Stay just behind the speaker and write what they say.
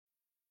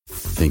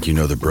Think you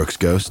know the Brooks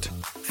Ghost?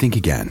 Think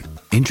again.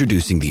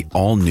 Introducing the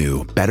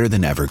all-new,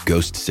 better-than-ever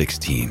Ghost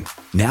 16.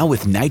 Now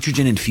with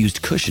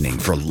nitrogen-infused cushioning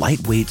for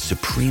lightweight,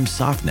 supreme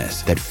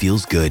softness that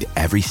feels good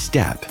every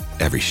step,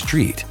 every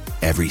street,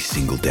 every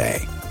single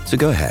day. So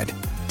go ahead,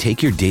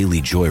 take your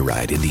daily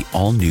joyride in the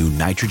all-new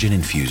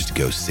nitrogen-infused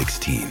Ghost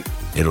 16.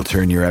 It'll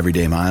turn your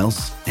everyday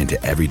miles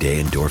into everyday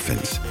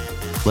endorphins.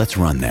 Let's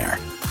run there.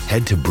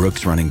 Head to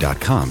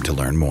brooksrunning.com to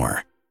learn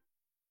more.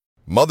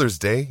 Mother's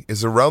Day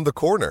is around the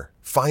corner.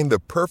 Find the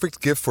perfect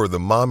gift for the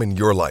mom in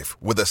your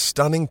life with a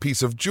stunning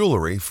piece of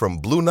jewelry from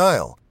Blue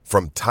Nile.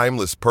 From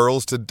timeless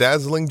pearls to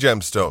dazzling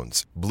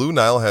gemstones, Blue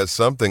Nile has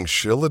something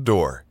she'll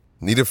adore.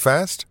 Need it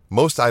fast?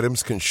 Most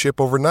items can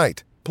ship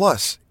overnight.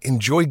 Plus,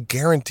 enjoy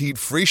guaranteed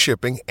free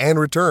shipping and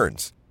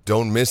returns.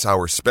 Don't miss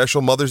our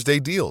special Mother's Day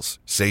deals.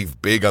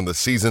 Save big on the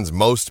season's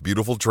most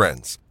beautiful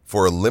trends.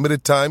 For a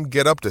limited time,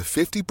 get up to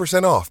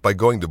 50% off by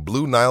going to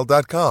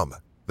BlueNile.com.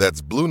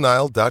 That's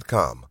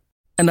BlueNile.com.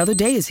 Another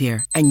day is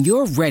here, and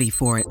you're ready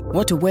for it.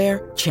 What to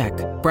wear? Check.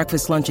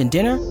 Breakfast, lunch, and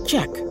dinner?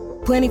 Check.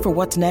 Planning for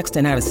what's next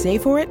and how to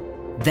save for it?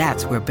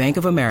 That's where Bank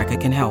of America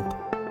can help.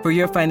 For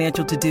your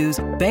financial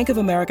to-dos, Bank of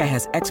America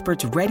has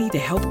experts ready to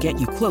help get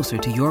you closer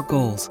to your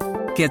goals.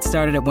 Get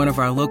started at one of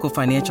our local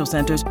financial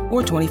centers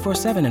or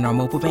 24/7 in our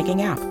mobile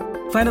banking app.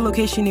 Find a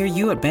location near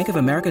you at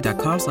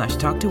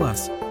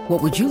bankofamerica.com/talktous.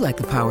 What would you like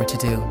the power to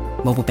do?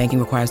 Mobile banking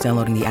requires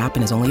downloading the app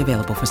and is only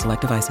available for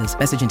select devices.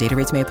 Message and data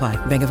rates may apply.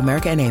 Bank of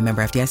America N.A.,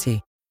 member FDIC.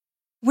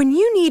 When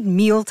you need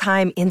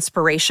mealtime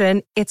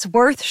inspiration, it's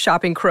worth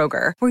shopping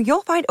Kroger, where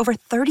you'll find over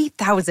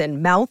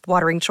 30,000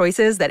 mouth-watering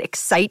choices that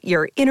excite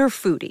your inner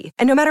foodie.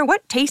 And no matter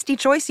what tasty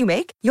choice you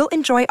make, you'll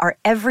enjoy our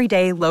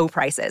everyday low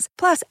prices,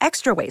 plus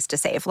extra ways to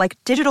save, like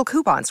digital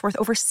coupons worth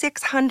over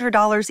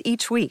 $600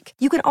 each week.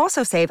 You can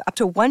also save up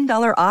to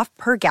 $1 off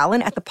per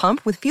gallon at the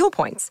pump with fuel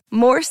points.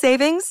 More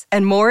savings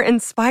and more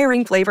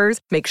inspiring flavors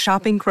make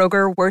shopping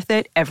Kroger worth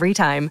it every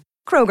time.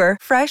 Kroger,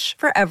 fresh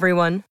for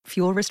everyone.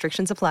 Fuel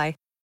restrictions apply.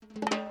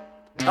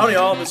 Howdy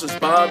all, this is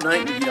Bob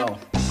Nightingale,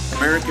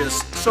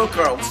 America's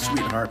so-called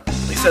sweetheart.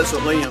 At least that's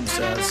what Liam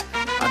says.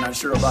 I'm not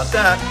sure about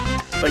that,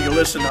 but you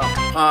listen up.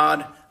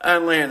 Pod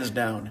on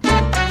Lansdowne.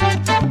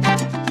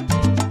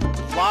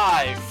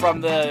 Live from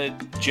the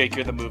Jake,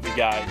 you're the movie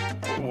guy.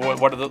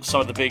 What are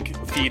some of the big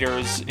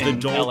theaters in the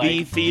Dolby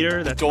LA?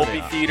 Theater. That's Dolby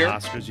where the Theater.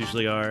 Oscars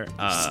usually are.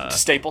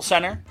 Staples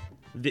Center.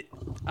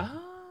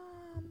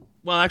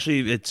 Well,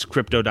 actually, it's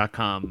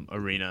Crypto.com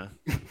Arena.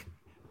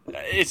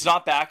 It's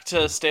not back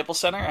to Staples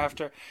Center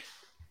after.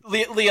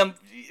 Liam,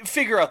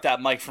 figure out that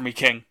mic for me,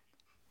 King.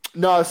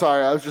 No,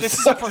 sorry, I was just. This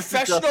is a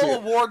professional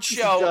award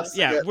show.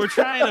 Yeah, we're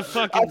trying to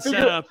fucking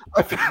set up.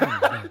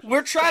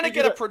 We're trying to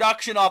get a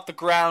production off the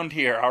ground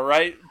here. All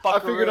right,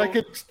 Buckaroo. I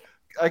figured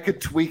I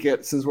could tweak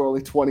it since we're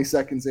only 20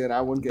 seconds in.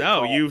 I wouldn't get. No,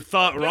 called. you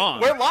thought wrong.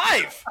 We're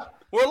live.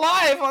 We're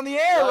live on the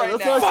air right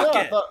now. Fuck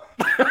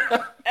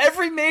it.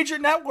 Every major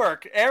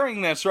network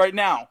airing this right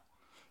now.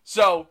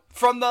 So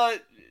from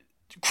the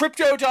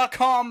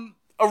Crypto.com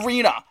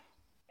Arena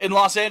in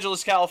Los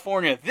Angeles,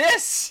 California,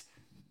 this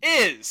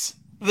is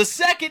the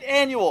second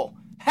annual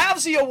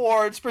Halfsie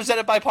Awards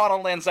presented by Pod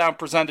on Lansdowne,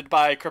 presented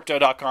by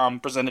Crypto.com,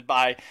 presented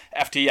by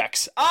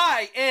FTX.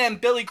 I am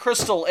Billy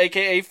Crystal,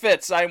 a.k.a.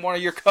 Fitz. I am one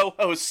of your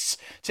co-hosts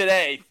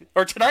today,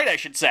 or tonight I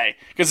should say,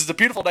 because it's a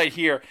beautiful night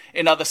here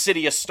in the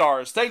City of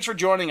Stars. Thanks for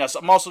joining us.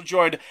 I'm also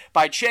joined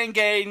by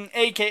Changane,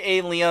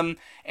 a.k.a. Liam,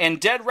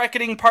 and Dead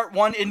Reckoning Part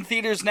 1 in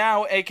theaters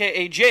now,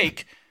 a.k.a.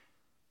 Jake.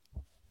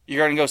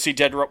 You're going to go see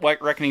Dead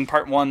Reckoning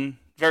Part 1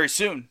 very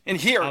soon. In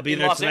here, in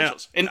Los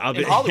Angeles. In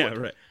Hollywood. Yeah,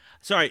 right.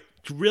 Sorry,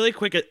 really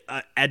quick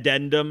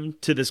addendum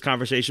to this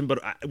conversation,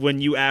 but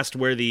when you asked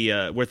where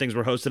things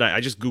were hosted,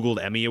 I just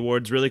Googled Emmy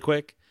Awards really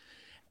quick.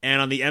 And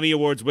on the Emmy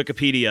Awards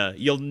Wikipedia,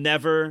 you'll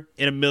never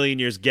in a million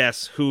years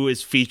guess who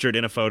is featured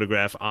in a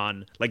photograph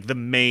on like the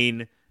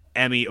main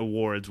Emmy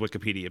Awards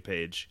Wikipedia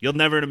page. You'll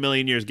never in a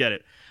million years get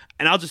it.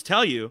 And I'll just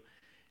tell you,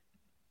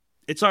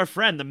 it's our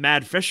friend, the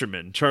Mad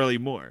Fisherman, Charlie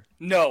Moore.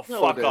 No,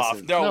 fuck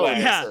off. No way.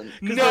 Yeah,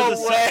 no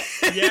way.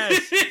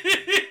 Yes.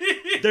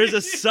 There's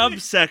a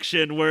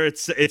subsection where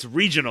it's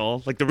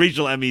regional, like the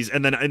regional Emmys,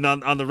 and then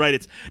on the right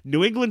it's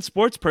New England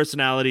sports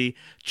personality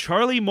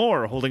Charlie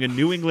Moore holding a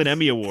New England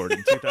Emmy Award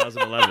in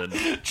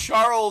 2011.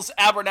 Charles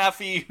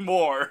Abernathy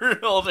Moore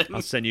holding.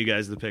 I'll send you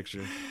guys the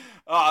picture.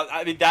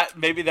 I mean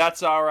maybe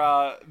that's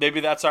our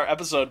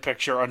episode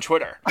picture on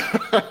Twitter.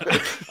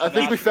 I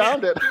think we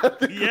found it.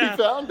 We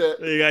found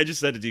it. I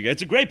just sent it to you guys.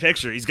 It's a great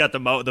picture. He's got the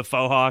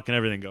faux hawk and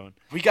everything going.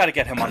 We got to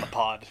get him on the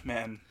pod,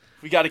 man.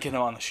 We got to get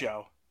him on the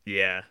show.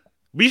 Yeah.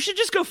 We should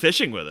just go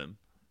fishing with him.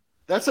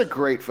 That's a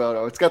great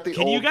photo. It's got the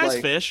Can old, you guys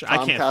fish?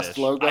 I can't Comcast fish.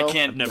 logo. I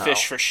can't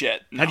fish for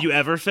shit. No. Have you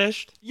ever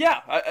fished? Yeah.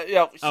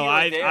 I've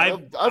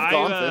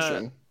gone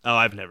fishing. Oh,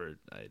 I've never.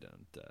 I don't.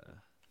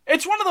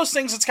 It's one of those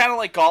things. It's kind of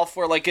like golf,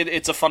 where like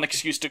it's a fun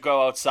excuse to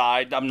go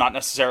outside. I'm not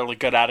necessarily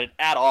good at it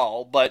at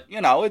all, but you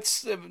know,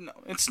 it's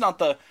not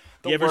the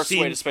worst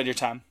way to spend your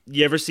time.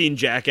 You ever seen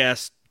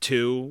Jackass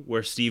 2,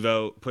 where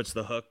Steve-O puts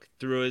the hook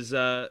through his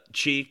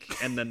cheek,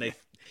 and then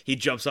he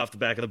jumps off the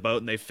back of the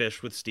boat and they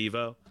fish with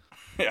Steve-O.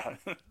 Yeah.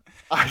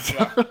 I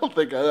don't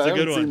think I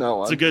haven't seen that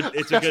one.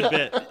 It's a good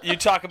bit. You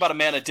talk about a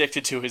man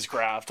addicted to his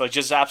craft, like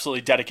just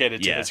absolutely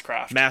dedicated to his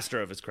craft.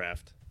 Master of his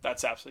craft.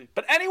 That's absolutely.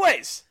 But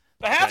anyways,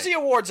 the Halfsie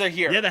Awards are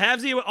here. Yeah, the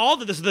Halfsie, all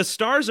the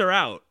stars are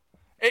out.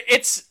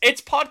 It's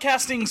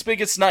podcasting's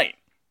biggest night.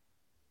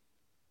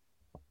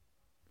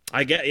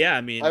 I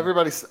mean,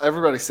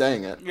 everybody's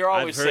saying it. You're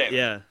always saying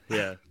it.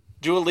 Yeah.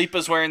 Dua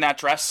Lipa's wearing that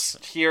dress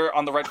here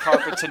on the red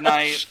carpet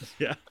tonight.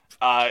 Yeah.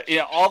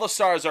 All the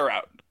stars are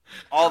out.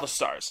 All the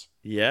stars.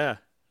 Yeah.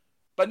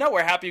 But no,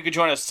 we're happy you could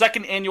join us.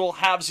 Second annual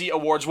Halfsie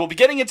Awards. We'll be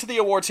getting into the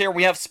awards here.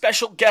 We have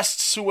special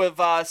guests who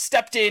have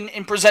stepped in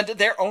and presented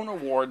their own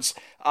awards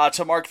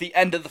to mark the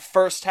end of the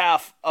first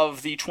half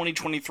of the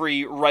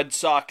 2023 Red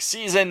Sox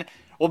season.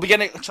 We'll be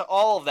getting to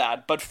all of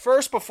that. But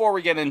first, before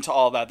we get into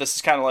all of that, this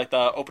is kind of like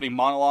the opening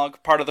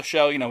monologue part of the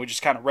show. We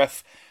just kind of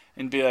riff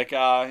and be like,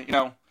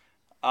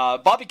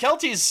 Bobby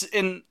Kelty's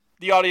in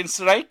the audience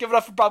tonight. Give it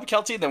up for Bobby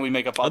Kelty, and then we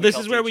make up. This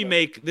is where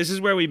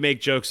we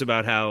make jokes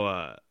about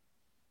how,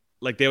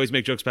 they always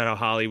make jokes about how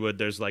Hollywood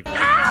there's like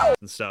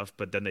and stuff,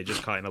 but then they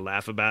just kind of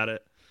laugh about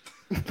it.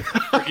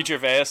 Ricky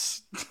Gervais.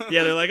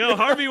 Yeah, they're like, oh,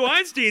 Harvey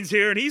Weinstein's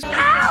here, and he's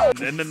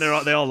and then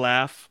they all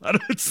laugh.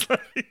 It's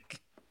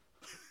like,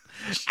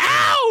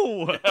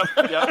 ow!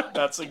 Yeah,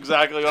 that's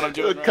exactly what I'm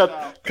doing.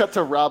 Now. Cut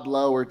to Rob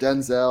Lowe or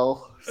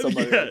Denzel.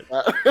 Somebody like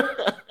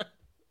that.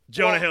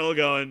 Jonah Hill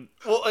going.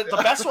 Well, the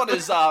best one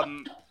is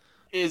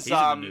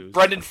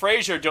Brendan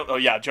Fraser.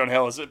 Jonah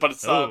Hill is it, but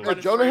it's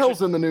Jonah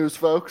Hill's in the news,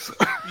 folks.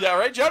 Yeah,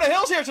 right. Jonah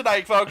Hill's here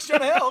tonight, folks.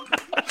 Jonah Hill.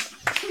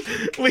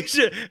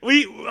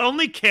 We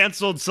only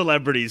canceled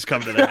celebrities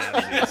come to the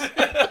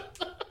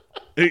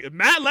Halfsies.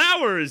 Matt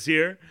Lauer is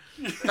here.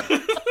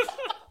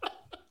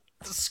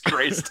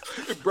 Disgraced.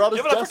 Give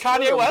it up for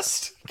Kanye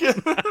West.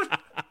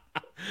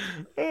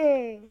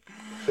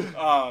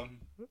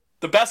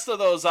 The best of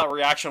those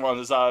reaction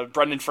ones is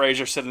Brendan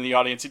Fraser sitting in the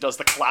audience. He does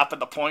the clap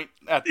and the point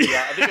at the.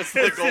 I think it's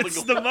the Golden.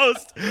 It's the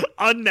most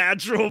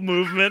unnatural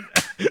movement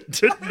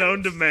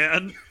known to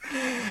man.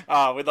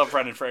 We love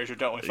Brendan Fraser,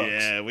 don't we, folks?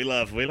 Yeah, we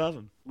love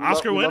him.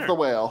 Oscar winner. We love the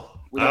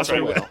whale.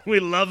 We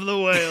love the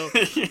whale.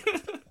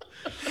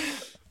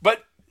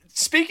 But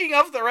speaking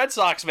of the Red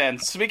Sox, man,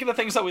 speaking of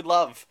things that we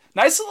love,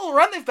 nice little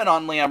run they've been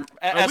on, Liam.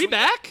 Are we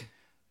back?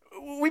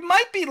 We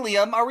might be,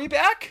 Liam. Are we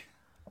back?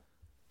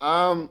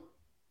 I'm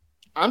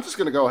just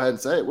going to go ahead and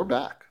say it. We're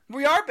back.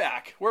 We are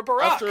back. We're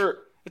Barack.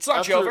 It's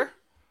not Jover.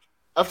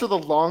 After the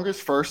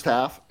longest first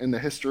half in the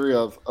history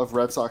of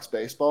Red Sox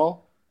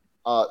baseball,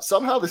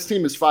 somehow this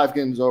team is 5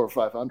 games over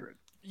 500.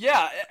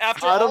 Yeah,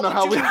 after I don't know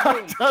how we.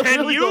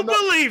 Can you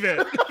believe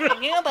it?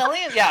 Can you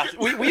believe it? Yeah,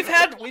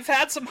 we've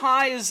had some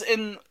highs,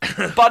 and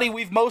buddy,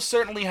 we've most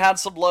certainly had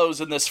some lows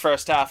in this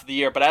first half of the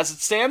year. But as it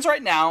stands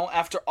right now,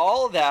 after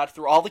all of that,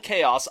 through all the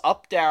chaos,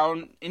 up,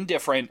 down,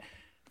 indifferent,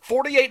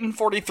 48 and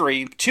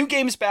 43, 2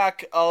 games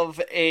back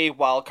of a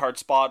wild card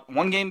spot,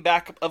 1 game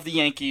back of the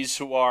Yankees,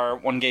 who are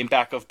 1 game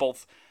back of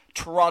both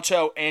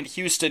Toronto and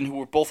Houston,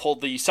 who both hold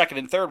the second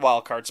and third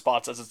wild card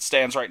spots as it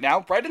stands right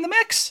now, right in the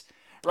mix.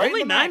 Right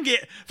only 9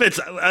 games.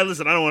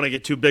 Listen, I don't want to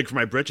get too big for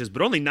my britches,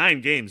 but only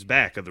 9 games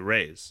back of the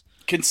Rays.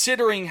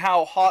 Considering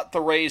how hot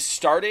the Rays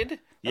started,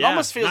 it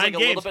almost feels like a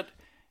little bit.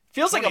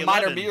 Feels like a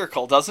minor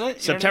miracle, doesn't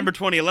it? September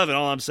 2011.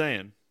 All I'm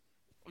saying.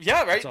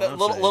 Yeah, right. The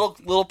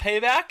little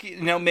payback.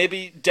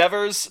 Maybe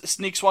Devers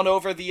sneaks one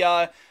over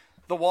the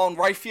wall in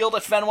right field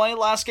at Fenway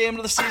last game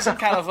of the season,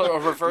 kind of a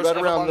reverse right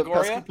around the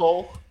pesky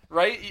pole.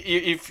 Right?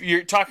 If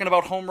you're talking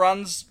about home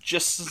runs,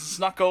 just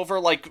snuck over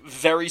like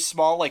very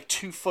small, like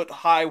 2-foot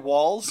high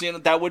walls,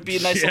 that would be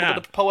a nice little bit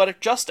of poetic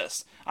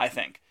justice, I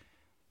think.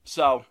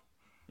 So,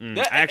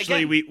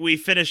 actually, we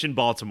finish in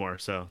Baltimore,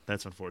 so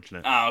that's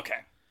unfortunate. Oh,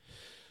 okay.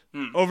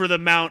 Over the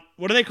Mount,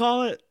 what do they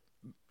call it?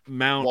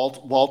 Mount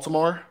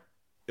Baltimore.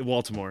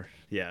 Baltimore,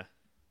 yeah.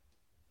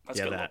 That's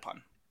a good little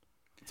pun.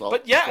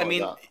 But yeah, I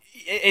mean,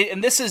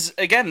 and this is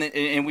again,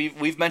 and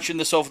we've mentioned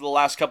this over the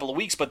last couple of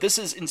weeks, but this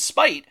is in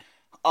spite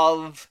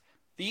of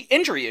the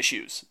injury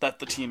issues that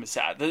the team has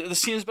had.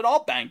 This team has been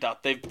all banged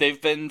up.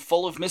 They've been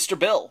full of Mr.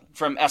 Bill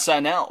from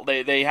SNL.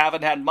 They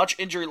haven't had much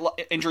injury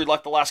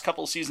luck the last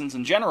couple of seasons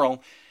in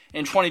general,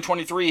 and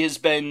 2023 has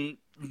been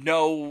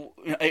no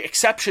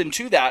exception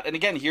to that. And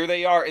again, here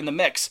they are in the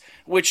mix,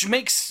 which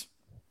makes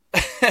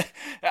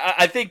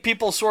I think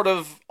people sort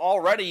of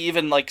already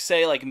even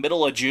say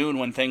middle of June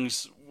when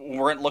things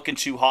weren't looking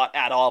too hot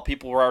at all,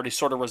 people were already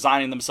sort of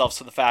resigning themselves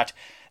to the fact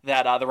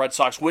that the Red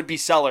Sox would be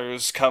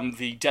sellers come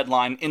the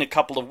deadline in a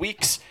couple of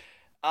weeks.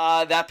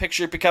 That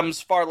picture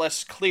becomes far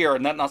less clear,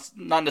 and that's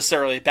not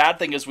necessarily a bad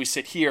thing as we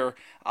sit here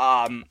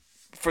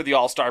for the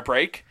All-Star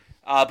break.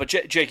 But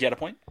Jake, you had a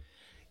point?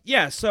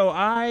 Yeah, so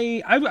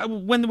I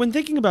when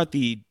thinking about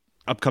the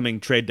upcoming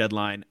trade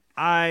deadline,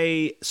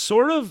 I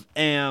sort of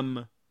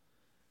am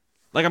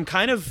I'm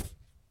kind of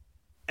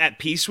at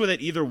peace with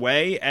it either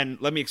way, and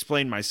let me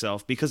explain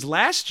myself. Because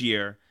last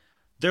year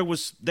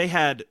they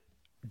had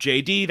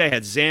JD, they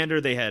had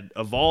Xander, they had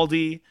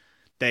Evaldi,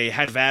 they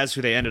had Vaz,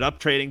 who they ended up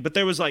trading, but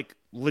there was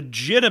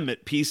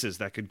legitimate pieces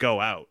that could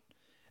go out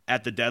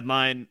at the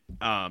deadline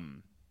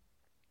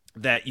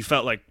that you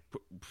felt like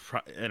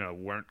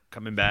weren't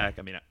coming back.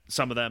 I mean,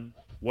 some of them,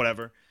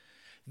 whatever.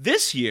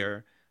 This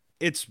year,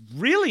 it's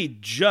really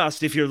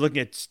just, if you're looking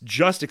at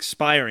just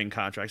expiring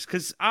contracts,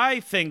 because I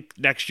think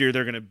next year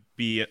they're going to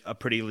be a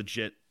pretty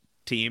legit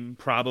team,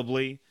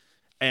 probably.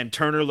 And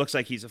Turner looks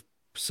like he's a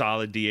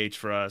solid DH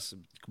for us.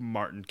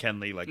 Martin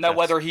Kenley, now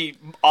whether he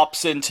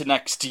opts into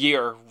next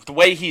year, the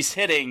way he's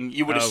hitting,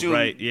 you would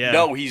assume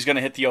no, he's going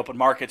to hit the open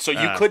market. So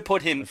you could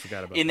put him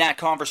in that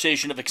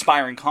conversation of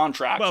expiring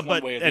contracts. Well,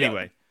 but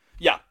anyway,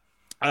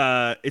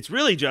 it's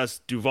really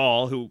just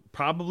Duvall, who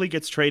probably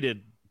gets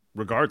traded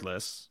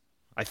regardless,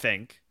 I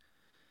think,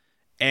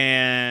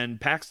 and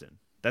Paxton.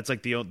 That's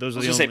like those are the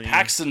only. I was going to say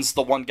Paxton's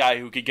the one guy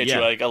who could get you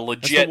like a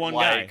legit,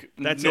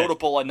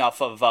 notable enough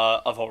of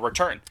a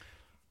return.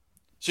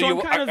 So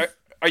you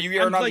are you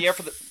airing on the air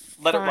for the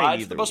let it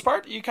ride for the most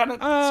part? You kind of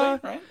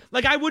say, right?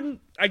 Like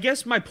I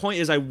guess my point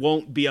is I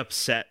won't be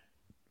upset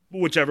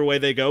whichever way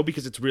they go,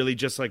 because it's really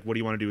just like, what do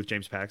you want to do with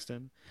James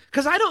Paxton?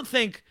 Because I don't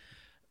think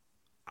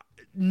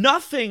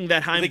nothing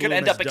that Heim they could Bloom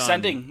end has up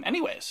extending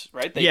anyways,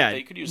 right?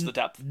 They could use the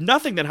depth.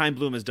 Nothing that Heim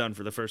Bloom has done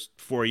for the first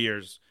 4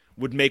 years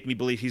would make me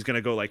believe he's going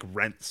to go like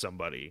rent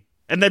somebody,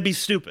 and that'd be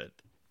stupid.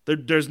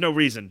 There's no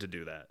reason to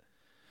do that.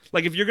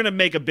 Like, if you're going to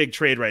make a big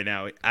trade right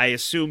now, I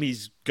assume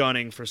he's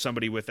gunning for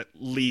somebody with at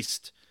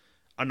least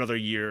another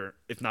year,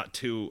 if not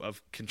 2,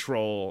 of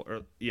control,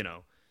 or,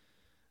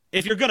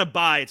 if you're going to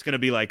buy, it's going to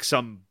be like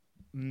some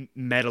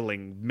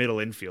meddling middle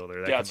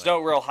infielder. It's no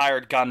real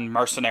hired gun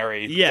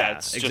mercenary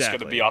that's just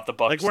going to be off the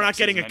books. Like, we're not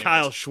getting a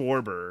Kyle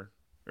Schwarber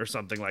or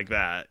something like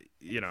that,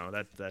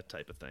 that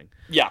type of thing.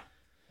 Yeah.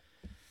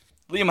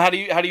 Liam,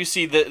 how do you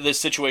see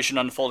this situation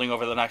unfolding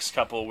over the next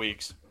couple of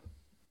weeks?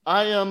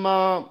 I am.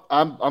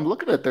 I'm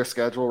looking at their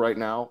schedule right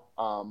now.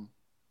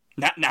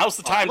 Now's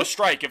the time to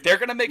strike. If they're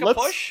going to make a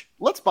push,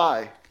 let's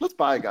buy,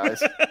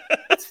 guys.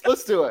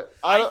 let's do it.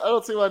 I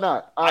don't see why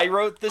not. I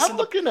wrote this.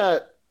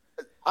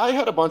 I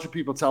had a bunch of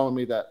people telling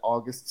me that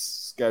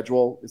August's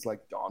schedule is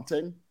like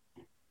daunting.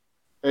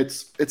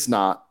 It's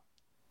not.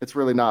 It's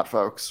really not,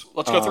 folks.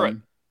 Let's go through it.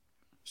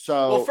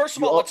 So, first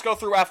of all, let's go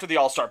through after the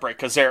All-Star break,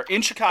 because they're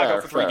in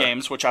Chicago for 3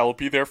 games, which I will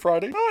be there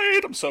Friday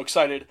night. I'm so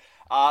excited.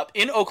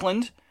 In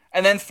Oakland.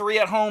 And then 3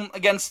 at home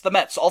against the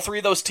Mets. All 3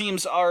 of those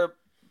teams are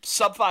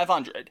sub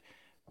 500.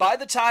 By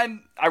the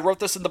time, I wrote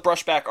this in the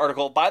Brushback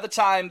article, by the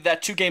time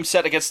that 2-game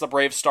set against the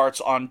Braves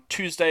starts on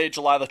Tuesday,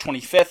 July the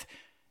 25th,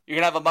 you're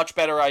going to have a much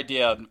better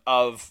idea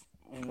of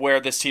where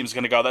this team's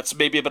going to go. That's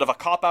maybe a bit of a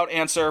cop-out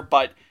answer,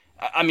 but,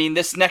 I mean,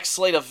 this next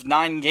slate of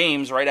 9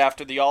 games right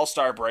after the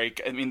All-Star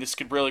break, I mean, this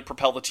could really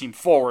propel the team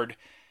forward.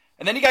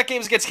 And then you got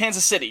games against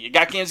Kansas City. You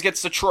got games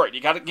against Detroit. You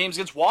got games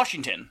against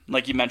Washington.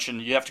 Like you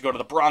mentioned, you have to go to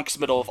the Bronx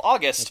middle of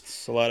August.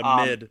 It's a lot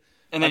of mid.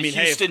 And then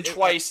Houston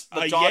twice.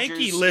 The Dodgers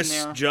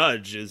Yankee-less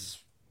Judge is...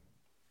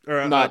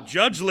 Or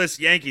Judge-less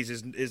Yankees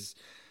is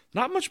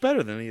not much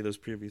better than any of those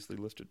previously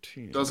listed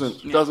teams.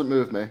 Doesn't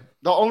move me.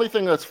 The only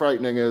thing that's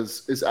frightening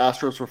is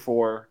Astros for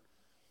 4.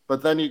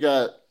 But then you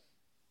get...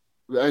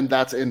 And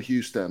that's in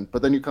Houston.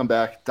 But then you come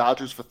back,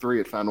 Dodgers for 3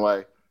 at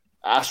Fenway.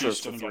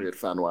 Astros for 3 at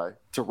Fenway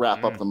to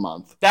wrap up the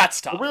month.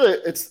 That's tough. But really,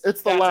 it's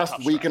the last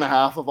week and a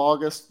half of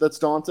August that's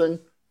daunting.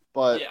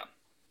 But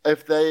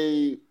if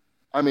they,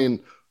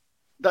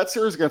 that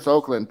series against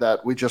Oakland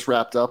that we just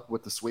wrapped up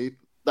with the sweep,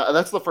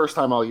 that's the first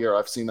time all year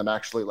I've seen them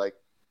actually like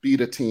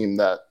beat a team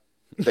that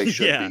they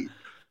should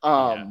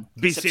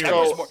beat.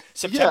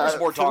 September's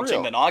more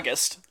daunting than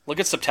August. Look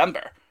at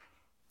September.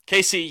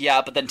 KC,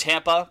 but then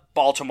Tampa,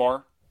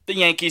 Baltimore. The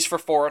Yankees for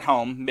 4 at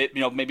home.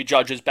 Maybe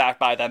Judge is back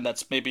by then.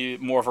 That's maybe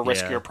more of a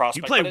riskier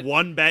prospect.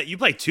 You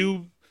play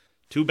two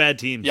bad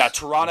teams. Yeah,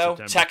 Toronto,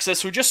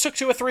 Texas, who just took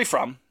 2 or 3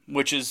 from,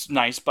 which is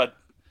nice. But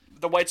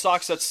the White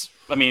Sox, they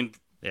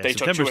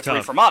took 2 or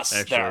 3 from us.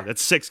 Actually, there.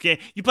 That's 6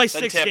 games. You play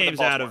 6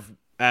 games out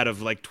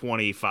of like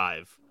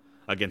 25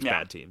 against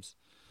bad teams.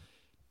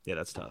 Yeah,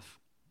 that's tough.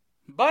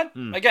 But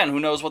again, who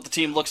knows what the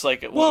team looks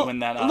like when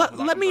that.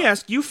 Let me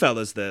ask you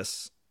fellas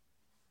this: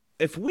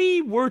 if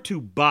we were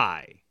to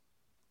buy.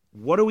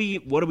 What do we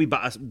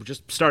buy?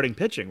 Just starting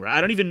pitching, right?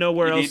 I don't even know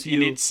where else you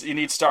need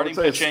starting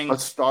pitching, a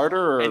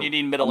starter, and you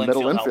need middle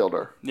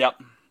infielder.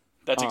 Yep,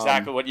 that's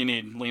exactly what you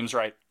need. Liam's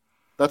right.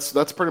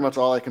 That's pretty much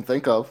all I can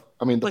think of.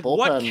 I mean, the bullpen.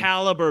 What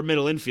caliber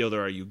middle infielder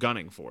are you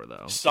gunning for,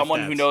 though?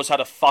 Someone who knows how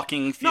to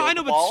fucking field I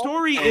know, the ball. But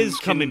Story is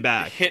coming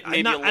back. Hit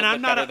maybe a little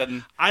bit better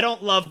than. I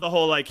don't love the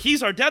whole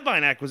he's our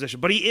deadline acquisition,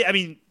 but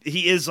he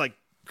is like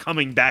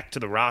coming back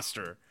to the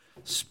roster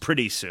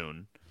pretty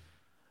soon.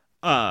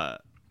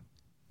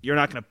 You're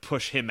not going to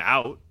push him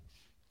out.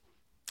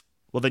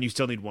 Well, then you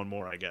still need one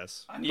more, I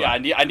guess. Yeah,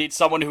 I need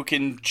someone who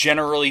can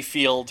generally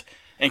field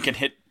and can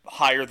hit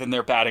higher than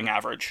their batting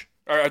average.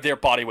 Or their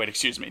body weight,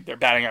 excuse me. Their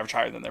batting average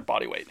higher than their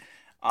body weight.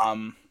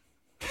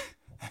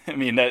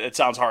 It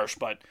sounds harsh,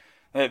 but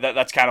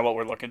that's kind of what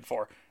we're looking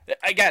for.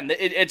 Again,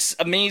 it's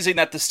amazing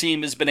that this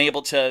team has been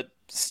able to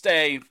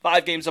stay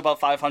 5 games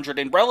above 500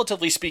 and,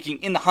 relatively speaking,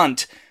 in the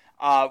hunt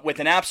with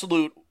an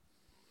absolute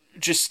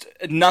just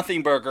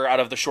nothing burger out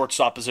of the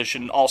shortstop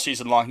position all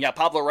season long. Yeah,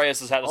 Pablo Reyes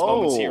has had his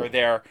moments here or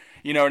there.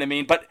 You know what I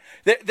mean? But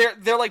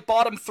they're like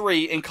bottom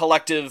 3 in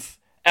collective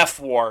F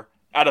WAR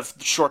out of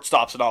the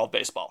shortstops in all of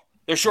baseball.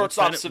 Their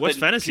shortstops have what's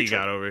been fantasy putrid.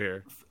 got over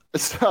here?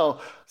 So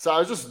I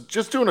was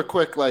just doing a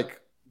quick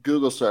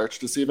Google search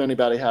to see if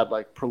anybody had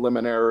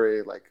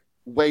preliminary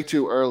way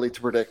too early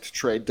to predict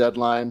trade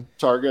deadline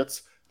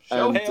targets.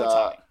 Shohei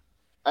Ohtani.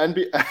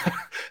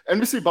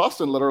 NBC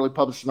Boston literally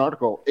published an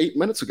article 8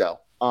 minutes ago.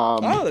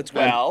 That's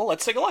great. Well,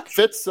 let's take a look.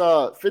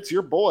 Fitz,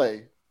 your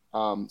boy.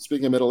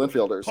 Speaking of middle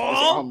infielders, is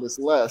on this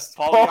list.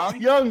 Paul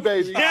Young,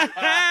 baby.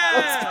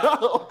 Let's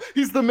go.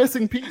 He's the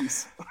missing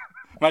piece.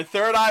 My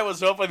third eye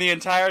was open the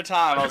entire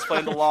time. I was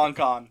playing the long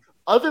con.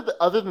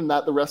 Other than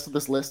that, the rest of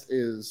this list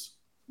is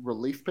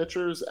relief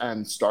pitchers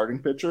and starting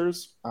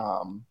pitchers.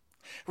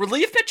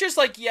 Relief pitchers,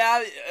 I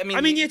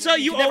mean, it's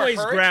you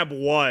always grab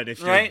one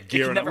if you're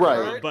gearing up.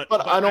 Right,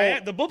 but I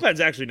don't. The bullpen's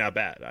actually not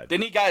bad. They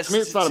need guys.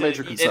 It's not a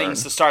major concern.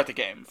 Innings to start the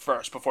game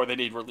first before they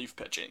need relief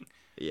pitching.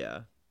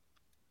 Yeah,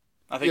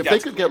 I think if they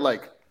could get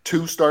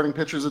 2 starting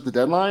pitchers at the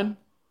deadline,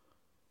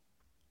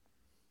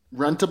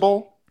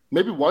 rentable.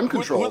 Maybe one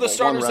controllable. Who are the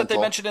starters that they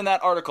mentioned in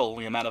that article,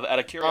 Liam, out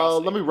of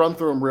curiosity? Let me run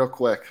through them real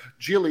quick.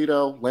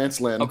 Giolito, Lance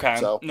Lynn. Okay.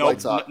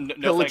 White Sox.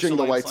 Pillaging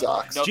the White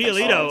Sox.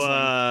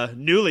 Giolito,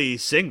 newly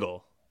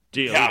single.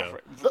 Giolito.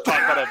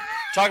 Yeah,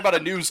 talk about a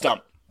news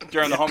dump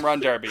during the home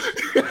run derby.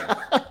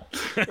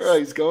 Right,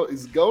 he's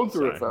going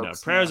through it,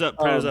 folks. No,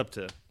 prayers up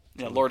to.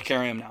 Yeah, Lord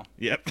carry him now.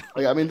 Yep.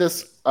 I mean,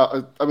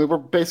 we're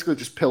basically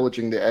just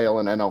pillaging the AL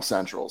and NL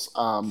Centrals.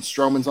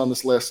 Stroman's on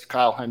this list.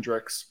 Kyle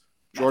Hendricks,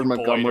 Jordan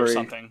Montgomery, or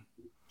something.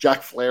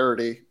 Jack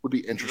Flaherty would be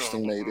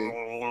interesting, maybe.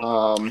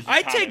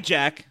 I'd take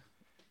Jack.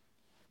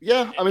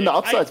 Yeah, I mean, the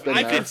upside's been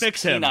there. I could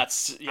fix him.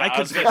 Peanuts. Yeah, I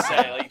was going to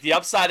say, the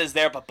upside is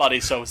there, but buddy,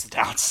 so is the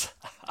downs.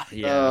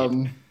 Yeah.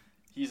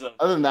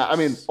 Other than that, I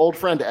mean, old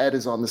friend Ed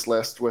is on this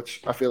list,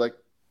 which I feel like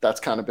that's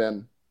kind of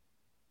been...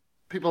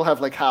 People have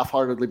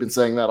half-heartedly been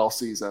saying that all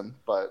season,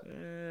 but...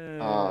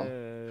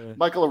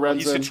 Michael Lorenzen,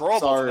 he's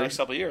controllable for the next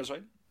couple of years,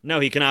 right?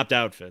 No, he can opt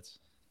out, Fitz.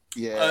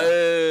 Yeah.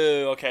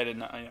 Oh, okay. I didn't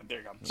know. Yeah, there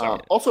you go. Sorry.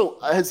 Also,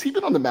 has he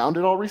been on the mound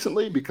at all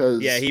recently?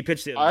 Because he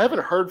pitched it. I haven't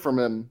heard from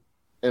him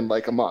in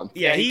a month.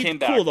 Yeah, he came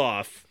cooled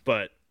off,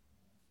 but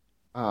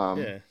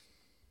yeah.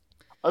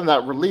 Other than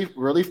that,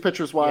 relief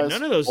pitchers wise,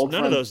 none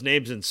of those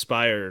names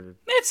inspired.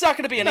 It's not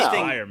going to be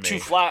anything too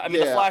flat. I mean,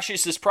 the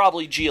flashiest is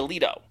probably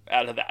Giolito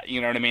out of that.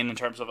 You know what I mean in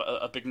terms of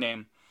a big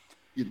name.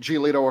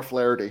 Giolito or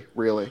Flaherty,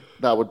 really,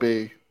 that would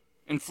be.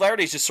 And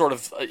Flaherty's just sort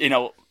of a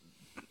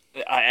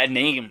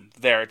name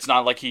there. It's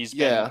not like he's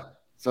been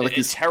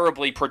he's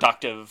terribly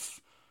productive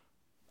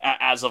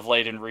as of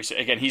late in recent.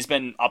 Again, he's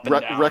been up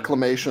and down.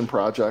 Reclamation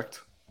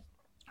project.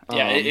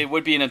 Yeah, it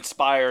would be an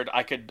inspired.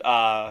 I could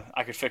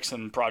fix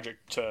him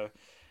project to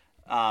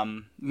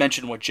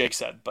mention what Jake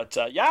said, but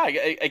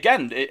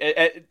again,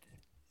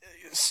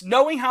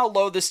 knowing how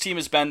low this team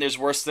has been, there's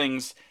worse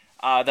things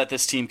that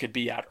this team could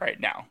be at right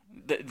now.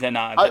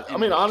 I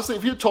mean, honestly,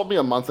 if you told me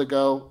a month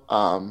ago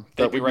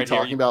that we'd be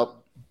talking about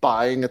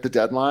buying at the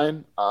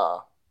deadline,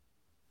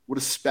 would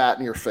have spat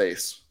in your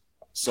face.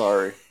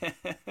 Sorry.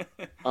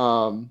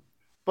 But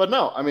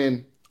no, I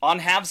mean... On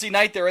Halfsie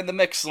night, they're in the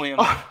mix, Liam.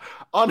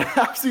 On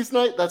Halfsie's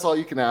night, that's all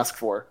you can ask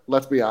for.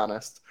 Let's be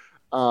honest.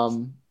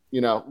 We're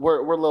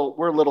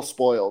a little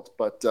spoiled,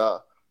 but...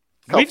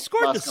 We've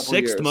scored the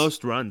 6th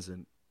most runs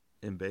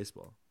in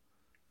baseball.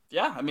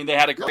 Yeah, I mean, they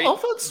had a great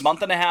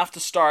month and a half to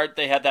start.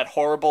 They had that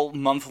horrible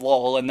month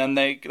lull, and then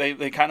they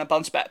kind of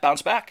bounce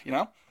back, you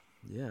know?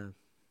 Yeah.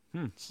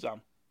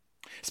 So,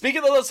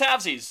 speaking of those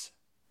halvesies,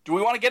 do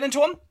we want to get into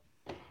them?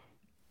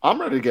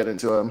 I'm ready to get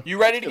into them. You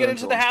ready to get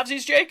into the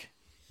halvesies, Jake?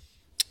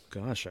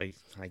 Gosh, I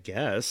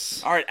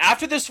guess. All right,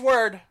 after this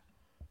word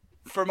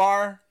from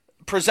our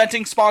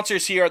presenting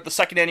sponsors here at the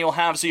second annual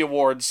Halfsie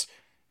Awards,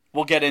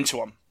 we'll get into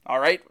them. All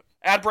right?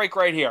 Ad break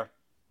right here.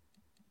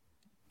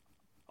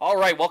 All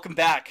right, welcome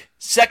back.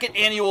 Second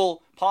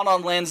annual Pawn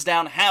on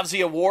Lansdowne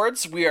Halfsie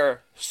Awards. We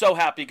are so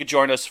happy you could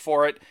join us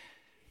for it.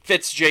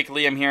 Fitz, Jake,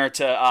 Liam here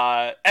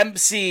to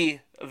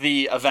MC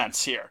the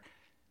events here.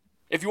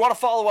 If you want to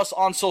follow us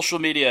on social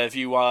media, if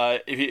you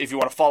want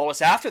to follow us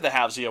after the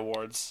Halfsie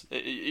Awards,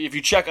 if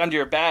you check under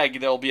your bag,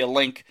 there'll be a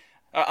link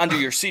under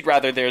your seat.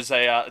 Rather, there's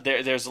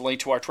a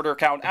link to our Twitter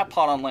account at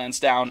Pawn on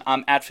Lansdowne.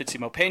 I'm at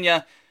Fitzimo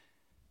Pena.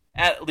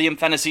 At Liam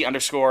Fennessy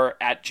 _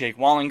 at Jake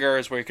Wallinger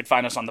is where you can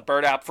find us on the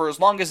Bird app for as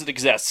long as it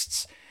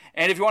exists.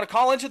 And if you want to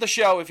call into the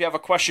show, if you have a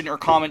question or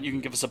comment, you can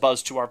give us a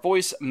buzz to our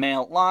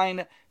voicemail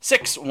line,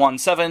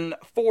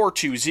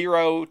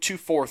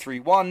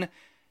 617-420-2431,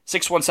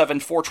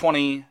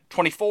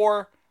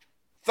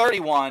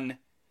 617-420-2431.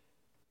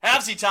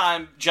 Halfsie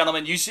time,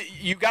 gentlemen.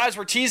 You guys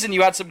were teasing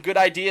you had some good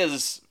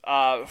ideas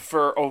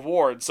for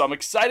awards, so I'm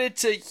excited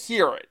to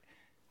hear it.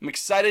 I'm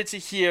excited to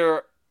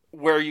hear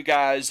where you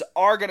guys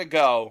are going to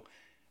go.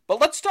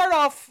 But let's start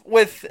off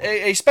with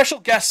a special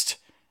guest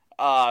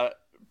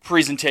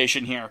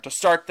presentation here to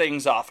start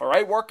things off, all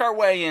right? Work our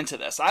way into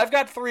this. I've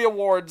got 3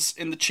 awards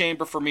in the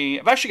chamber for me.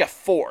 I've actually got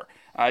 4.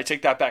 I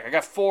take that back. I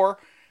got 4.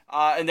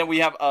 And then we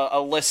have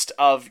a list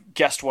of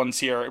guest ones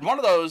here. And one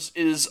of those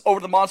is Over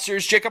the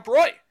Monsters' Jacob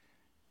Roy.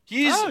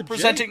 He's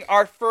presenting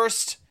our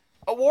first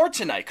award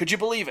tonight. Could you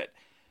believe it?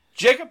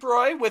 Jacob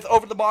Roy with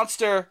Over the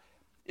Monster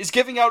is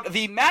giving out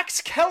the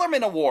Max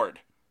Kellerman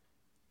Award.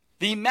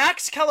 The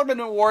Max Kellerman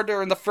Award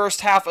during the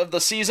first half of the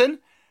season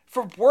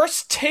for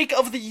Worst Take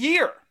of the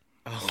Year.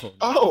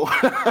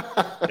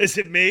 Oh. Is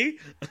it me?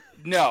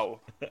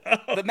 No.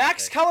 The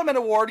Max Kellerman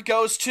Award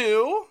goes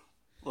to,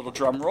 little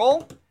drum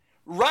roll,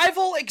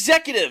 rival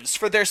executives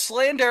for their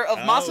slander of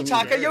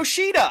Masataka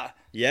Yoshida.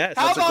 Yes.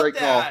 How That's a great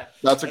call.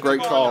 That's a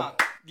great call.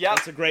 Yep.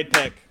 That's a great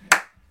pick.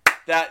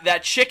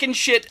 That chicken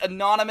shit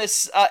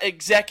anonymous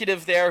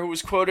executive there who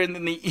was quoted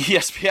in the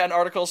ESPN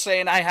article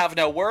saying, I have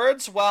no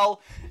words.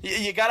 Well,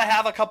 you got to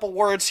have a couple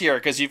words here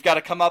because you've got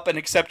to come up and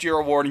accept your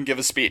award and give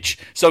a speech.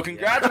 So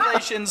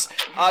congratulations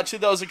to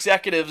those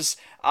executives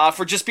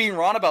for just being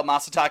wrong about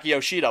Masataka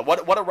Yoshida.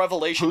 What a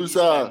revelation. Who's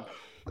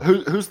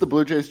the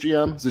Blue Jays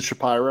GM? Is it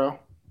Shapiro?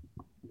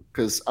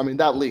 Because, I mean,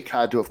 that leak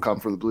had to have come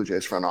from the Blue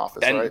Jays front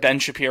office, right? Ben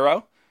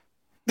Shapiro?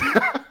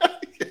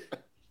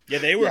 Yeah,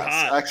 they were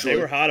hot. Actually.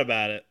 They were hot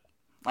about it.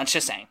 Let's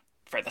just say,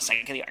 for the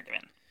sake of the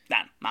argument,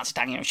 that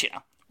Masataka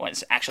Yoshida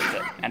was actually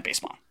good at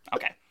baseball.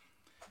 Okay.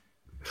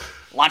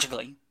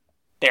 Logically,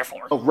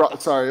 therefore. Oh,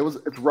 sorry,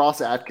 it's Ross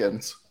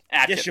Atkins.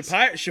 Yeah,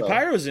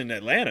 Shapiro's in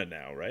Atlanta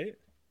now, right?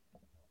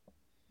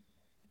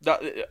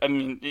 I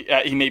mean,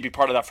 he may be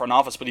part of that front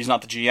office, but he's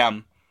not the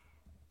GM.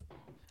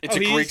 It's a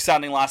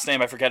Greek-sounding last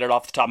name. I forget it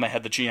off the top of my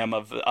head, the GM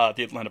of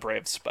the Atlanta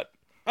Braves. But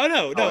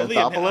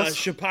Liam.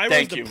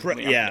 Shapiro's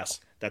Liam, yes.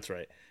 That's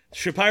right.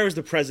 Shapiro's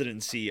the president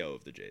and CEO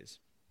of the Jays.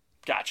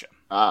 Gotcha.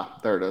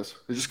 There it is.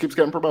 He just keeps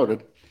getting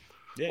promoted.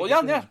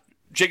 Yeah.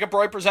 Jacob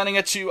Roy presenting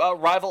it to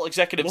rival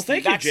executives. Well,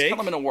 thank you, Jake.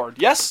 Kellerman Award.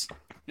 Yes.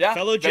 Yeah.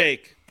 Fellow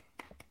Jake.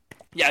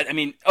 Yeah, I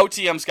mean,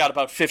 OTM's got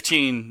about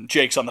 15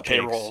 Jakes on the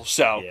payroll,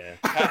 so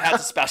had to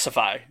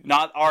specify.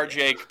 Not our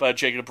Jake, but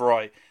Jacob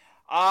Roy.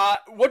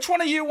 Which one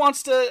of you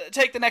wants to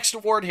take the next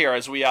award here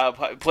as we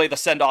play the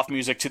send-off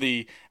music to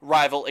the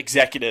rival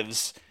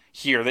executives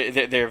here?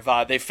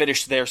 They've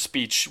finished their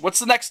speech. What's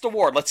the next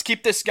award? Let's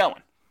keep this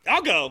going.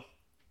 I'll go.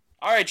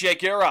 All right,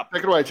 Jake, you're up.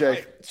 Take it away,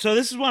 Jake. So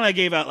this is one I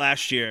gave out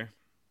last year.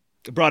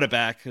 Brought it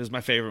back. It was my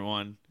favorite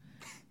one.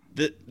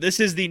 This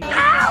is the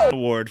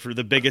award for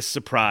the biggest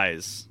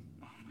surprise.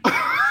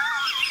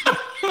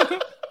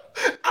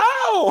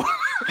 Ow!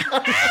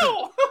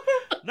 Ow!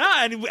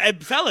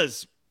 And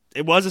fellas,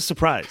 it was a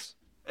surprise.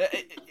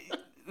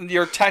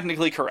 You're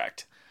technically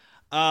correct.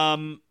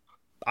 I'm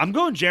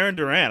going Jarren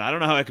Duran. I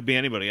don't know how it could be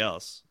anybody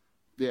else.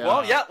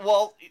 Yeah.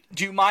 Well,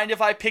 do you mind if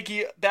I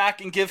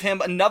piggyback and give him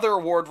another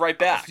award right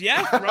back?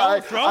 Yeah,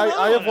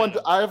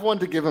 I have one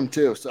to give him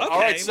too. So. Okay, all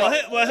right, so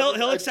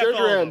he'll accept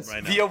all of them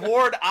right now. The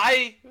award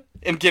I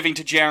am giving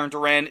to Jarren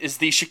Duran is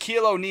the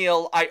Shaquille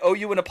O'Neal I owe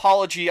you an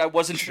apology I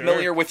wasn't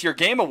familiar with your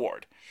game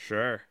award.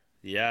 Sure.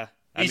 Yeah.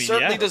 He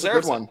certainly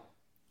deserves one.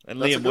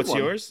 And Liam, what's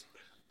yours?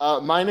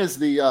 Mine is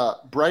the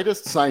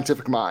brightest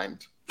scientific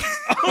mind.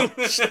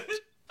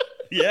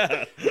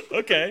 Yeah.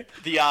 Okay.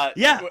 I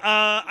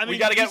mean, we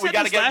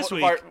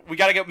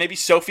gotta get maybe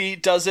Sophie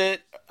does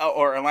it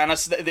or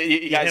Atlantis.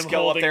 You guys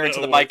go up there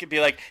into the mic and be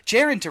like,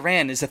 Jarren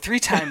Duran is a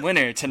 3-time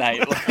winner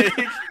tonight.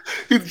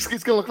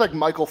 He's gonna look like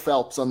Michael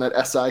Phelps on that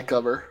SI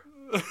cover.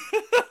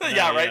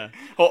 Right.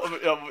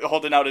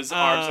 Holding out his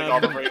arms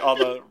like all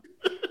the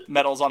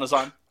medals on his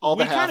arm.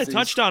 We kind of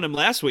touched on him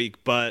last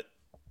week, but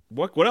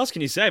what else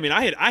can you say? I mean,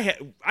 I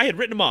had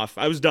written him off.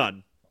 I was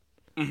done,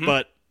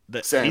 but.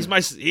 He's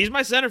my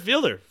center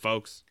fielder,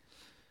 folks.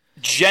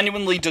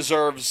 Genuinely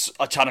deserves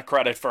a ton of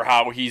credit for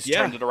how he's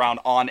turned it around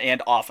on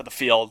and off of the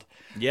field.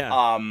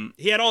 Yeah.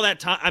 He had all that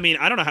time. I mean,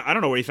 I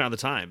don't know where he found the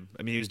time.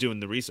 I mean, he was doing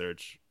the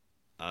research.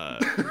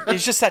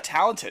 He's just that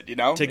talented,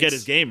 to get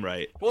his game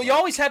right. Well, you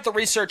always have the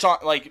research on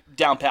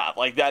down pat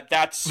like that.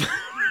 That's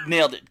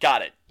nailed it,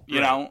 got it.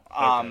 You know.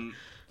 Okay.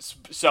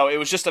 So it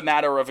was just a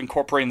matter of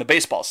incorporating the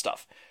baseball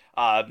stuff.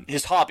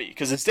 His hobby,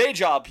 because his day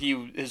job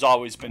he has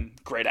always been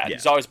great at.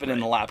 He's always been in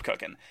the lab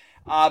cooking.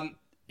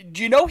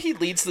 Do you know he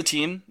leads the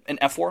team in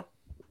F4?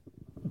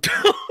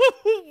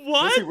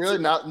 What? Is he really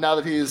now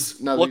that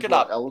he's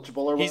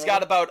eligible or whatever? He's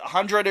got about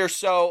 100 or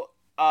so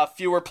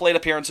fewer plate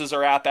appearances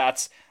or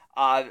at-bats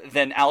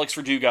than Alex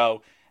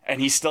Verdugo,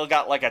 and he's still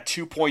got like a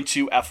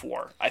 2.2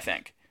 F4, I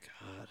think.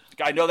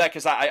 God. I know that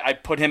because I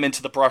put him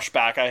into the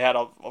brushback. I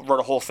wrote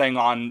a whole thing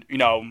on,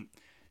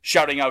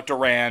 shouting out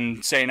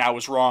Duran, saying I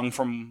was wrong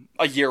from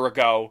a year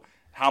ago,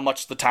 how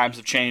much the times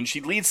have changed.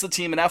 He leads the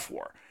team in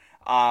F4.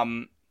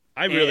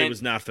 I really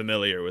was not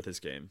familiar with his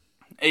game.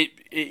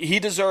 He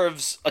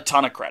deserves a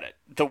ton of credit.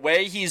 The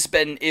way he's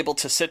been able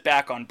to sit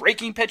back on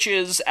breaking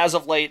pitches as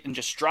of late and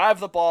just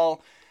drive the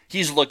ball.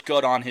 He's looked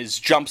good on his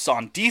jumps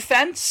on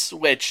defense,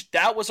 which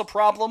that was a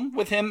problem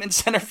with him in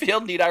center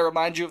field. Need I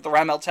remind you of the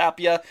Ramel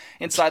Tapia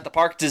inside the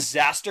park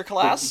disaster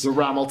class? The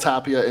Ramel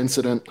Tapia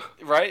incident.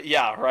 Right?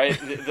 Yeah, right.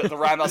 The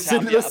Ramel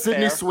Tapia the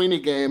Sydney Sweeney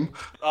game.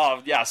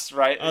 Oh, yes,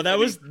 right. Oh, that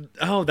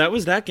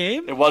was that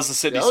game? It was the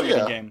Sydney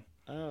Sweeney game.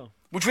 Oh.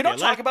 which we don't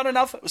talk about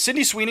enough.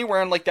 Sydney Sweeney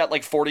wearing like that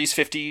 40s,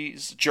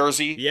 50s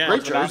jersey. Yeah.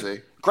 Great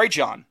jersey. Great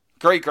John.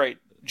 Great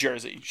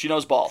jersey. She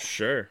knows ball.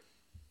 Sure.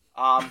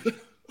 All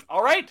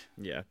right.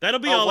 Yeah. That'll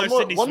be all our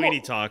Sydney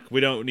Sweeney talk.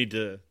 We don't need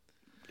to...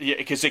 Yeah,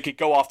 because it could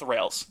go off the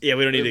rails. Yeah,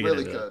 we don't need to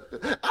really get into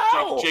good.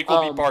 Ow! Jake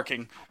will be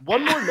barking.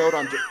 One more note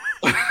on...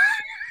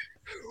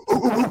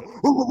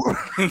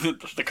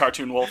 The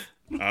cartoon wolf.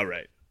 All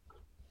right.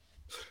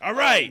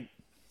 Sorry.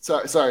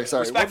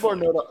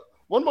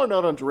 One more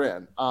note on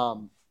Duran.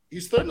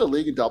 He's third in the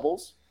league in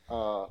doubles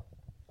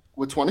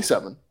with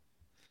 27.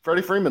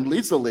 Freddie Freeman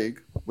leads the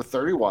league with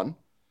 31.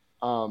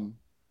 How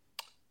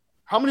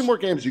many more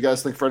games do you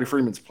guys think Freddie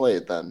Freeman's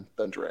played than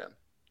Duran?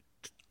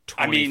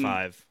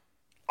 25.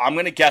 I'm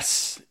going to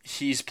guess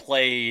he's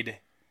played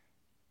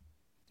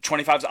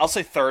 25. I'll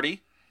say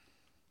 30.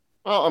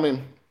 Well, I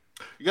mean,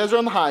 you guys are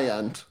on the high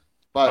end,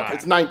 but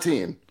it's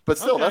 19. But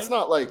still, that's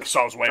not like...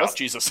 So I was way off,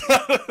 Jesus.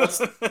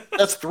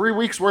 that's 3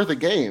 weeks worth of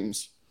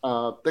games.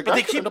 But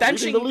they keep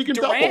benching the league in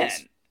Duran.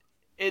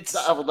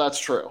 Doubles. That's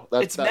true.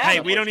 Hey,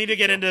 we don't need to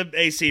get into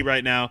AC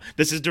right now.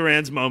 This is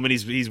Duran's moment.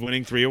 He's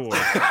winning 3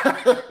 awards.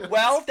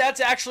 Well,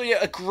 that's actually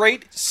a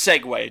great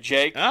segue,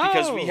 Jake,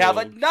 because we have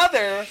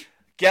another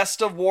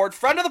guest award,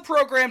 friend of the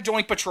program,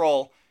 Doink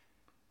Patrol.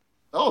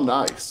 Oh,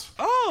 nice.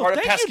 Oh, part of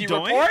thank Pesky you,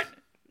 Doink. Report.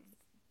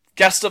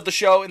 Guest of the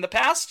show in the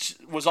past,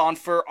 was on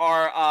for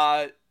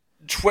our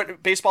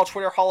Baseball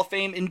Twitter Hall of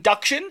Fame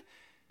induction.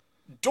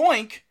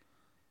 Doink,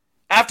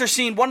 after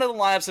seeing one of the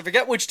lineups, I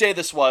forget which day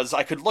this was.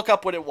 I could look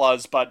up what it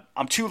was, but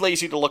I'm too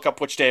lazy to look up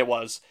which day it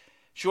was.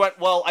 She went,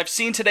 well, I've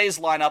seen today's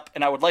lineup,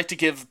 and I would like to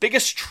give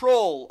Biggest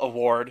Troll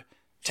Award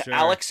to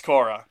Alex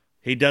Cora.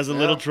 He does a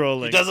little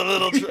trolling. He does a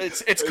little.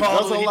 It's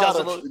called. He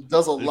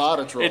does a lot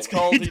of trolling. It's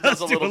called. He does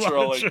a little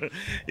trolling.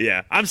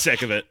 Yeah, I'm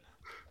sick of it.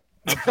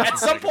 At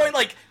some point,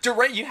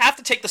 Duran, you have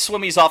to take the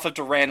swimmies off of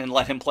Duran and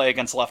let him play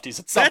against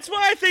lefties. That's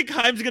why I think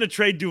Heim's going to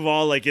trade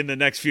Duvall in the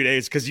next few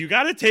days, because you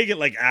got to take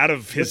it out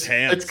of his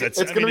hands.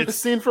 It's going to be the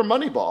scene from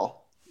Moneyball.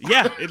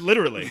 Yeah, it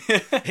literally.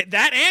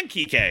 That and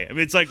Kike. I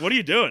mean, it's what are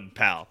you doing,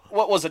 pal?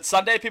 What was it,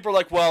 Sunday? People were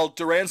like, well,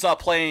 Duran's not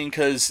playing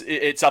because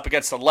it's up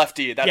against the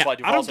lefty. That's why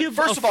Duvall's in.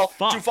 First of all,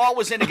 Duvall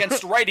was in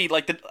against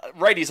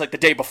righties the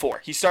day before.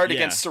 He started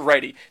against a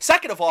righty.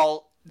 Second of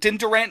all, didn't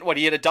Durant,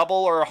 he hit a double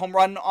or a home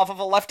run off of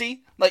a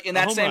lefty in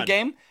that same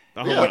game?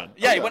 A home run.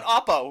 Yeah, he went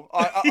oppo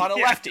on a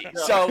lefty. Yeah.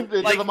 So,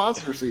 the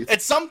monster seats.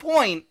 At some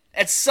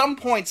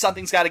point,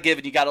 something's got to give,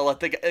 and you got to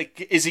let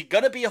is he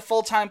going to be a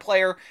full-time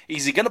player?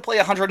 Is he going to play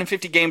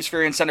 150 games for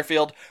you in center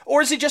field?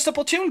 Or is he just a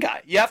platoon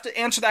guy? You have to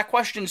answer that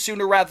question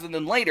sooner rather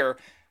than later.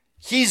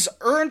 He's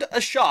earned a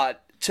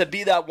shot to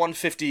be that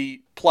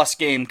 150-plus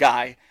game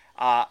guy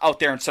out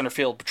there in center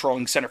field,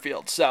 patrolling center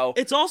field. So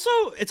it's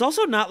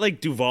also not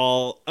like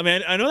Duvall. I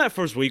mean, I know that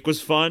first week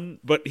was fun,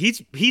 but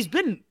he's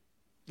been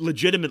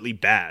legitimately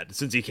bad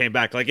since he came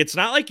back. It's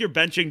not like you're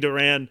benching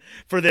Duran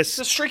for this.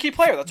 He's a streaky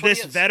player. That's what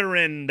this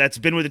veteran that's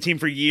been with the team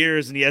for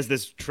years and he has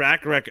this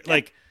track record.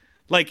 Yeah.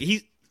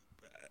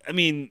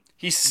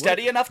 He's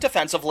steady enough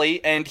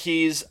defensively, and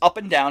he's up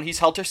and down. He's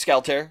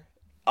helter-skelter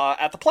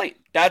at the plate.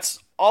 That's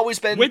always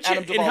been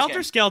Adam Duvall's in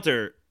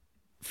helter-skelter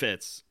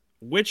fits.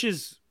 Which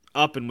is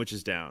up and which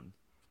is down?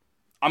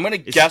 I'm going to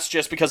guess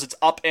just because it's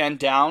up and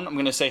down. I'm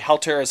going to say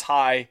Helter is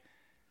high,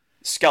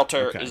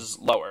 Skelter is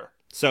lower.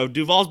 So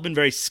Duvall's been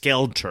very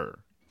Skelter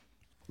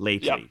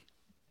lately. Yep.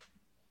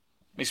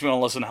 Makes me want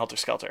to listen to Helter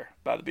Skelter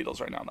by the Beatles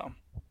right now, though.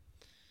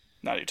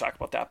 Now that you talk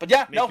about that. But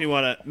yeah, Makes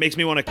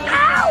me want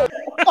to...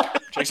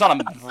 Jake's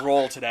on a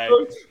roll today.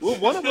 Well,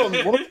 one of them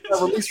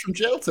got released from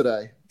jail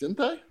today, didn't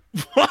they?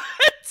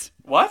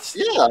 What?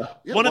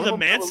 Yeah. One of the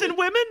Manson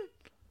women?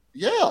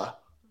 Yeah.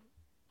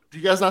 Do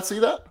you guys not see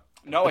that?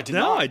 No, I did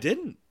not. No, I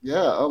didn't.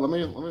 Yeah. Oh, let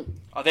me.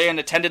 Are they in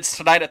attendance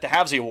tonight at the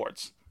Halfsie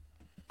Awards?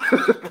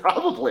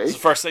 Probably. It's the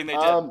first thing they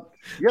did.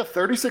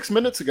 36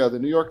 minutes ago, the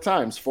New York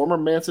Times, former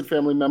Manson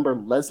family member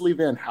Leslie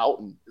Van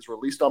Houten is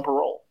released on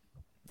parole.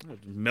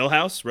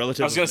 Milhouse,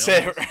 relative. I was going to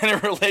say, in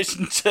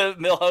relation to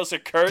Milhouse or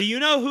Kurt. Do you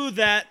know who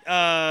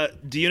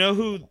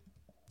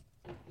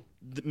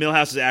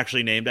Milhouse is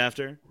actually named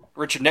after?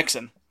 Richard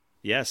Nixon.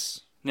 Yes.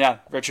 Yeah,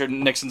 Richard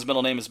Nixon's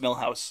middle name is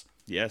Milhouse.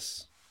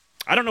 Yes.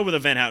 I don't know where the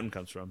Van Houten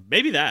comes from.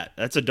 Maybe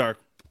that's a dark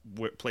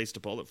place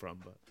to pull it from.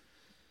 But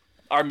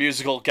our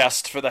musical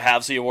guest for the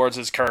Halfsie Awards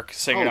is Kirk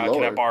singing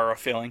Can I Borrow a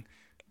Feeling?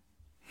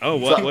 Oh,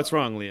 what's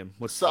wrong, Liam?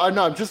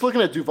 I'm just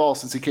looking at Duvall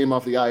since he came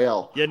off the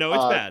IL. Yeah, no,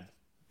 it's bad.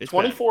 It's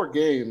 24 bad.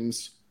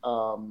 Games.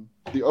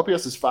 The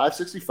OPS is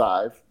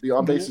 565. The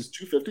on-base is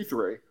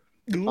 253.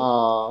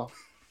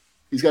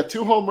 He's got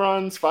 2 home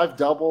runs, 5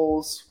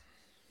 doubles,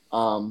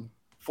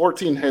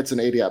 14 hits, and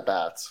 80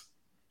 at-bats.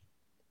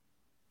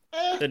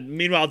 And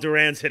meanwhile,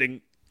 Duran's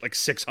hitting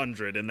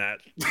 600 in that.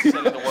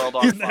 Setting the world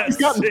on fire. He's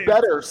gotten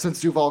better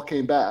since Duvall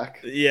came back.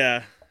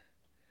 Yeah.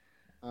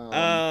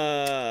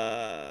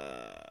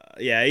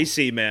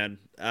 AC, man.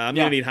 I'm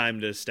going to need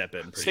Heim to step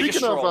in.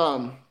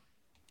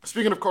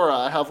 Speaking of Cora,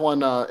 I have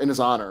one in his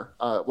honor.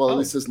 At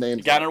least his name.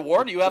 You got an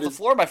award? You have the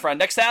floor, my friend.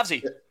 Next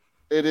Halfsie.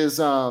 It is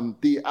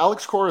the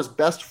Alex Cora's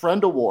Best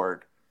Friend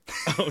Award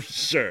Oh,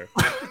 sure.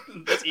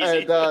 That's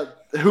easy. And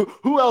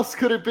who else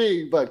could it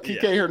be but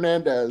Kike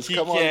Hernandez?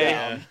 Come on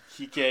down.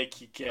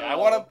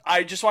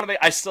 Kike.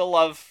 I still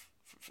love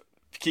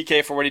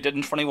Kike for what he did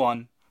in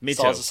 21. Me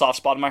Still too. has a soft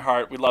spot in my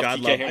heart. We love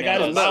Kike Hernandez. I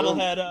got his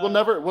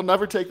bobblehead. We'll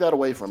never take that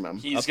away from him.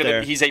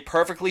 He's a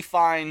perfectly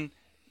fine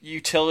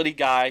utility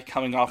guy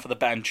coming off of the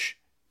bench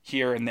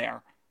here and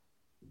there.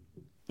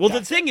 Well,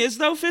 the thing is,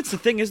 though,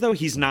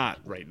 he's not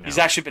right now. He's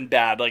actually been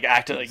bad, like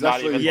acting like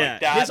not even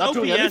like that. His not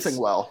doing anything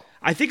well.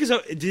 I think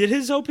did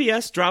his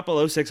OPS drop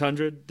below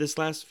 600 this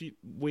last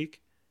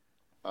week?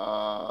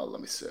 Let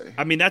me see.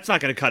 I mean, that's not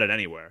going to cut it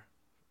anywhere.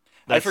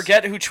 I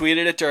forget who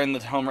tweeted it during the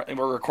home run.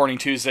 We're recording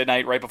Tuesday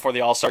night, right before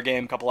the All-Star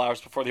game, a couple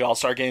hours before the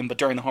All-Star game, but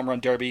during the home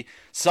run derby,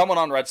 someone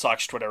on Red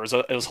Sox Twitter,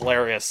 it was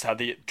hilarious how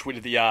they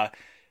tweeted the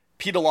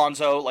Pete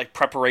Alonso like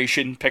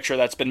preparation picture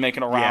that's been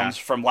making rounds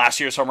from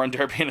last year's home run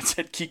derby, and it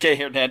said Kike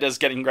Hernandez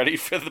getting ready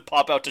for the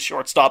pop out to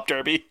shortstop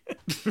derby.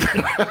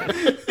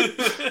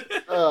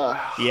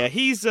 Yeah,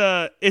 he's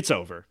it's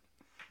over.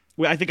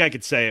 I think I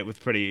could say it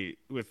with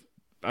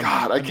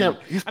God, I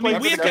can't. He's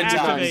played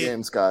 79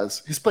 games,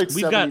 guys. He's played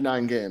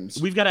 79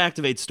 games. We've got to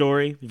activate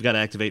Story. We've got to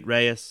activate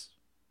Reyes.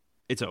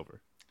 It's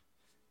over.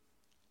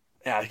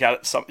 Yeah, you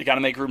got to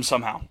make room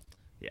somehow.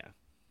 Yeah,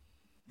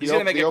 he's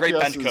going to make a great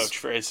bench coach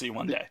for AC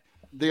one day.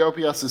 The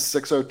OPS is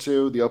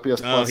 602. The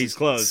OPS plus he's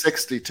close.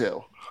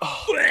 62.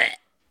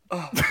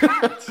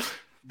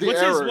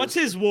 What's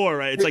his WAR?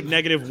 Right, it's like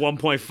negative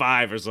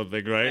 1.5 or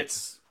something, right?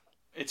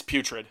 It's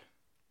putrid.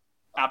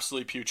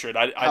 Absolutely putrid.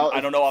 I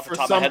don't know off the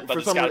top of my head, but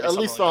it's got to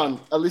be something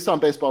at least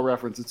on Baseball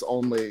Reference, it's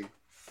only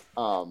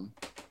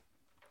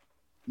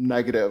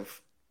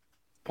negative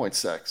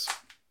 0.6.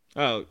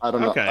 Oh, I don't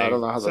know. Okay. I don't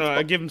know how that's. So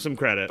I give him some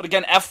credit. But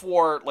again,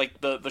 F-WAR,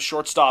 like the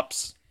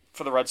shortstops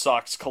for the Red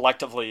Sox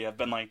collectively have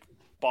been like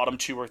bottom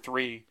 2 or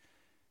 3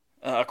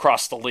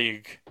 across the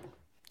league.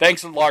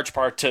 Thanks in large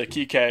part to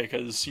Kike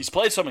because he's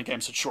played so many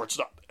games at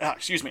shortstop.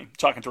 Excuse me,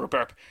 talking through a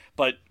burp,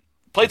 but.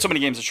 Played so many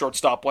games at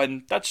shortstop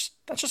when that's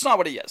just not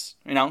what he is,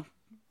 you know?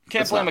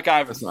 Can't blame a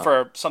guy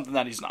for something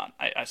that he's not,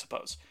 I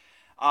suppose.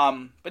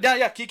 But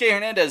yeah, Kike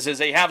Hernandez is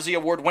a Halfsie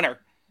Award winner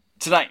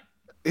tonight.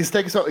 He's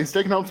taking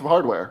home some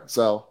hardware,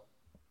 so.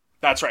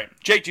 That's right.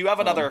 Jake, do you have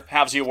another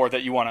Halfsie Award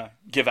that you want to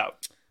give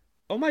out?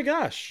 Oh my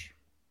gosh.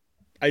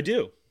 I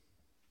do.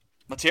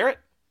 Let's hear it.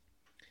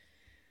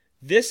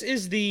 This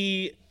is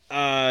the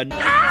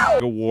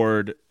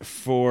award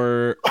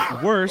for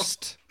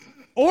worst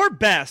or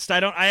best.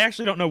 I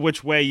actually don't know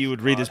which way you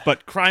would read this,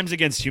 but crimes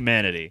against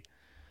humanity.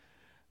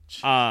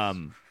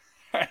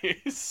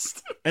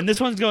 Christ. And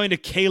this one's going to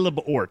Caleb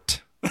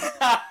Ort.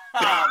 Oh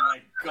my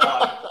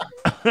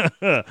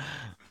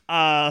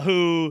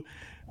god.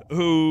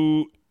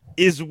 Who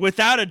is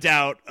without a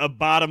doubt a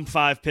bottom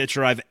 5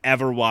 pitcher I've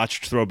ever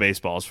watched throw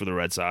baseballs for the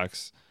Red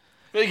Sox.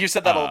 I think you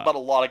said that about a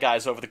lot of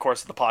guys over the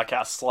course of the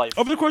podcast's life.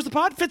 Over the course of the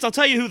pod, Fitz, I'll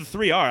tell you who the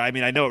 3 are. I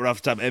mean, I know it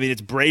off the top. I mean,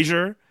 it's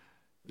Brazier,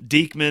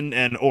 Diekman,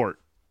 and Ort.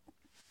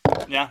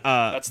 Yeah,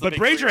 that's the but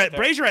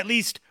Brazier at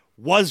least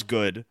was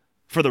good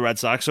for the Red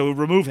Sox, so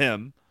remove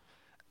him,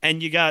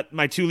 and you got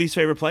my 2 least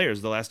favorite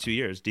players the last 2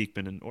 years,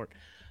 Diekman and Ort.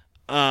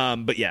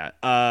 But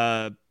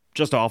yeah,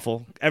 just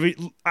awful. Every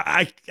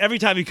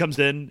time he comes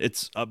in,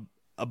 it's a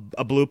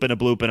bloop and a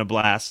bloop and a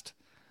blast.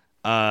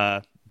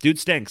 Dude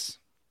stinks.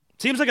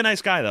 Seems like a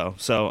nice guy though,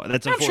 so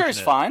that's unfortunate. I'm sure he's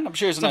fine. I'm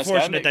sure he's a nice guy.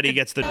 It's unfortunate that he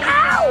gets the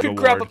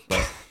award.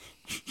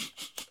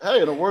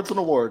 Hey, an award's an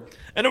award.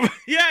 And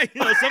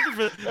something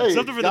for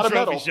the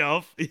trophy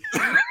shelf.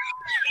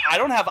 I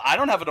don't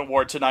have an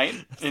award tonight.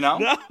 You know,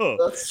 no,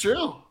 that's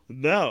true.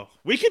 No,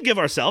 we could give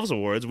ourselves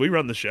awards. We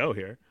run the show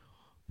here,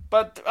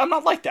 but I'm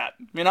not like that.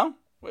 You know,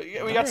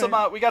 we got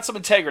some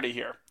integrity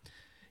here.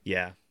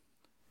 Yeah.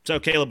 So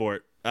Caleb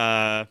Ort,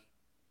 did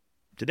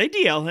they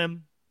DL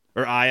him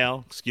or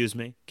IL? Excuse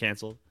me,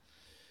 canceled.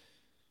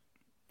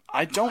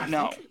 I don't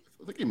know. I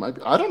think he might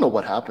be. I don't know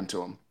what happened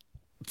to him.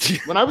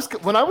 When I was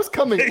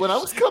coming they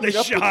up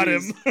shot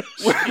with him.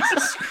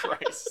 Jesus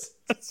Christ.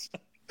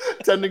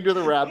 Tending to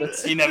the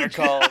rabbits. He never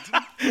called.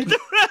 The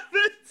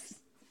rabbits.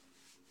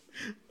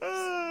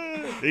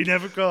 He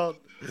never called.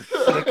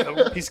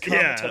 He's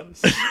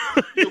comatose.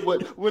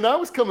 When I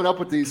was coming up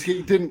with these,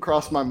 he didn't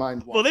cross my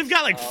mind once. Well, they've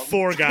got like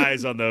 4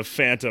 guys on the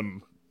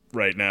Phantom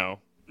right now.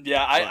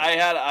 Yeah,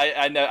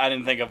 I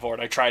didn't think of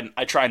Ort. I try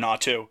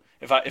not to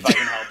if I can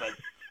help it.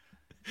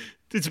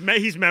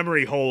 He's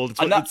memory hold.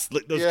 It's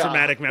those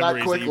traumatic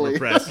memories that you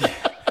repress.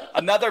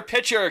 Another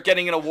pitcher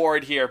getting an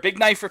award here. Big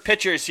night for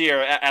pitchers here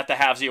at the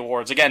Halfsie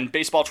Awards. Again,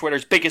 baseball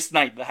Twitter's biggest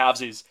night, the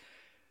Halfsies.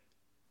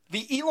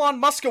 The Elon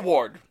Musk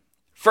Award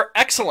for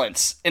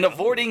excellence in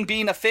avoiding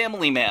being a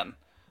family man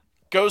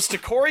goes to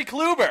Corey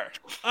Kluber.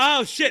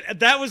 Oh shit,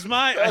 that was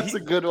my. That's a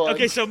good one.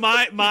 Okay, so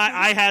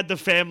I had the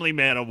Family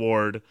Man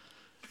Award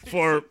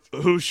for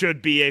who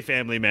should be a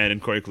family man, and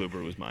Corey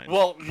Kluber was mine.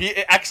 Well,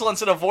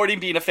 excellence in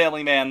avoiding being a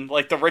family man,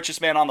 like the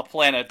richest man on the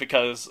planet,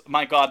 because,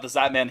 my God, does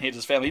that man hate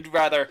his family. He'd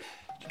rather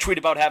tweet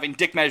about having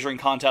dick measuring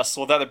contests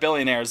with other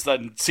billionaires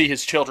than see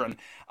his children.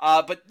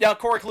 But, yeah,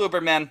 Corey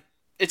Kluber, man,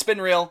 it's been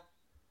real.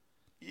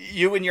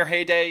 you in your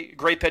heyday,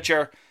 great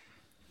pitcher.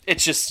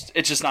 It's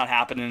just not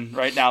happening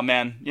right now,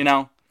 man. You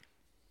know,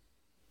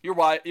 your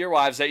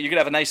wives, you could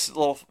have a nice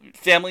little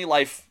family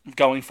life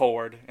going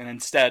forward, and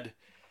instead,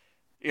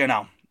 you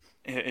know,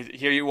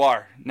 here you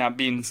are now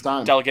being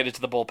delegated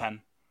to the bullpen.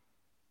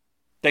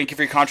 Thank you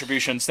for your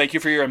contributions. Thank you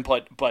for your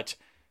input, but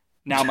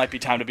now might be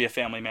time to be a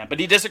family man.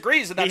 But he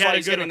disagrees, and that's why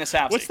he's getting this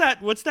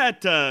Halfsie. What's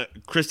that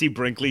Christy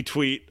Brinkley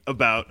tweet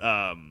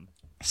about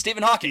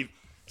Stephen Hawking?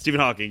 Stephen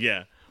Hawking,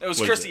 yeah. It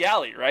was Kirstie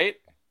Alley, right?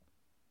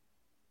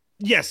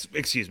 Yes,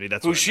 excuse me.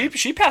 That's who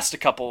she passed a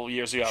couple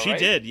years ago. She right?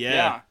 did,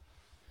 yeah.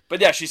 But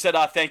yeah, she said,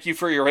 "Thank you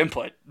for your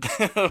input."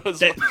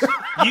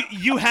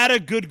 You had a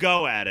good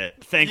go at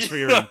it. Thanks for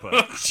your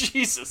input.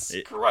 Jesus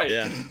Christ!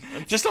 Yeah.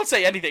 Just don't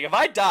say anything. If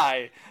I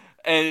die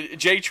and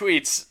Jay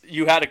tweets,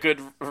 "You had a good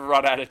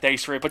run at it.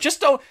 Thanks for it," but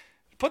just don't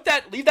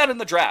leave that in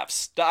the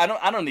drafts. I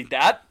don't need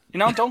that. You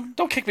know,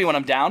 don't kick me when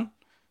I'm down.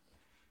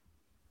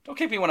 Don't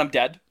kick me when I'm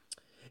dead.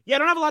 Yeah, I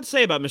don't have a lot to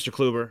say about Mr.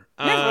 Kluber.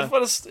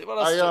 What else?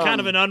 Kind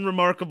of an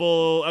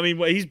unremarkable. I mean,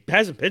 he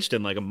hasn't pitched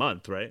in like a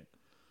month, right?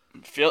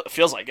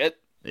 Feels like it.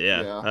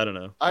 Yeah, I don't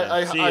know.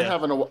 I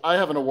have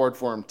an award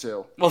for him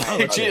too.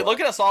 Well, gee,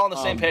 look at us all on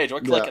the same page. We're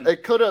clicking.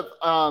 It could have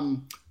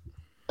gone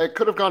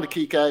to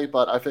Kike,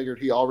 but I figured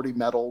he already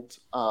medaled,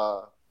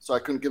 so I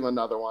couldn't give him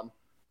another one.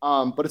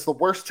 But it's the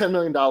worst $10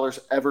 million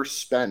ever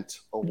spent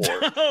award.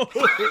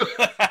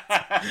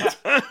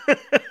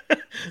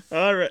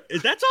 All right,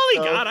 that's all he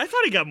got. I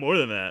thought he got more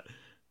than that.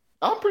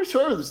 I'm pretty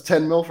sure it was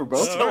 10 mil for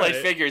both. Still right.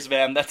 Figures,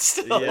 man. That's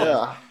still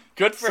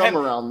good for him.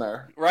 Somewhere around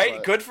there, right?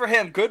 But... Good for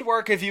him. Good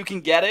work if you can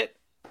get it.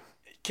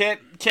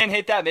 Can't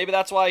hate that. Maybe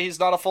that's why he's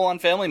not a full-on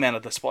family man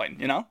at this point.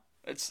 You know,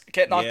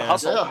 can't knock the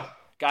hustle. Yeah.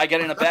 Guy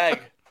getting a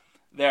bag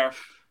there.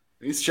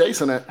 He's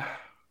chasing it.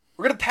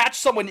 We're gonna patch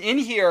someone in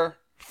here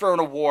for an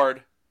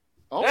award.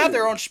 They have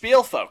their own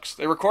spiel, folks.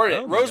 They recorded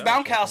it. Rose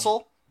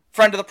Mountcastle,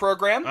 friend of the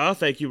program. Oh,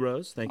 thank you,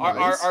 Rose. Thank you,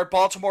 our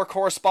Baltimore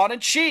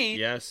correspondent.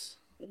 She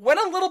went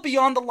a little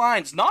beyond the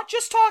lines. Not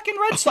just talking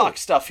Red Sox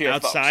stuff here,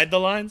 outside folks. The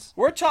lines.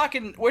 We're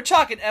talking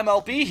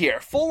MLB here,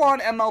 full on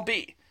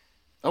MLB.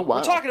 Oh wow.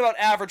 We're talking about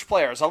average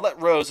players. I'll let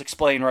Rose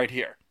explain right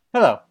here.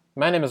 Hello,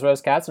 my name is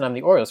Rose Katz, and I'm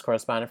the Orioles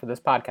correspondent for this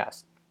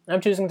podcast.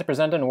 I'm choosing to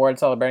present an award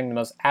celebrating the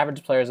most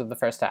average players of the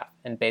first half.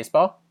 In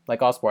baseball,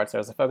 like all sports,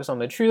 there's a focus on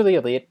the truly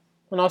elite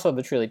and also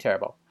the truly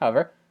terrible.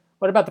 However,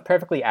 what about the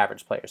perfectly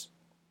average players?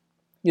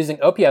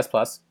 Using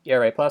OPS+,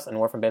 ERA+, and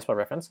WAR from Baseball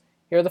Reference,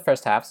 here are the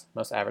first half's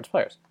most average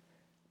players.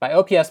 By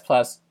OPS+,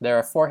 there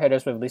are 4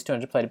 hitters with at least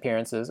 200 plate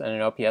appearances and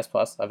an OPS+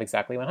 of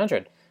exactly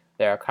 100.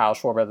 There are Kyle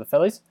Schwarber of the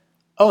Phillies,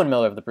 Owen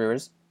Miller of the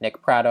Brewers,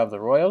 Nick Pratto of the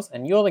Royals,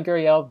 and Yuli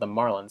Gurriel of the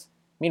Marlins.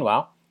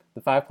 Meanwhile, the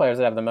 5 players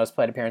that have the most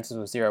plate appearances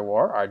with 0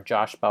 WAR are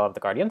Josh Bell of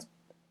the Guardians,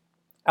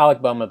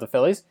 Alec Boehm of the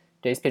Phillies,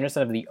 Jace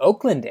Peterson of the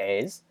Oakland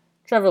A's,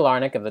 Trevor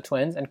Larnach of the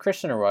Twins, and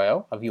Christian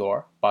Arroyo of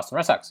your Boston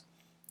Red Sox.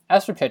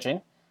 As for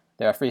pitching,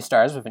 there are 3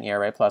 stars with an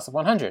ERA+ of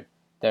 100.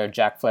 There are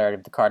Jack Flaherty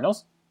of the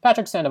Cardinals,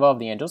 Patrick Sandoval of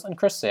the Angels, and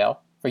Chris Sale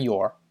for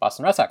your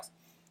Boston Red Sox.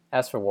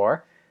 As for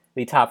WAR,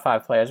 the top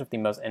 5 players with the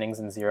most innings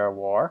in 0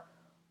 WAR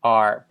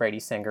are Brady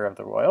Singer of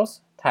the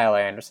Royals, Tyler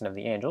Anderson of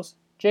the Angels,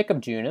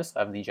 Jacob Junis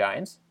of the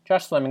Giants,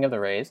 Josh Fleming of the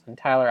Rays, and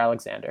Tyler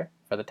Alexander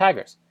for the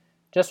Tigers.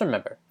 Just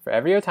remember, for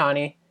every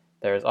Ohtani,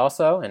 there is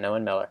also an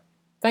Owen Miller.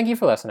 Thank you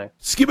for listening.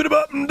 Skip it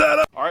up and down.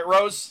 All right,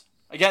 Rose.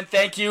 Again,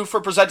 thank you for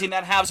presenting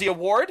that Halfsie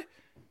Award.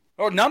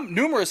 Or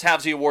numerous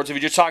Halfsie Awards if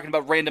you're just talking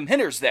about random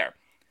hitters there.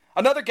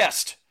 Another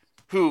guest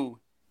who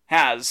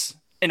has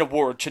an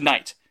award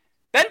tonight.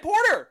 Ben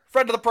Porter,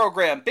 friend of the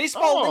program,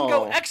 baseball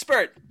lingo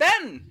expert.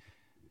 Ben,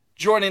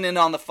 joining in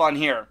on the fun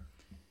here.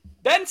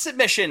 Ben's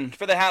submission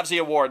for the Halfsie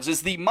Awards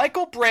is the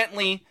Michael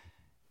Brantley,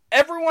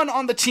 everyone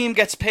on the team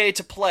gets paid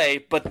to play,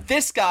 but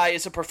this guy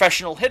is a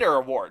professional hitter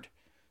award.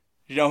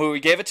 You know who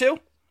we gave it to?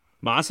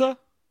 Massa?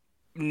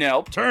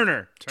 Nope.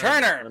 Turner.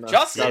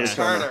 Justin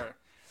Turner.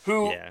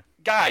 Who,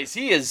 guys,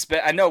 he is,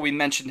 I know we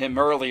mentioned him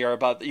earlier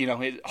about,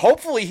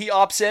 hopefully he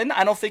opts in.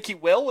 I don't think he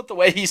will with the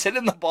way he's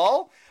hitting the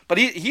ball. But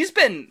he's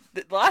been,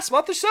 the last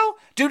month or so,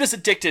 dude is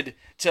addicted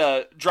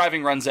to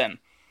driving runs in.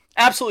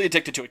 Absolutely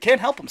addicted to it. Can't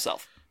help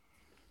himself.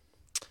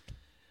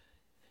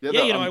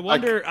 Yeah, I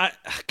wonder. I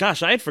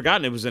had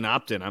forgotten it was an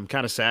opt-in. I'm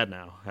kind of sad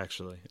now,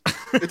 actually.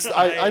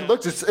 I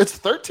looked. It's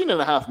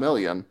 $13.5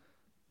 million,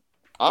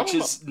 which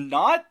is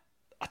not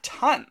a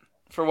ton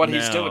for what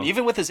he's doing,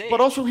 even with his age. But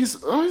also, he's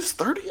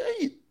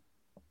 38.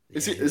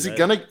 Is he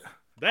gonna?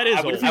 That is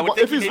old.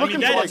 If he's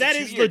looking for that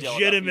is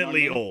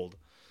legitimately old.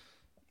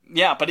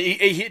 Yeah, but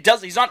he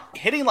does. He's not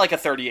hitting like a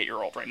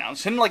 38-year-old right now.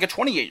 He's hitting like a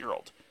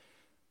 28-year-old.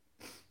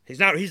 He's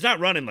not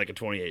running like a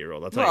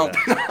 28-year-old. I'll tell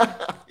you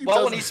that.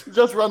 When he's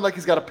just run like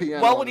he's got a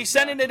piano. Well, when he's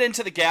sending it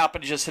into the gap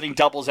and he's just hitting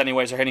doubles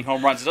anyways or hitting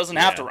home runs, it doesn't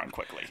have to run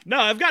quickly. No,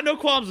 I've got no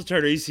qualms with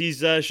Turner. He's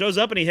shows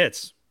up and he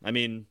hits. I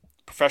mean,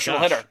 professional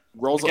hitter.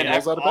 Rolls out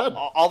of bed.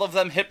 All of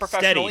them hit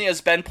professionally, as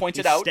Ben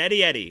pointed out.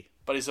 Steady Eddie.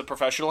 But he's a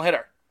professional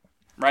hitter,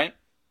 right?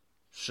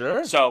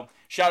 Sure. So,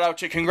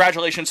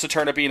 congratulations to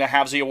Turner being a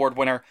Halfsie Award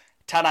winner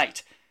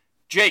tonight.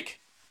 Jake,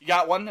 You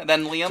got one, and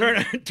then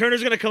Liam.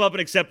 Turner's gonna come up and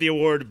accept the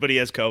award, but he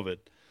has COVID.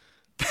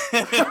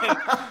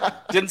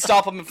 Didn't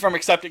stop him from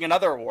accepting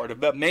another award,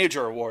 a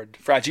major award,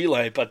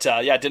 Fragile, but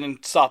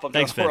didn't stop him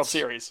from the World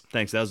Series.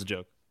 Thanks, that was a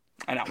joke.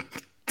 I know.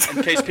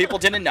 In case people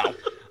didn't know.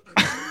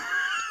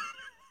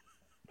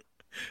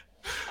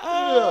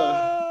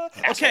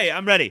 Okay,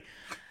 I'm ready.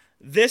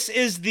 This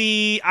is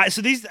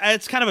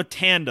it's kind of a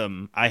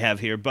tandem I have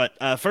here, but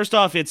first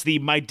off, it's the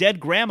My Dead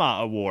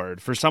Grandma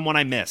Award for someone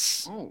I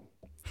miss. Oh,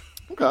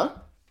 okay.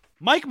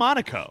 Mike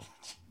Monaco.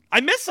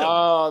 I miss him.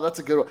 Oh, that's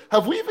a good one.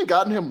 Have we even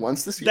gotten him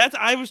once this year?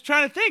 I was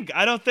trying to think.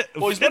 I don't think.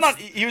 Well,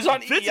 he was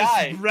on Fitz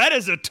EI. is red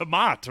as a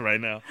tomato right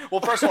now.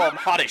 Well, first of all, I'm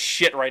hot as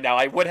shit right now.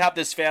 I would have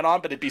this fan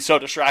on, but it'd be so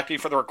distracting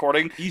for the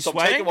recording. You so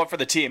sweating? I'm taking one for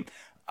the team.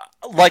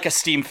 Like a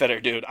steam fitter,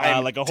 dude.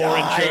 Like a whore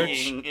in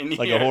church.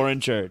 Like a whore in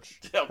church.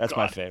 Oh, that's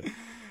God. my favorite.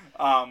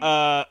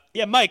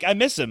 Mike, I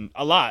miss him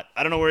a lot.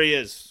 I don't know where he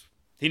is.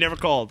 He never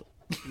called.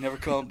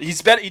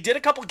 He did a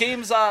couple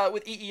games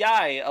with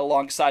EEI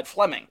alongside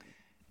Fleming,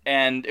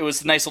 and it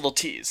was a nice little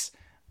tease.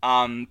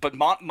 But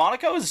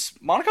Monaco's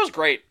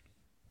great.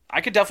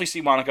 I could definitely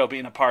see Monaco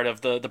being a part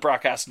of the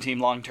broadcasting team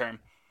long term.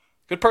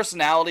 Good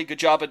personality, good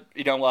job at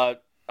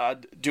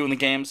doing the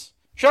games.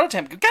 Shout out to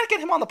him. We gotta get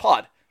him on the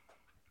pod.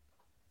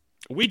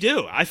 We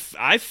do. I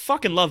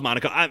fucking love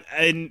Monaco.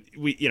 And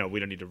we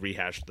don't need to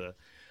rehash the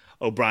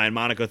O'Brien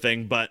Monaco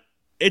thing, but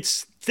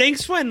it's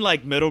thanks when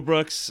like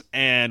Middlebrooks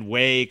and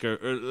Wake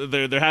or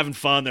they're having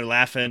fun, they're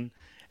laughing,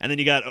 and then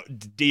you got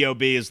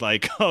DOB is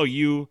like, oh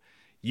you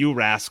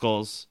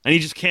rascals, and he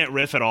just can't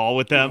riff at all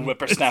with them.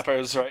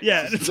 Whippersnappers, right?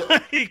 Yeah, it's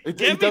like, he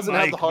doesn't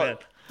have the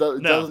heart.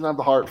 Doesn't have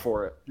the heart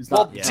for it. He's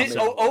not.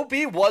 OB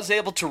was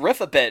able to riff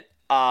a bit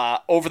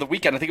over the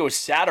weekend. I think it was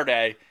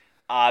Saturday.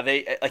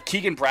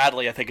 Keegan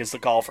Bradley, I think is the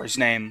golfer's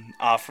name,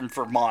 from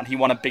Vermont. He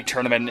won a big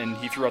tournament and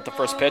he threw out the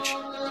first pitch.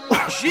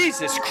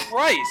 Jesus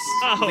Christ,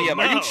 Liam!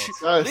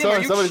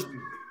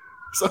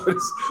 No.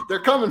 They're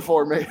coming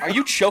for me. Are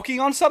you choking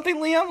on something,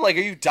 Liam? Like,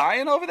 are you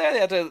dying over there? They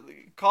had to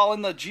call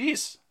in the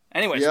G's.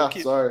 Anyways, yeah,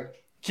 sorry.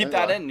 Keep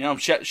that in.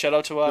 Shout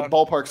out to the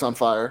ballpark's on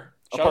fire.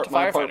 Shout out to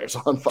firefighters.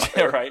 On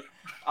fire. Right.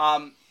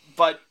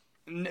 But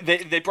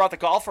they brought the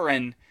golfer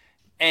in,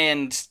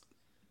 and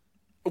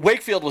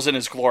Wakefield was in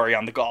his glory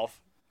on the golf.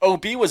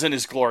 OB was in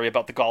his glory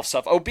about the golf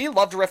stuff. OB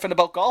loved riffing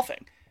about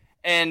golfing.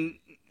 And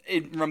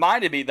it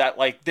reminded me that,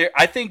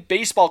 I think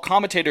baseball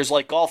commentators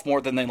like golf more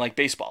than they like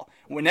baseball.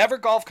 Whenever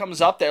golf comes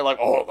up, they're like,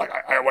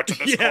 I went to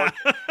this course.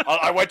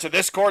 I went to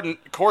this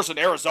course in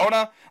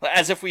Arizona,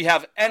 as if we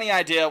have any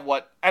idea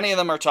what any of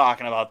them are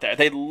talking about there.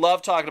 They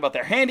love talking about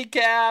their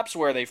handicaps,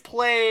 where they've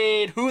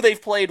played, who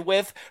they've played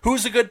with,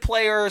 who's a good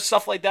player,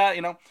 stuff like that.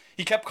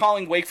 He kept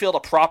calling Wakefield a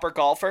proper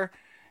golfer.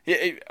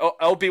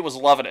 LB was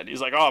loving it. He's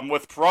like, I'm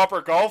with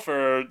proper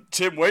golfer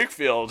Tim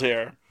Wakefield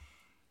here.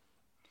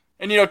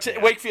 And,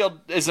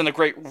 Wakefield isn't a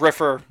great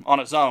riffer on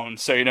his own,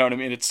 so you know what I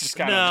mean? It's just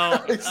kind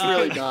of... No, he's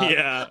really not.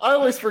 Yeah. I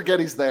always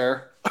forget he's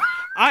there.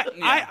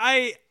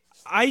 I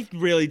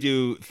really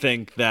do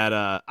think that...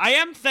 I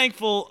am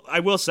thankful,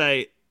 I will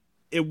say,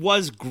 it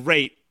was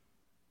great,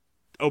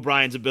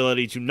 O'Brien's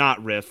ability to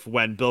not riff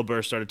when Bill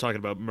Burr started talking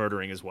about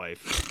murdering his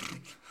wife.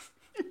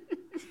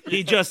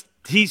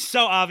 He's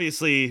so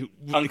obviously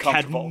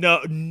had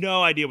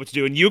no idea what to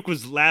do. And Uke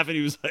was laughing.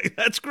 He was like,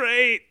 that's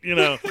great.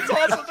 It's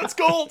awesome. That's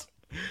gold.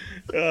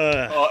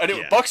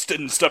 Anyway,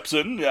 Buxton steps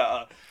in.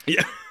 Yeah.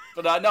 Yeah.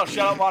 But no,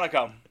 shout out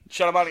Monaco.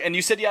 And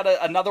you said you had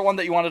another one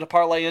that you wanted to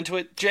parlay into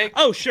it, Jake?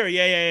 Oh, sure.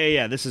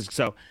 Yeah. This is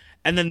so.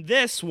 And then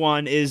this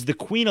one is the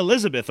Queen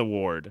Elizabeth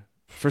Award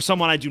for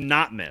someone I do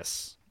not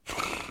miss.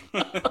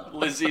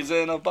 Lizzie's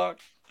in a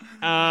box.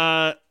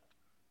 I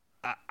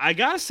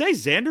gotta say,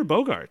 Xander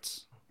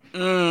Bogaerts.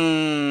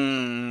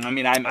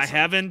 I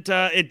haven't.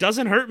 It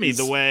doesn't hurt me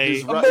the way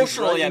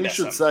emotionally. You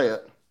should say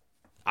it.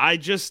 I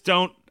just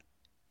don't.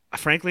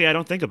 Frankly, I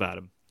don't think about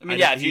him.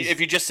 If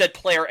you just said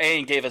player A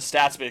and gave us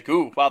stats, be like,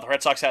 ooh, wow, the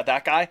Red Sox had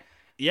that guy.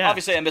 Yeah.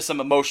 Obviously, I miss him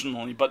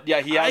emotionally, but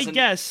yeah, he hasn't. I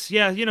guess,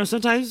 yeah.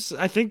 Sometimes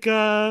I think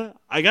I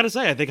gotta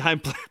say, I think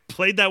I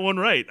played that one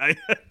right.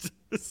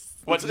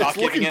 What's it's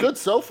looking good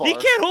so far. He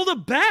can't hold a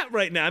bat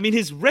right now.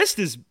 His wrist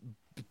is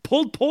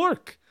pulled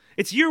pork.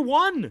 It's year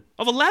 1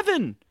 of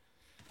 11.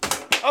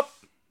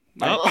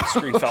 My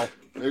screen fell.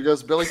 There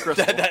goes Billy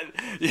Crystal.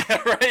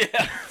 Yeah, right.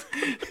 Yeah.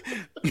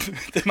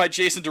 My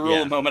Jason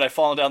Derulo moment. I've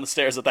fallen down the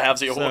stairs at the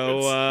Halfsie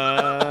Awards.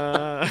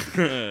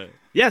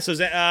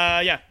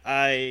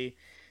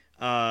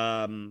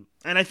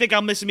 And I think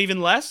I'll miss him even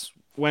less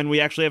when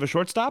we actually have a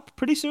shortstop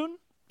pretty soon.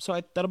 So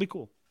that'll be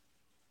cool.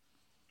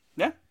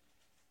 Yeah.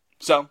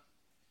 So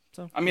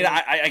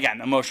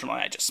again,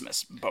 emotionally, I just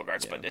miss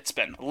Bogaerts, but it's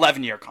been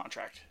 11-year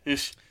contract.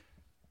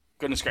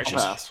 Goodness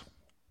gracious. I'll pass.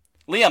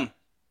 Liam,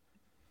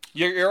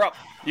 you're up.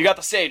 You got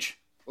the stage.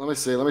 Let me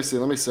see.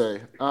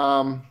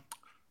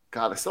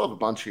 God, I still have a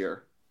bunch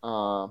here.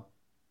 I'll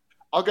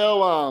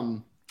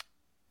go.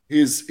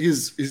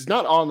 He's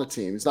not on the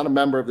team. He's not a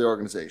member of the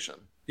organization.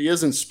 He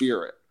is in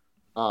spirit.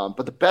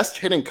 But the best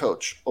hitting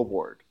coach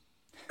award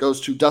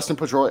goes to Dustin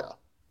Pedroia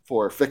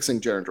for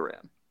fixing Jarren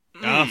Duran.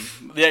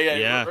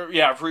 Yeah.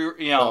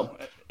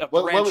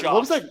 What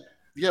was that?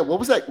 Yeah, what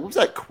was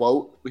that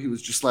quote? He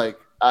was just like,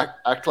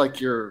 act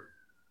like you're.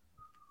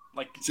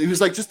 Like, so he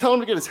was like, just tell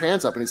him to get his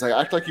hands up, and he's like,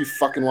 act like you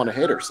fucking want to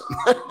hit or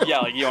something. Yeah,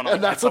 like you don't know.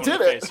 And that's what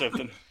did it.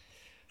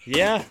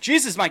 Yeah.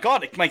 Jesus, my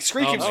God, my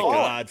screen keeps falling.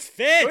 Oh, God.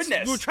 Fitz,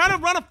 Goodness. we're trying to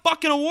run a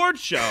fucking award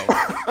show.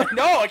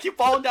 No, I keep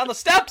falling down the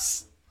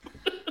steps.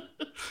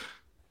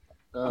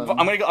 I'm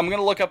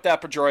gonna look up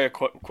that Pedroia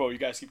quote. You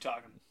guys keep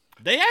talking.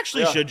 They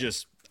actually should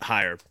just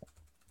hire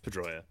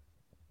Pedroia.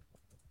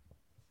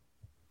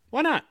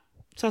 Why not?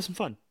 Let's have some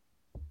fun.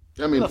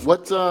 I mean,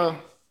 what?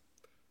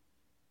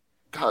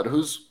 God,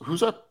 who's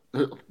our?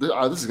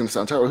 This is gonna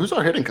sound terrible. Who's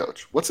our hitting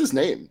coach? What's his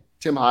name?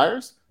 Tim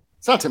Hires?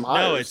 It's not Tim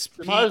Hires. No, it's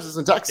Tim Hires is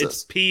in Texas.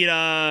 It's Pete.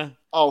 Oh,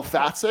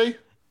 Fatsy?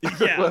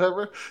 Yeah.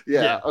 Whatever.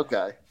 Yeah.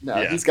 Okay. No,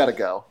 he's got to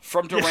go.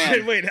 From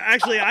Durant. Wait,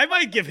 actually, I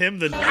might give him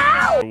the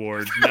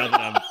award now that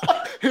I'm.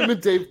 Him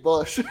and Dave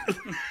Bush.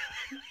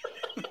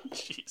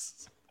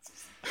 Jesus.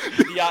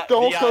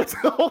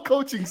 The whole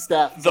coaching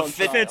staff.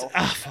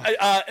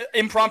 The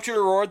impromptu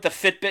award, the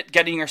Fitbit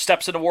Getting Your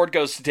Steps In award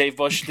goes to Dave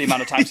Bush. The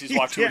amount of times he's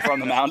walked to and from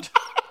the mound.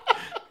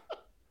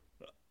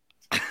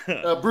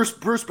 Bruce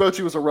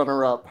Bochy was a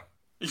runner-up.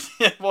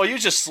 Yeah, well, he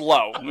was just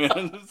slow.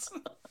 The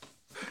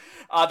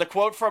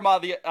quote from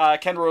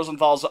Ken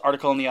Rosenthal's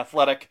article in The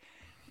Athletic.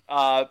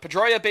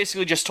 Pedroia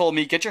basically just told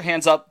me, get your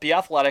hands up, be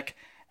athletic,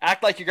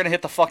 act like you're going to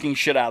hit the fucking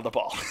shit out of the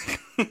ball.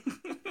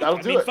 That'll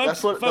do it.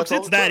 Folks,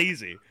 it's that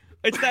easy.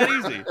 It's that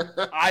easy.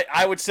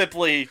 I would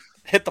simply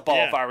hit the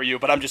ball if I were you,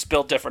 but I'm just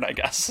built different, I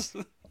guess.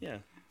 Yeah.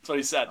 That's what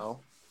he said.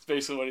 Oh. That's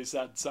basically what he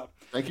said. So,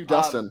 thank you,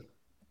 Dustin.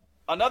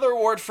 Another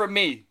award from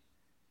me.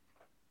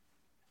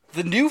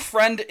 The New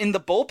Friend in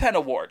the Bullpen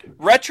Award.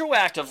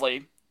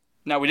 Retroactively,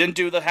 now we didn't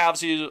do the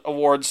Halfsie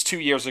Awards 2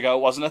 years ago,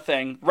 it wasn't a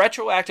thing.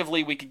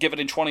 Retroactively, we could give it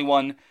in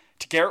 21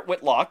 to Garrett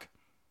Whitlock.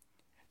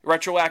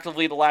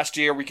 Retroactively, the last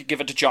year, we could give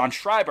it to John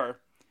Schreiber.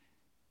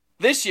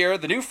 This year,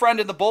 the New Friend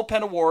in the Bullpen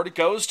Award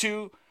goes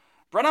to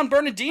Brennan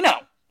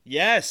Bernardino.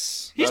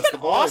 Yes. He's been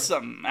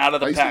awesome out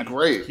of the pen. He's been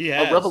great.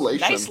 A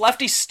revelation. Nice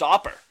lefty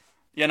stopper,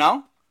 you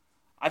know?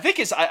 I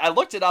think I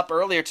looked it up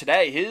earlier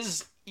today.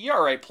 His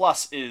ERA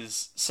plus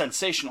is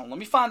sensational. Let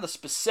me find the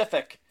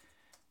specific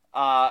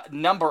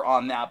number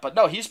on that. But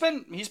no, he's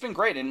been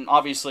great, and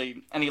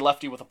obviously any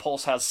lefty with a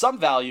pulse has some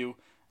value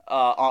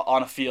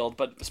on a field,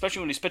 but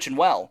especially when he's pitching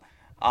well.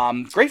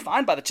 Great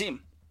find by the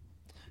team.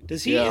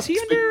 Is he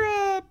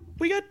under?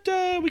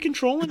 We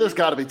control him. There's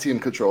got to be team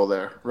control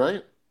there,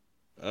 right?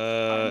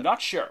 I'm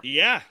not sure.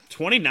 Yeah,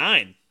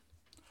 29.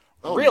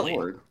 Oh, really?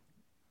 Lord.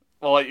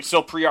 Well,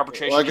 still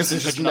pre-arbitration. Well, I guess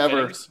he's just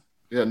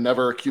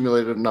never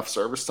accumulated enough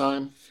service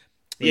time.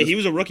 Yeah, he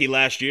was a rookie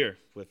last year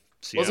with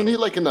Seattle. Wasn't he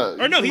like in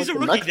the? Or no, he's a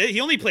rookie. He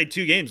only played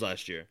 2 games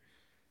last year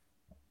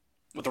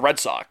with the Red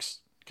Sox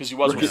because he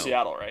was with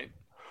Seattle, right?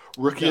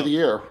 Rookie of the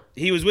year.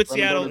 He was with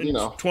Seattle in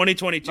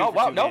 2022. Oh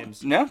wow, no,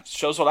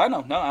 shows what I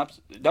know. No,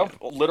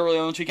 literally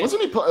only 2 games.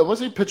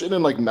 Wasn't he pitching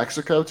in like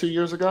Mexico 2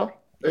 years ago?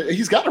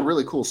 He's got a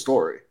really cool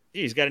story.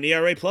 He's got an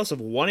ERA plus of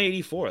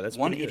 184. That's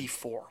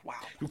 184. Wow.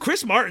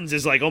 Chris Martin's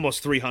is like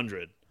almost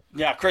 300.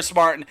 Yeah, Chris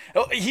Martin.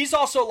 He's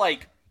also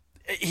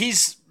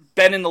he's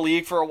been in the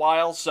league for a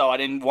while, so I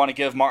didn't want to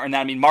give Martin that.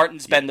 I mean,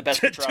 Martin's been the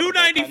best pitcher.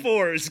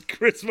 294 is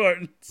Chris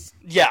Martin's.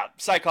 Yeah,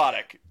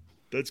 psychotic.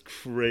 That's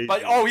crazy.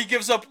 But he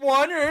gives up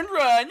 1 earned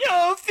run.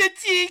 Yo,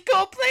 Fitzy,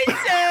 go play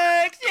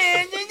Sox.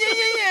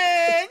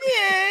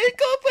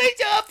 Go play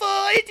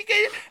softball.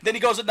 Then he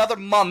goes another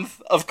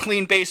month of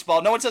clean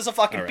baseball. No one says a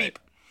fucking peep.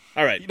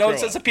 All right. No one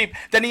says a peep.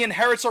 Then he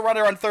inherits a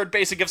runner on third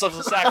base and gives us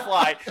a sac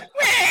fly.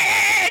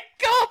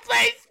 Go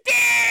play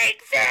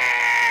Stinks.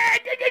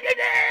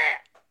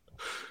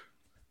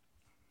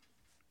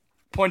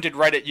 Pointed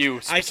right at you.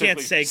 I can't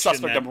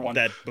sanction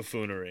that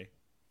buffoonery.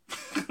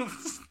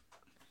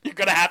 You're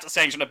going to have to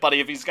sanction it, buddy,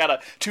 if he's got a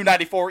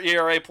 2.94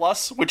 ERA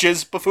plus, which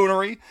is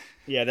buffoonery.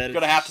 Yeah, you're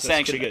going to have to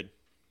sanction pretty it. Good.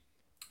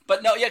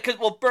 But no, because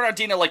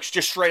Bernardino,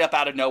 just straight up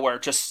out of nowhere,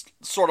 just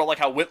sort of like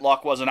how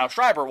Whitlock was and how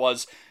Schreiber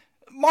was,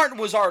 Martin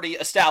was already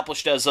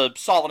established as a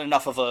solid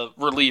enough of a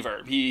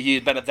reliever. He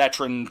had been a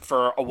veteran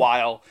for a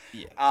while.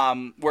 Yeah.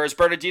 Whereas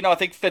Bernardino, I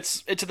think,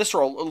 fits into this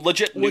role. A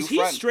legit new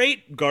friend. Was he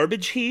straight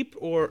garbage heap?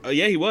 Or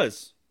yeah, he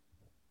was.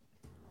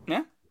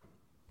 Yeah.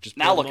 Just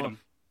now look at him.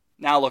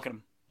 Now look at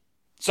him.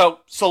 So,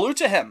 salute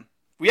to him.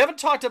 We haven't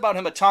talked about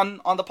him a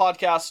ton on the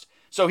podcast,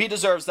 so he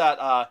deserves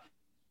that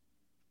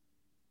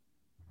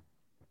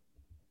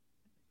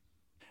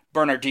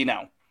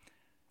Bernardino.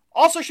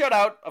 Also shout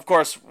out, of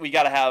course, we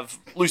got to have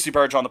Lucy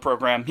Burge on the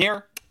program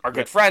here, our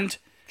good friend.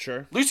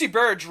 Sure. Lucy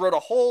Burge wrote a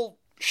whole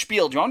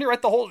spiel. Do you want me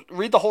to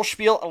read the whole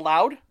spiel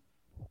aloud?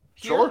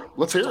 Sure,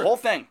 let's hear it. The whole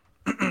thing.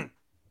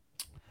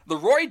 The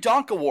Roy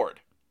Donk Award.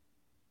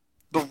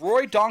 The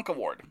Roy Donk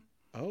Award.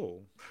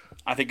 Oh.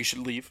 I think you should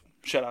leave.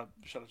 Shut up,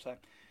 Sam.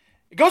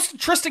 It goes to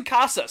Tristan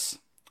Casas.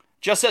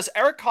 Just as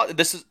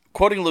this is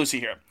quoting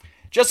Lucy here.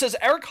 Just as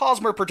Eric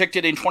Hosmer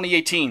predicted in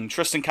 2018,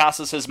 Tristan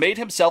Casas has made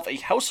himself a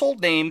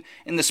household name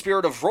in the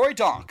spirit of Roy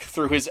Donk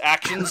through his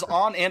actions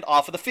on and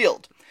off of the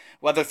field.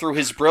 whether through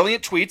his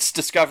brilliant tweets,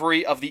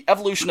 discovery of the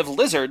evolution of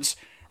lizards,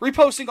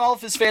 reposting all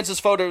of his fans'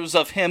 photos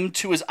of him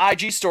to his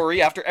IG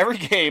story after every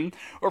game,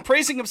 or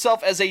praising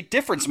himself as a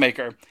difference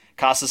maker.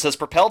 Casas has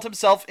propelled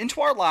himself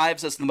into our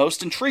lives as the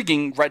most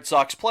intriguing Red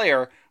Sox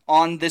player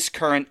on this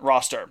current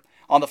roster.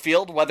 On the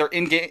field, whether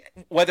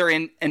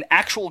in an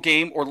actual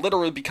game or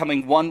literally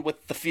becoming one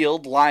with the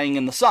field lying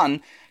in the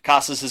sun,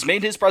 Casas has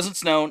made his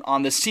presence known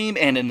on this team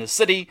and in this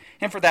city,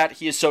 and for that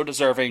he is so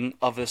deserving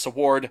of this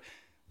award.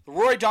 The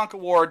Roy Donk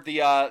Award,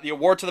 the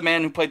award to the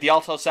man who played the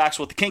alto sax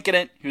with the kink in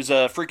it, who's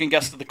a freaking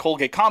guest of the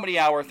Colgate Comedy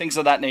Hour, things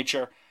of that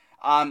nature.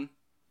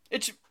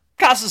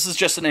 Casas is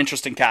just an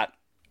interesting cat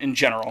in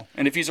general,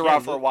 and if he's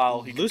around for a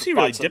while, he Lucy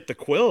really dipped the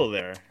quill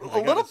there. A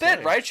little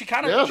bit, right? She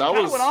kind of went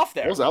off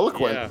there. That was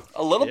eloquent.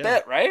 A little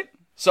bit, right?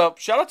 So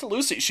shout out to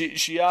Lucy.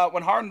 She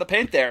went hard in the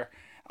paint there.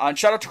 And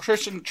shout out to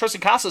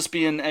Tristan Casas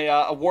being a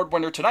award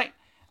winner tonight.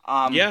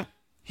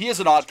 He is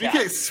an odd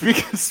cat.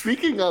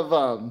 Speaking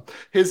of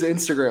his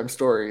Instagram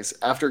stories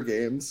after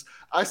games,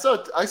 I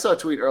saw a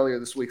tweet earlier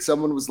this week.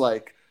 Someone was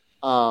like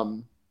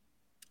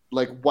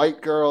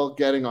white girl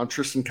getting on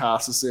Tristan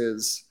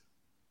Casas's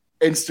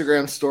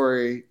Instagram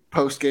story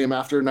post game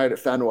after a night at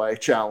Fenway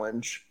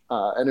challenge,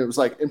 and it was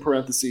like in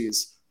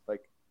parentheses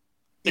like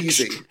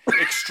easy,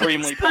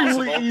 extremely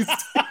possible, easy.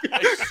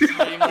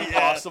 extremely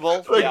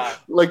possible.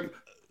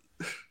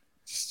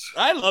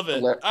 I love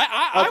it.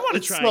 I want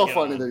to try. It's so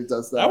funny that he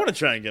does that. I want to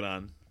try and get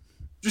on.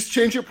 Just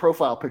change your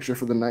profile picture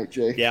for the night,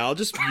 Jake. Yeah, I'll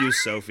just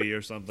use Sophie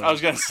or something. I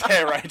was gonna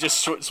say, right, just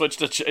switch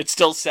to. It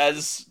still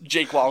says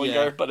Jake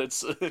Wallinger, but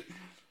it's.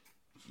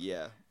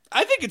 Yeah,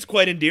 I think it's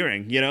quite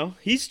endearing. You know,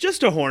 he's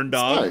just a horn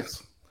dog.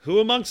 Nice. Who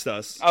amongst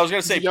us? I was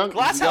gonna say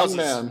glass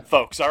houses,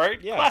 folks. All right,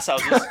 yeah. Glass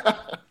houses.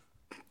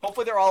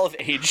 Hopefully, they're all of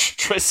age,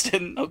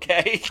 Tristan.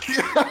 Okay.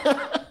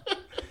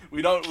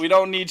 We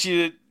don't need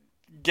you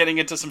getting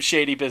into some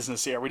shady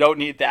business here. We don't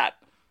need that.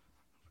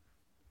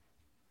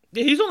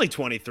 Yeah, he's only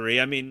 23.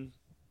 I mean,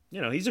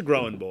 you know, he's a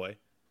growing boy.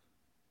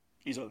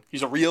 He's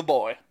a real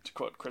boy, to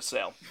quote Chris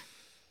Sale.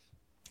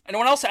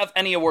 Anyone else have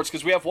any awards?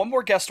 Because we have one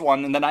more guest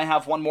one, and then I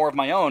have one more of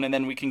my own, and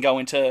then we can go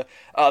into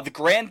the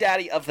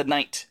Granddaddy of the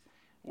Night,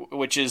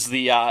 which is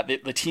the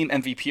team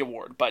MVP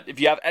award. But if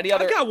you have any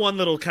other... I've got one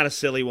little kind of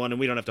silly one, and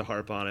we don't have to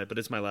harp on it, but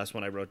it's my last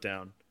one I wrote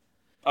down.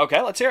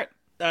 Okay, let's hear it.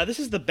 This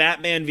is the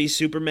Batman v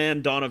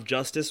Superman Dawn of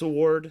Justice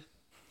Award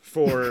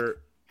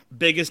for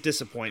biggest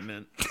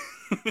disappointment.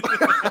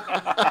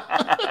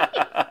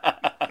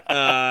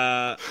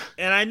 And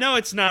I know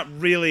it's not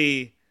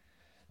really...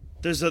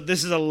 This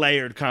is a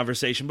layered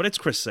conversation, but it's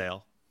Chris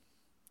Sale.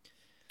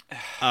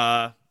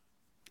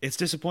 It's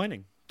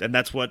disappointing, and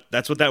that's what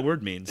that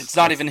word means. It's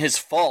not even his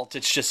fault.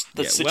 It's just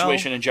the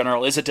situation in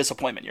general is a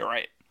disappointment. You're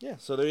right. Yeah.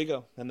 So there you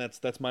go, and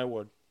that's my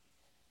award.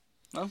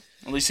 Well,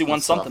 at least he won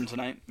something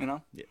tonight, you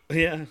know?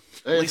 Yeah.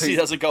 At least he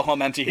doesn't go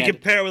home empty-handed. You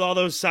compare it with all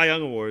those Cy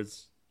Young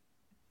Awards.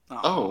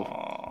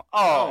 Oh.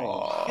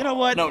 You know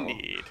what? No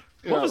need.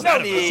 What was no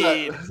that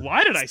need. about?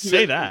 Why did I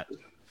say that?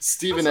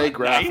 Stephen A.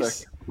 graphic.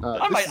 Nice.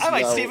 I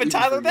might Steven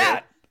Tyler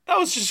that. That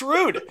was just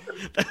rude.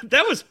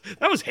 that was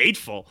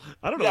hateful.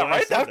 I don't know. Yeah, why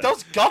right? I said That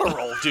was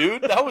guttural,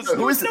 dude. That was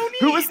who is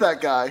that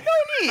guy?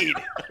 No need,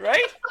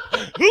 right?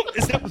 Who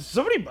is that? Was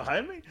somebody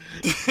behind me?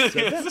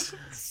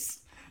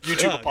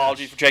 YouTube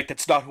apology for Jake.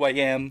 That's not who I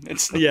am.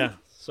 Yeah.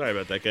 Sorry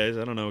about that, guys.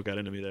 I don't know what got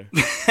into me there.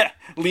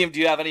 Liam, do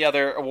you have any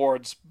other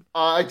awards?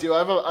 I do.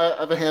 I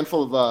have a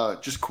handful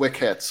of just quick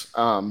hits.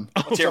 Some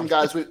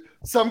guys we've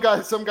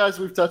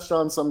touched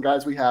on. Some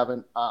guys we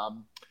haven't.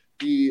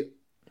 The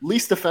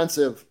least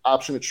offensive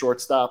option at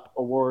shortstop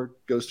award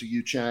goes to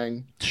Yu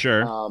Chang.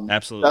 Sure.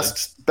 Absolutely.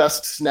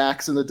 Best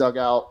snacks in the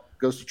dugout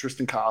goes to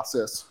Tristan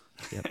Casas.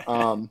 Yep.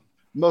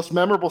 Most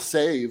memorable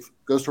save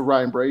goes to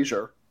Ryan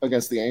Brazier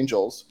against the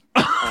Angels.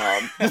 Wow,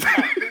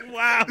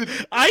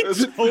 I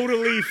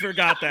totally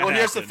forgot that. Well,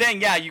 here's the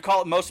thing. Yeah, you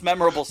call it most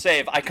memorable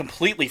save. I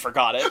completely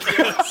forgot it.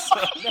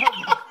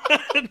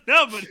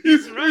 No, but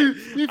he's right.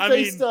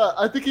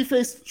 I think he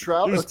faced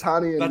Trout,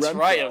 Ohtani, and That's Renfroe.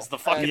 right. It was the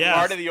fucking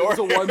part of the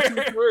order. It was a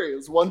 1-2-3. It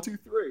was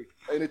 1-2-3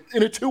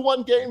 in a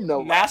 2-1 game.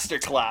 No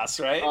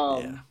masterclass, right?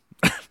 Yeah.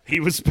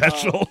 He was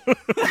special.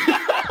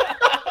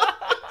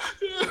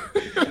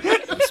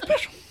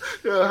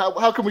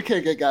 How come we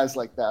can't get guys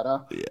like that, huh?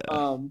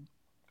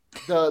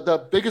 Yeah.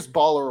 The biggest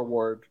baller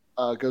award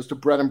goes to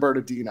Brennan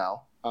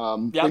Bernardino.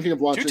 Thinking of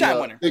launching two-time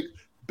a winner.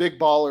 big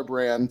baller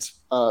brand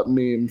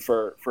meme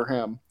for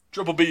him.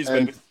 Triple B's,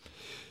 and, baby.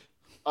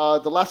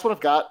 The last one I've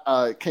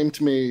got came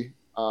to me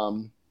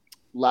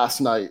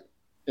last night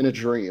in a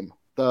dream.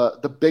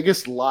 The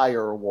biggest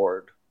liar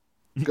award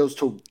goes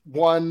to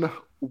one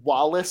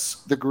Wallace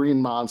the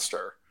Green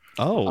Monster.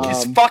 Oh,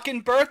 his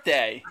fucking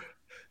birthday.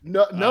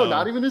 No,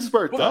 not even his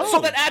birthday. Well,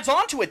 so that adds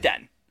on to it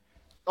then.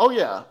 Oh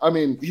yeah, I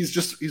mean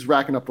he's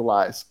racking up the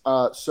lies.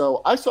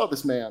 So I saw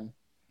this man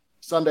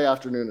Sunday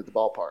afternoon at the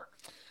ballpark.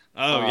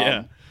 Oh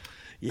yeah.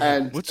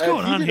 And what's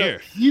going on here?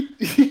 He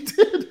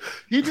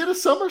did a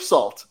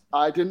somersault.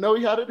 I didn't know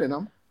he had it in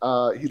him.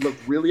 He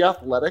looked really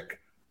athletic,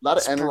 a lot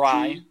of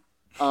energy.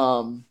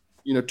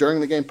 during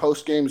the game,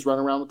 post games,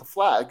 running around with the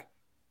flag.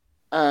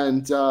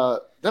 And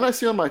then I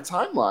see on my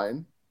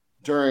timeline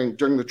during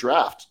the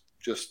draft,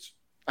 just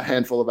a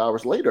handful of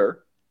hours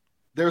later,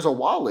 there's a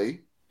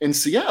Wally in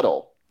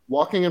Seattle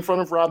walking in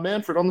front of Rob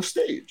Manfred on the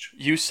stage.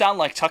 You sound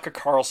like Tucker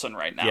Carlson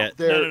right now. Yeah,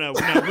 no.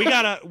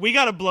 We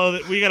gotta blow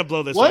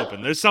this What?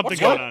 open. There's something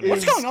going on.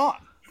 What's going on?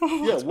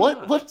 Yeah,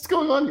 what's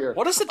going on here?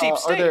 What is the deep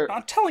state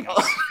not telling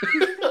us?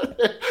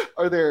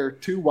 Are there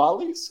two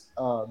Wallies?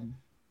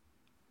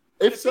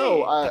 If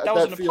so, that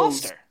was an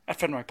imposter at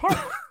Fenway Park.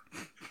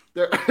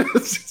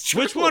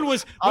 Which one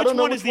is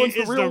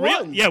the real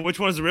one? Yeah, which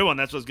one is the real one?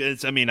 That's what's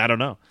good. I don't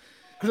know.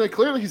 Because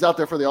clearly he's out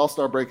there for the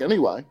All-Star break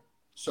anyway.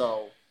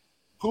 So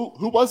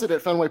who was it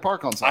at Fenway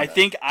Park on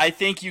Sunday? I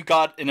think you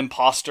got an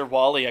imposter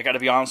Wally. I got to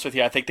be honest with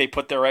you. I think they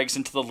put their eggs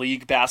into the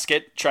league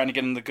basket, trying to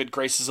get in the good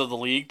graces of the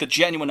league. The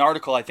genuine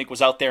article, I think,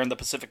 was out there in the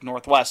Pacific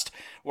Northwest,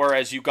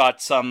 whereas you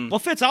got some. Well,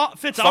 Fitz,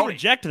 I'll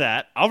reject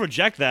that.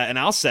 And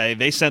I'll say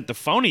they sent the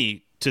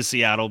phony to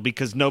Seattle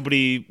because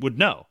nobody would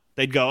know.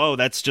 They'd go, oh,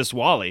 that's just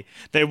Wally.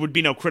 There would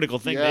be no critical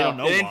thing. Yeah. They don't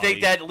know Wally. They didn't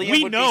think that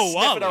Liam would be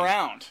sniffing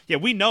around. Yeah,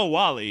 we know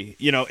Wally.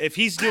 If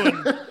he's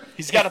doing...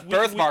 He's got a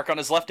birthmark on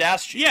his left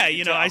ass cheek. Yeah,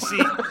 I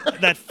see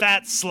that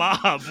fat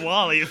slob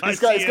Wally. He's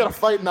got a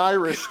Fighting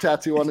Irish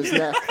tattoo on his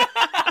neck.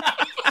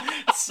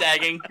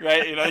 Sagging,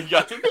 right? You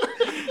got him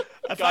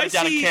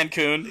down in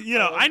Cancun.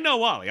 I know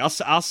Wally.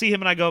 I'll see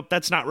him and I go,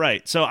 that's not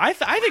right. So I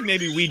think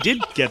maybe we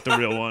did get the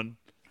real one.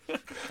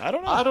 I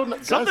don't know.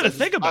 Something to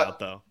think about,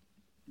 though.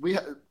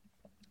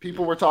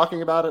 People were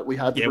talking about it. We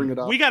had to bring it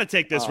up. We got to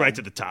take this right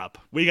to the top.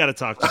 We got to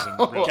talk to some.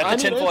 Get the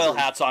tinfoil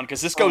hats on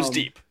because this goes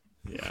deep.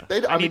 Yeah,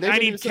 I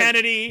need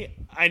Kennedy.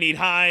 I need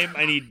Heim.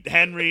 I need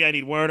Henry. I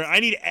need Werner. I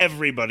need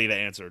everybody to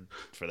answer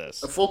for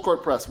this. A full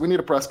court press. We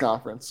need a press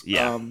conference.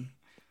 Yeah.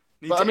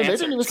 But they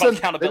didn't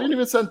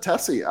even send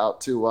Tessie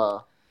out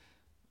to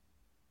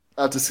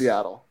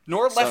Seattle.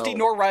 Nor lefty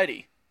nor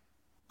righty.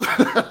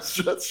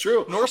 That's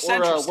true. Nor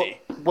centristy.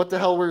 What the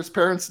hell were his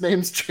parents'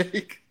 names,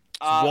 Jake?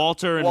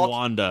 Walter and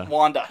Wanda.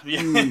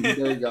 Yeah.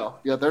 There you go.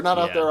 Yeah, they're not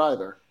out there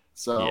either.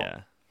 So.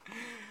 Yeah.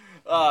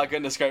 Oh,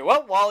 goodness great.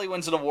 Well, Wally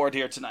wins an award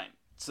here tonight.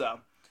 So,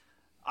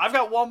 I've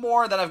got one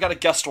more, then I've got a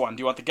guest one.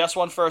 Do you want the guest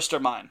one first or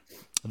mine?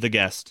 The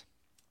guest.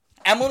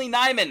 Emily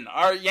Nyman,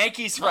 our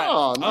Yankees friend.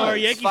 Oh, nice. Our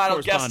Yankees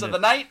final guest of the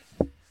night.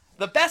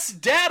 The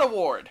Best Dad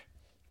Award.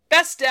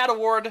 Best Dad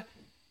Award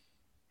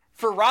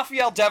for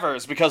Rafael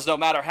Devers, because no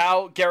matter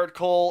how Garrett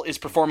Cole is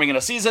performing in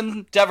a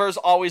season, Devers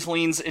always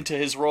leans into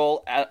his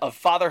role of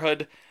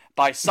fatherhood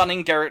by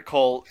sunning Garrett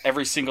Cole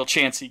every single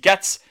chance he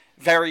gets.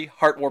 Very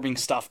heartwarming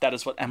stuff. That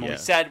is what Emily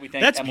said. We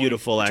think that's Emily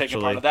beautiful, will actually. take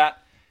a part of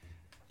that.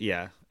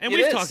 Yeah, and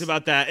we've talked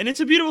about that, and it's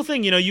a beautiful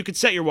thing. You could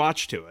set your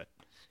watch to it.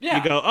 Yeah.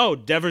 You go, oh,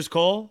 Devers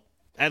Cole,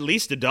 at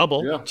least a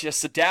double. Yeah.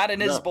 Just a dad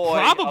and his boy.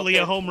 Probably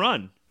a home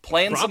run.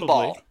 Playing some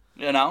ball.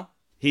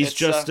 He's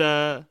just.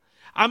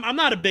 I'm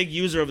not a big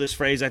user of this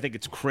phrase. I think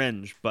it's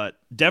cringe, but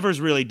Devers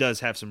really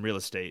does have some real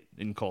estate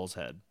in Cole's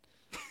head.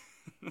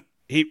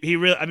 He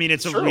really. I mean,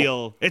 it's a very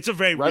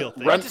real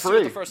thing. Rent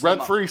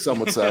free. Some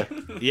would say.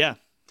 Yeah.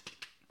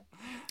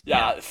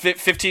 Yeah,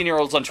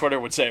 15-year-olds on Twitter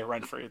would say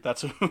rent free.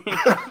 That's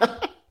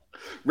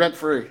rent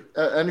free.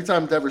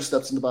 Anytime Devers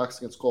steps in the box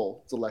against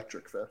Cole, it's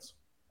electric, Fitz.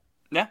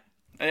 Yeah.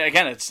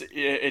 Again,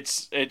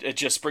 it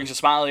just brings a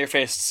smile on your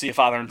face to see a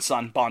father and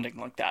son bonding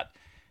like that.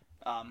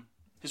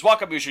 His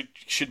walk-up music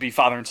should be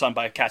Father and Son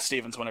by Cat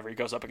Stevens whenever he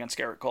goes up against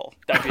Garrett Cole.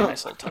 That'd be a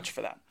nice little touch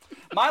for that.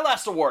 My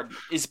last award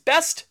is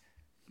Best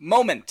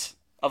Moment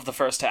of the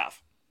First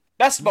Half.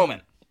 Best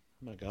Moment.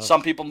 Oh my God.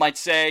 Some people might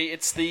say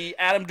it's the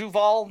Adam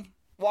Duvall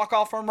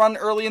walk-off home run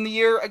early in the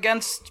year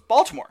against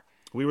Baltimore.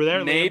 We were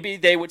there. Maybe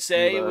they would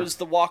say it was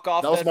the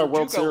walk-off. That was my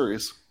World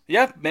Series.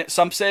 Yeah,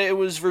 some say it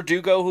was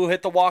Verdugo who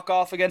hit the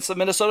walk-off against the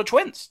Minnesota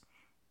Twins.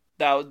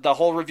 The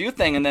whole review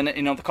thing, and then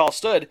the call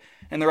stood,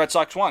 and the Red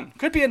Sox won.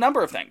 Could be a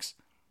number of things.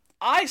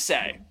 I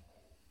say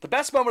the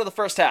best moment of the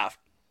first half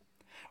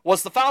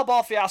was the foul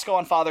ball fiasco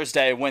on Father's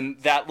Day when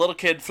that little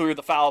kid threw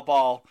the foul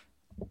ball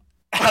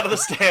out of the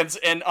stands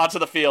and onto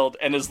the field,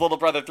 and his little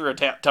brother threw a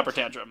temper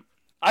tantrum.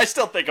 I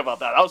still think about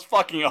that. That was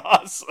fucking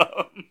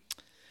awesome.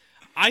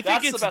 I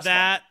think it's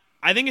that.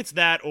 I think it's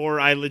that, or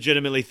I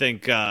legitimately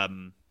think, oh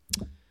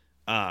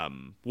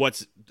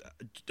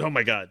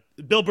my God,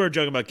 Bill Burr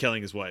joking about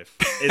killing his wife.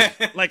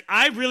 Like,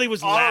 I really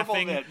was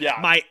laughing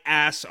my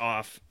ass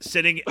off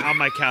sitting on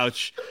my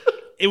couch.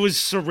 It was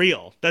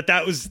surreal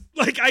that was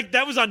like,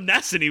 that was on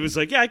Ness, and he was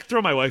like, yeah, I could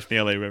throw my wife in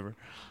the LA River.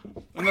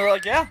 And they were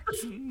like, yeah.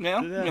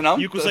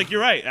 Uke was like, you're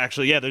right,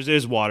 actually. Yeah,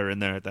 there's water in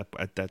there at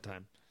that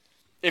time.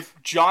 If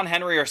John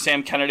Henry or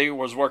Sam Kennedy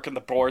was working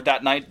the board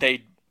that night,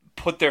 they'd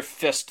put their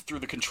fist through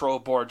the control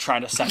board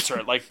trying to censor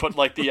it, like put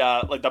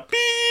the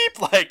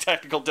beep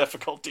technical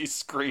difficulties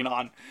screen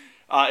on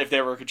if they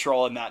were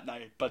controlling that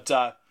night. But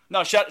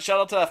no, shout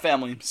out to that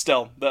family.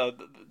 Still, the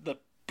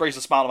brings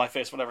a smile to my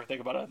face whenever I think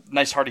about a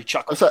nice hearty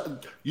chuckle. So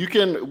we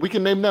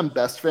can name them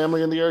best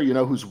family in the year. You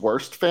know who's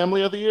worst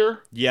family of the year?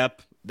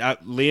 Yep.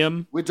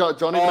 Liam. We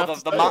don't even have to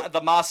say it.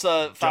 The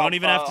Massa. Don't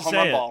even have to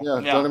say it.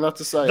 Yeah, don't even have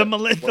to say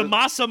the it. The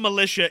Massa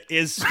militia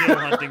is still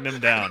hunting them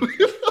down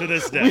to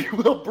this day. We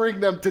will bring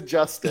them to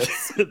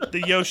justice.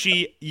 The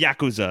Yoshi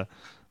Yakuza.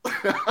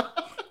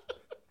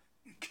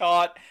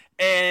 Caught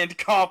and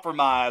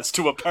compromised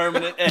to a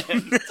permanent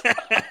end.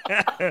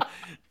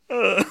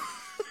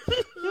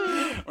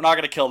 We're not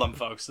gonna kill them,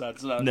 folks.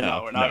 That's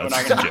no. We're not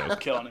gonna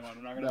kill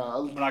anyone.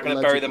 We're not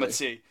gonna bury them at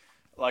sea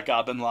like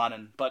Bin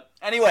Laden. But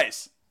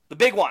anyways, the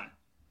big one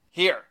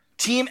here,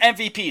 team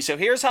MVP. So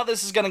here's how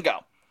this is gonna go.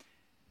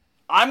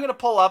 I'm gonna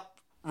pull up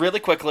really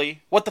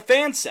quickly what the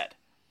fans said.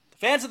 The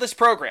fans of this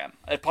program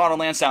at Pod on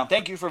Lansdowne.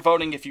 Thank you for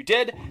voting. If you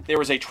did, there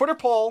was a Twitter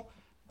poll.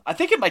 I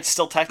think it might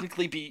still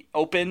technically be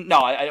open.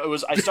 No,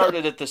 I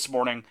started it this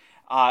morning.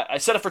 I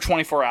set it for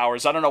 24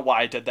 hours. I don't know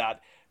why I did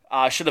that.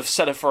 I should have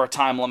set it for a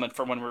time limit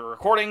for when we were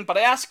recording. But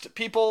I asked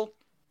people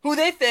who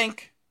they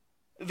think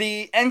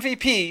the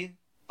MVP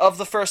of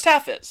the first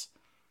half is.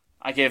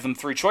 I gave them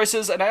 3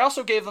 choices, and I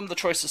also gave them the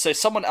choice to say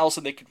someone else,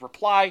 and they could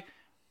reply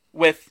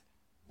with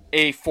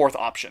a 4th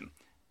option.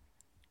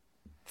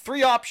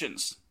 3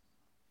 options,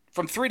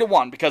 from 3 to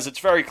 1, because it's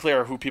very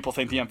clear who people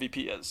think the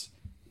MVP is.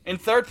 In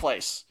 3rd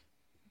place,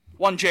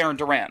 one Jaren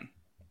Duran.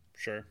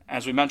 Sure.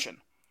 As we mentioned.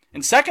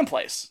 In 2nd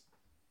place,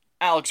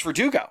 Alex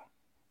Verdugo.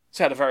 He's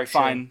had a very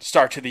fine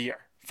start to the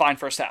year. Fine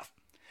first half.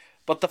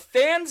 But the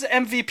fans'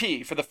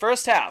 MVP for the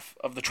first half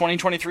of the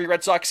 2023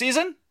 Red Sox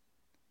season?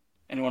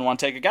 Anyone want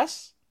to take a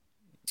guess?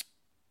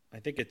 I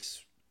think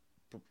it's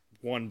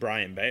one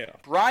Brian Bayo.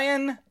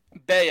 Brian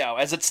Bayo.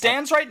 As it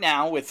stands right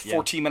now with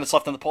 14 minutes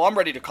left in the poll, I'm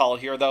ready to call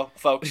it here, though,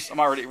 folks. I'm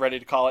already ready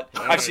to call it.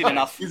 I've seen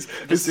enough. He's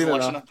seen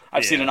enough.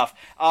 I've seen enough.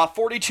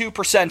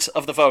 42%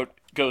 of the vote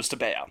goes to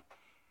Bayo.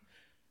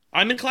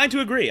 I'm inclined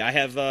to agree. I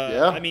have.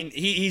 I mean,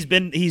 he's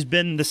been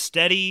the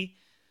steady.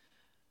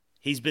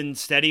 He's been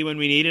steady when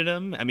we needed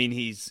him. I mean,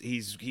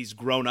 he's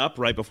grown up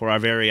right before our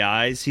very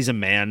eyes. He's a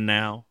man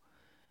now.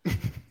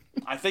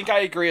 I think I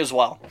agree as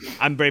well.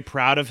 I'm very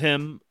proud of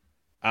him.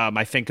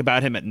 I think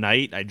about him at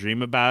night. I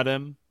dream about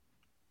him,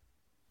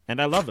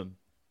 and I love him.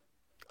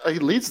 He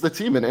leads the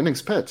team in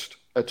innings pitched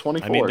at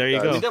 24. I mean, there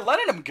you go. They're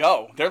letting him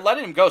go. They're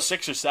letting him go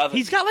 6 or 7.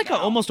 He's got like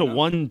almost a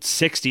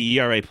 160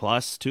 ERA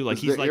plus too. Like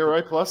he's the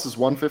ERA plus is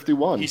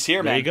 151. He's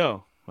here, man. There you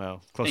go.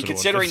 Well, and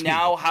considering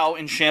now how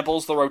in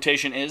shambles the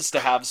rotation is, to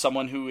have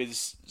someone who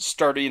is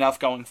sturdy enough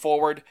going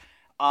forward,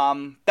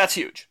 that's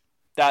huge.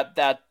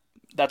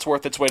 That's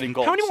worth its weight in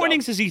gold. How many more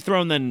innings has he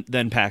thrown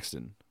than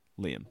Paxton,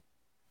 Liam?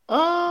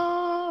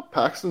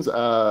 Paxton's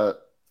at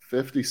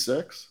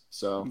 56.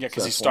 So yeah,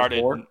 because he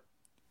started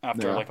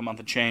after like a month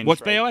of change.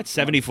 What's Bayo at?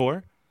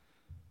 74.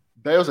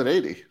 Bayo's at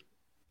 80.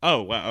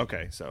 Oh wow.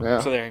 Okay. So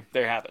there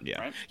you have it.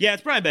 Yeah. Right? Yeah,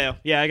 it's Brian Bayo.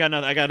 Yeah, I got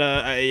another.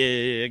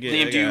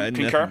 Liam, do you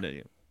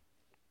concur?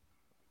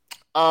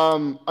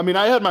 I mean,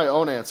 I had my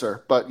own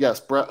answer, but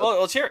yes, well,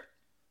 let's hear it.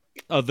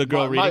 Oh, the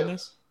girl reading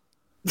this.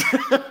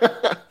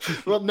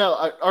 Well,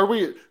 no. Are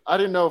we? I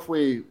didn't know if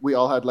we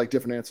all had like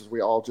different answers.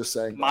 We all just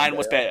saying. Mine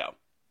was Bayo.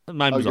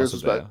 Mine was also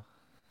Bayo.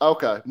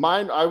 Okay,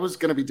 mine. I was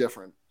gonna be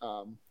different.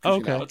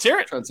 Okay, let's hear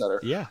it. Trendsetter.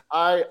 Yeah.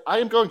 I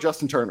am going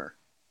Justin Turner.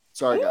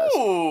 Sorry, guys.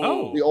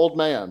 Oh, the old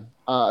man.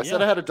 I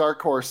said I had a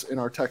dark horse in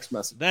our text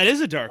message. That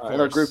is a dark horse in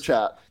our group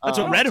chat. That's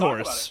a red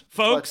horse,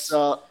 folks.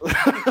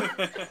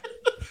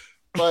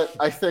 But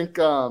I think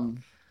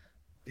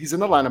he's in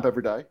the lineup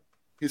every day.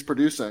 He's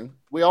producing.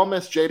 We all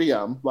miss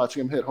JDM,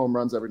 watching him hit home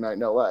runs every night in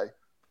LA.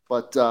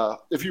 But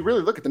if you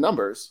really look at the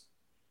numbers,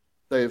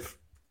 they've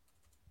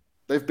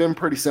been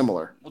pretty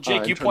similar. Well,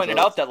 Jake, you pointed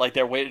out that like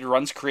their weighted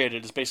runs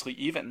created is basically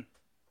even.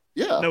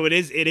 Yeah. No, it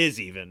is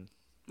even.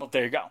 Well,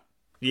 there you go.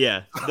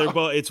 Yeah, they're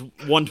both. It's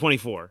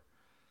 124.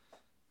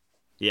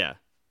 Yeah.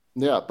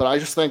 Yeah, but I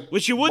just think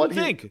which you wouldn't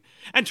think.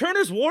 And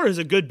Turner's WAR is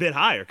a good bit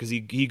higher because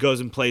he goes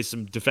and plays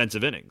some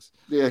defensive innings.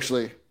 He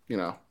actually,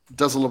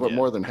 does a little bit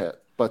more than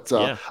hit. But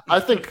I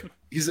think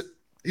he's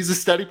a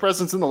steady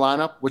presence in the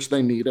lineup, which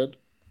they needed.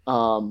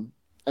 And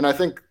I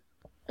think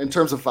in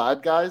terms of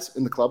vibe guys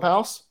in the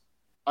clubhouse,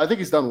 I think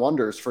he's done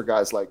wonders for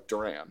guys like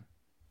Duran.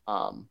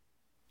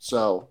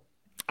 So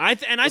I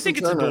think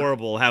it's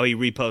adorable how he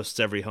reposts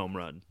every home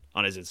run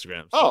on his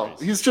Instagram stories.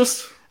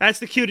 He's that's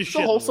the cutest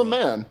shit. A wholesome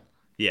man.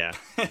 Yeah.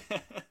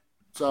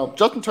 So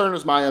Justin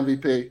Turner's my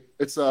MVP.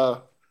 It's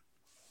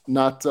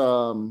not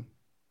I don't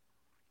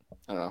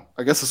know.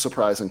 I guess a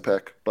surprising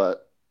pick,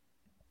 but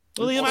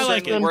Liam, I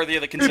like it. Worthy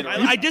of the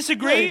consideration. I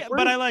disagree,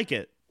 but I like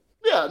it.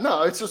 Yeah,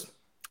 no, it's just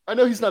I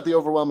know he's not the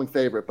overwhelming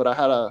favorite, but I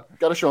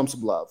got to show him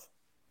some love.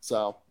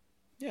 So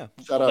yeah,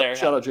 shout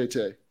out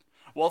JT.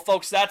 Well,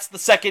 folks, that's the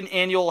 2nd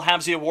annual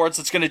Halfsie Awards.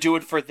 That's going to do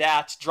it for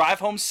that. Drive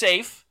home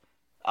safe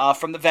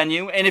from the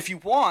venue, and if you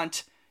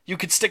want, you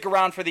could stick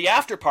around for the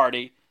after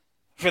party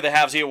for the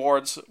Halfsie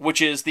Awards,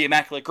 which is the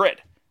Immaculate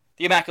Grid.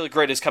 The Immaculate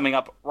Grid is coming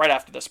up right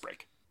after this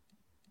break.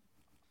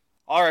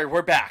 All right,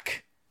 we're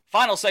back.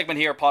 Final segment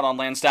here, Pod on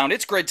Lansdowne.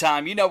 It's grid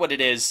time. You know what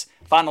it is.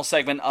 Final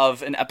segment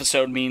of an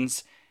episode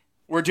means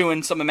we're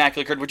doing some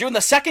Immaculate Grid. We're doing the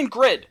 2nd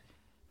grid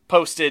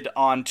posted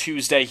on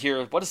Tuesday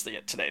here. What is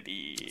today?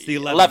 It's the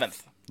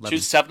 11th.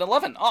 Choose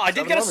 7-Eleven. Oh, I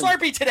did get a 7-Eleven.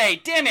 Slurpee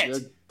today. Damn it. Yeah,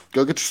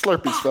 go get your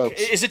Slurpees,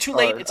 folks. Is it too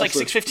late? It's like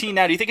 6:15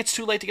 now. Do you think it's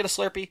too late to get a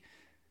Slurpee?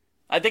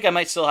 I think I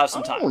might still have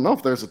some time. I don't know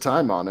if there's a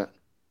time on it.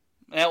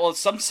 Yeah, well,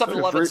 some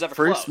 7-Elevens never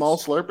free close. small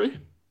Slurpee?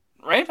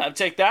 Right? I'd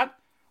take that.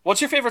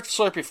 What's your favorite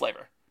Slurpee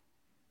flavor?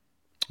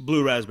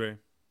 Blue raspberry.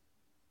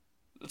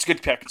 It's a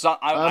good pick. It's not.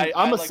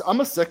 I'm a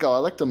sicko. I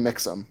like to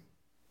mix them.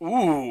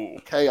 Ooh.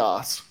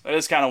 Chaos. That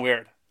is kind of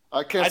weird.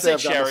 I can't say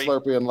I've done a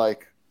Slurpee in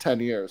like 10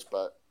 years,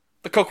 but...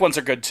 The Coke ones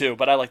are good too,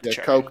 but I like the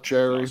cherry. Coke,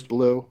 cherry,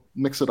 blue.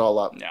 Mix it all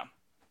up. Yeah.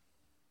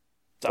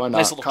 Why not?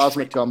 Nice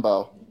Cosmic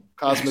gumbo.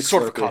 Cosmic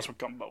sort Slurpee. of cosmic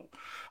gumbo.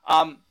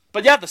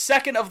 But yeah, the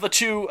second of the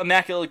two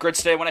Immaculate Grids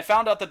today, when I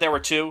found out that there were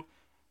two,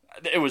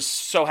 it was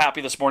so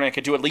happy this morning I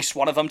could do at least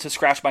one of them to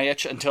scratch my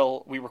itch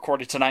until we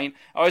recorded tonight.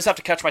 I always have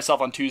to catch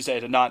myself on Tuesday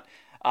to not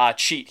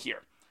cheat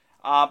here.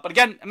 But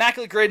again,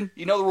 Immaculate Grid,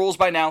 you know the rules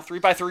by now.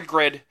 3x3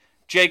 grid.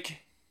 Jake,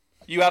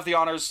 you have the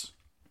honors.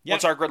 Yep.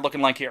 What's our grid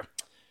looking like here?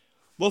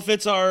 Wolf,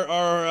 it's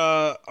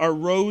our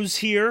rows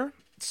here.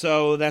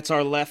 So that's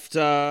our left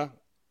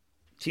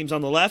teams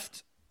on the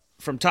left.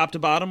 From top to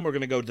bottom, we're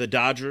going to go to the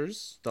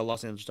Dodgers, the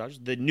Los Angeles Dodgers,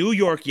 the New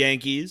York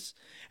Yankees,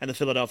 and the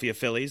Philadelphia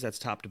Phillies. That's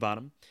top to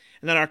bottom.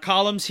 And then our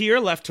columns here,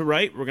 left to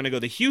right, we're going to go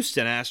the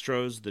Houston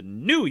Astros, the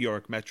New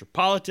York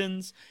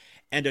Metropolitans,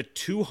 and a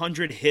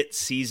 200-hit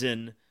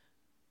season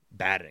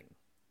batting.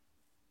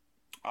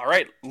 All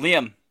right,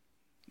 Liam,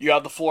 you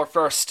have the floor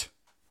first.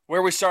 Where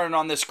are we starting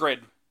on this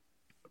grid?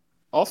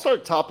 I'll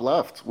start top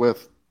left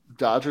with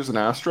Dodgers and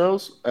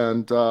Astros,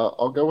 and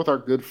I'll go with our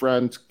good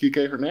friend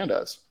Kike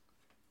Hernandez.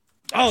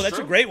 That's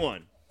a great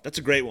one. That's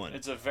a great one.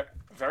 It's a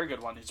very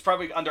good one. It's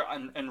probably under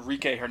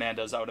Enrique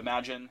Hernandez, I would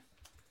imagine.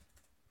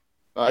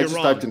 I just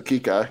typed in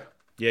Kike.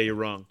 Yeah, you're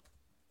wrong.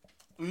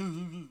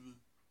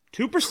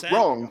 2%.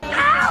 Wrong.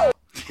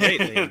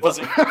 Great, was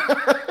it?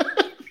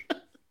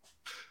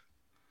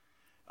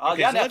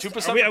 Okay, yeah, so now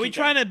 2%. Are we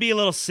trying to be a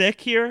little sick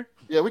here?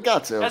 Yeah, we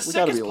got to. As we sick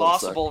gotta as be a little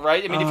possible, sick.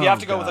 right? I mean, if you have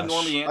to go with a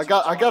normie answer.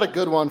 I got a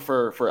good one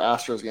for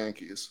Astros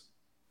Yankees.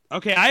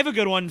 Okay, I have a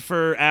good one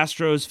for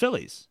Astros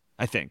Phillies,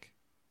 I think.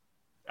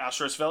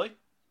 Astros Philly?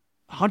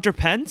 Hunter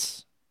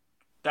Pence?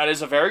 That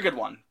is a very good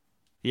one.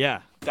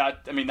 Yeah.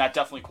 That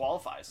definitely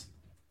qualifies.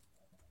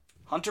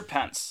 Hunter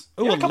Pence.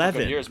 Oh,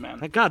 11 good years, man.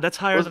 My God, that's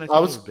higher than I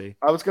thought it would be.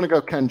 I was going to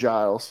go Ken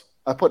Giles.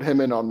 I put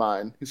him in on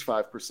mine. He's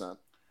 5%.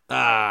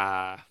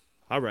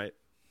 All right.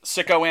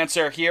 Sicko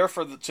answer here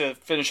to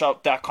finish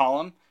out that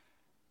column.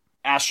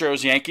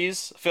 Astros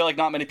Yankees. I feel like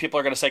not many people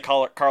are going to say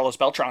Carlos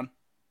Beltran.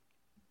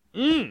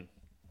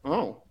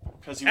 Oh.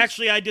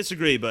 Actually, I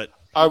disagree, but...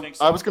 I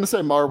was going to say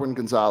Marwin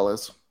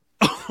Gonzalez.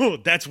 Oh,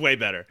 that's way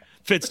better.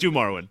 Fitz to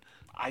Marwin.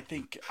 I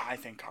think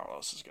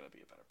Carlos is going to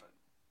be a better, but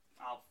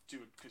I'll do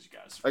it because you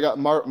guys. I got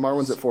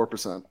Marwin's at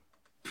 4%.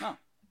 Oh.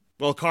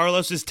 Well,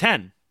 Carlos is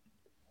 10.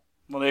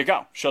 Well, there you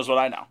go. Shows what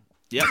I know.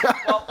 Yep.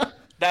 Well,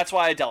 that's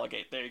why I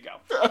delegate. There you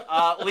go.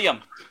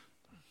 Liam.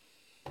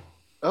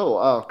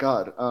 Oh,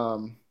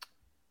 God.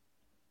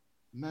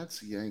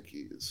 Mets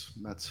Yankees.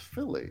 Mets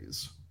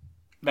Phillies.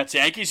 Mets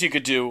Yankees. You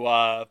could do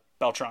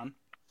Beltran.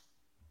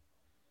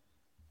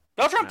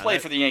 Beltran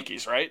played for the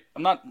Yankees, right?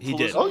 I'm not. He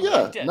did. Oh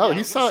yeah, he did. no,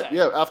 he signed.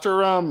 Yeah, after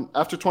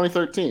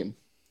 2013,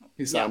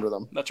 he signed with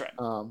them. That's right.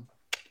 God,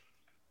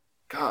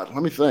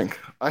 let me think.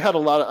 I had a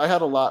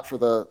lot for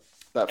that.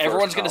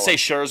 Everyone's going to say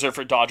Scherzer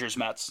for Dodgers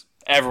Mets.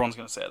 Everyone's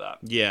going to say that.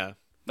 Yeah,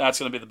 that's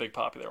going to be the big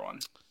popular one.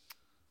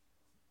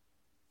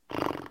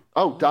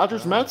 Oh,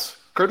 Dodgers Mets.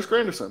 Curtis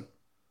Granderson.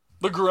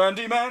 The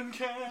Grandy Man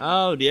can.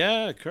 Oh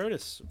yeah,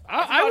 Curtis.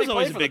 I was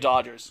always for big the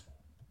Dodgers.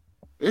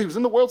 He was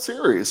in the World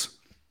Series,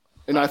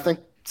 and I think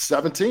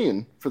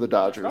 17 for the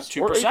Dodgers,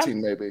 2%. or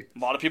 18 maybe. A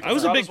lot of people. I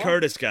was a big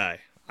Curtis guy.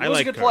 He was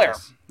a good player.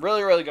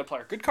 Really, really good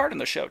player. Good card in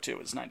the show too. It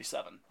was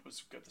 97. It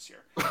was good this year.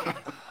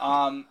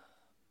 Mr.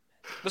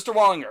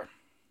 Wallinger.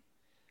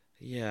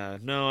 Yeah,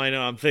 no, I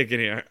know. I'm thinking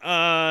here.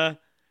 I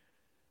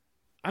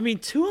mean,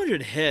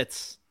 200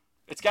 hits.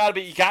 It's got to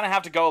be. You kind of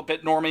have to go a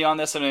bit normie on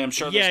this, and I'm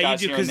sure there's guys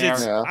here and there.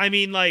 Yeah. I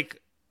mean,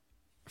 like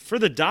for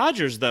the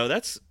Dodgers though,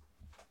 that's.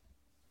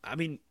 I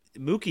mean,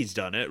 Mookie's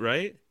done it,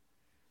 right?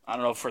 I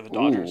don't know for the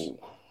Dodgers. Ooh.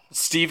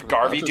 Steve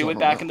Garvey do it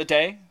back in the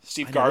day?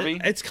 Steve Garvey?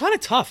 It's kind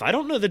of tough. I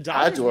don't know the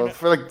Dodgers. I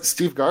feel like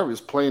Steve Garvey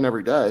was playing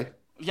every day.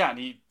 Yeah,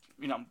 and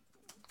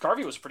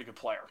Garvey was a pretty good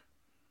player.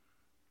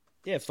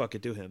 Yeah, fuck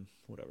it, do him.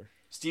 Whatever.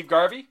 Steve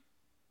Garvey?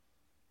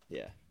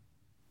 Yeah.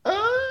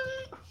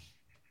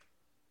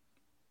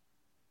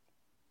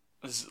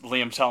 Is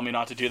Liam telling me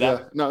not to do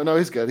that? Yeah. No,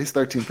 he's good. He's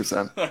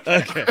 13%.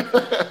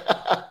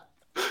 Okay.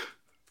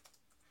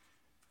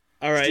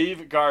 All right.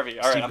 Steve Garvey.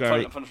 All right, I'm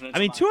putting it. I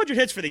mean, 200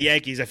 hits for the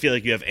Yankees, I feel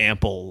like you have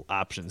ample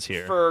options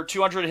here. For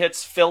 200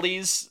 hits,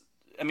 Phillies,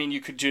 I mean,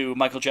 you could do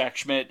Michael Jack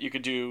Schmidt. You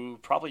could do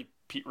probably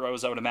Pete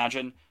Rose, I would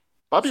imagine.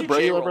 Bobby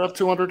Brady ever have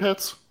 200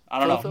 hits?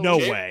 I don't know. No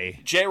way.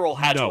 J-Roll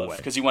had to have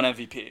because he won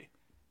MVP.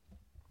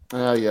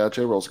 Yeah,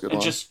 J-Roll's a good one.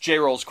 And just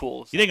J-Roll's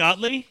cool. You think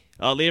Utley?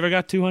 Utley ever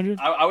got 200?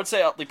 I would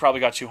say Utley probably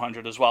got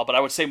 200 as well, but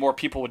I would say more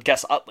people would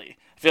guess Utley.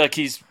 I feel like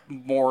he's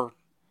more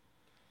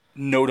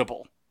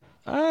notable.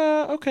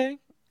 Okay.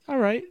 All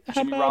right.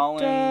 Jimmy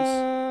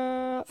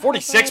Rollins.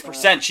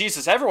 46%.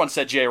 Jesus, everyone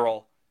said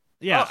J-Roll.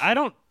 Yeah,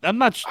 I'm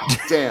not.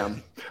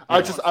 Damn.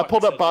 I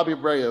pulled up Bobby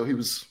Abreu. He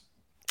was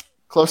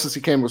closest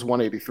he came was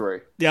 183.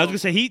 Yeah, I was gonna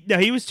say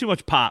he was too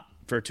much pop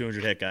for a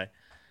 200 hit guy.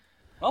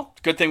 Well,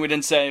 good thing we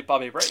didn't say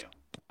Bobby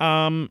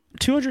Abreu.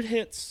 200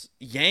 hits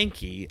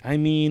Yankee. I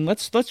mean,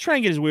 let's try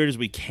and get as weird as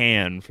we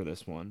can for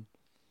this one.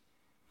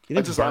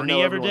 You think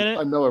Bernie ever did it?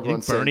 I know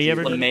everyone said Bernie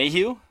ever did it?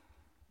 LeMahieu?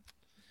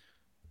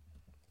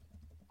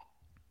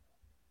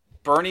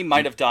 Bernie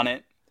might have done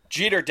it.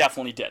 Jeter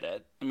definitely did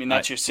it. I mean,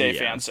 that's your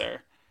safe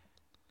answer.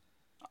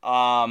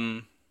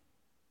 Trying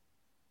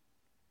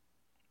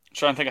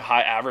to think of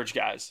high average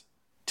guys.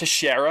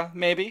 Teixeira,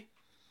 maybe?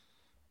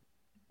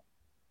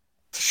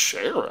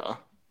 Teixeira?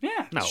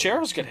 Yeah, no.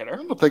 Teixeira's a good hitter. I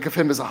don't think of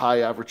him as a high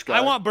average guy.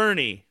 I want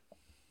Bernie.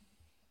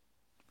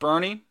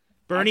 Bernie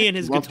and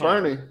his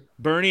guitar.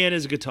 Bernie and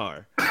his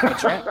guitar.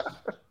 That's right.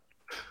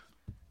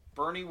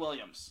 Bernie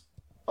Williams.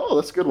 Oh,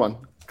 that's a good one.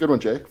 Good one,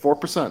 Jake.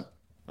 4%.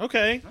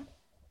 Okay.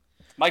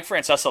 Mike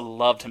Francesa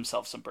loved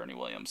himself some Bernie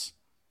Williams.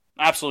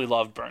 Absolutely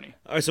loved Bernie.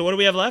 All right, so what do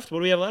we have left?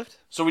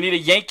 So we need a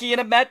Yankee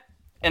and a Met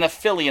and a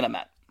Philly and a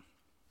Met.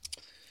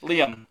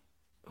 Liam.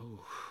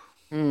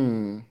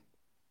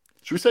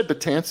 Should we say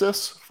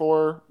Betances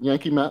for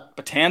Yankee Met?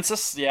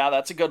 Betances? Yeah,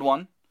 that's a good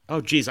one.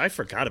 Oh, geez, I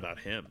forgot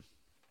about him.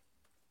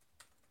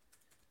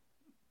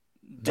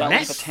 Dylan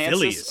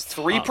Betances,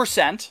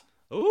 3%.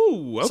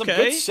 Ooh, okay. Some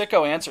good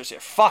sicko answers here.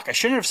 Fuck, I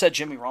shouldn't have said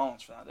Jimmy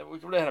Rollins for that. We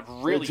would have had a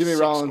really sick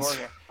score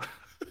here.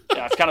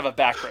 Yeah, it's kind of a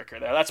backbreaker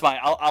there. That's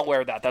I'll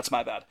wear that. That's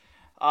my bad.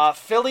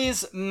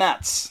 Phillies,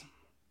 Mets.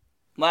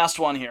 Last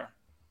one here.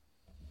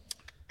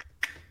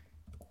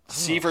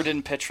 Seaver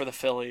didn't pitch for the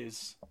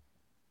Phillies.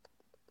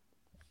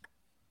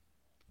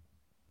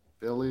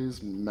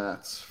 Phillies,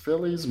 Mets.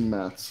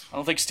 I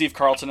don't think Steve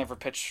Carlton ever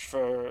pitched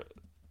for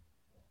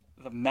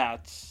the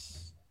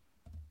Mets.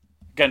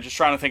 Again, just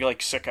trying to think of like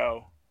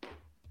sicko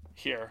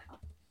here.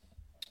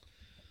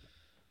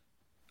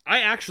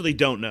 I actually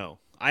don't know.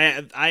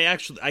 I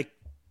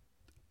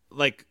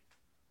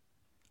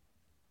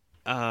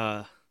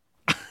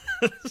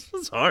this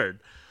was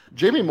hard.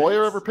 Jamie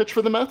Moyer ever pitched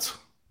for the Mets?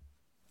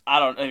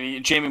 I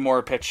mean, Jamie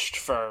Moyer pitched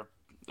for.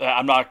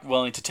 I'm not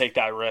willing to take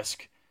that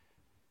risk.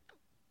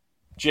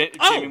 Jamie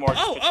Moyer.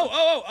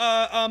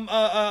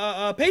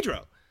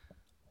 Pedro.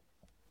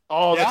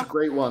 Oh, that's a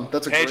great one.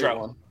 That's a great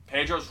one.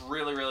 Pedro's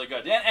really, really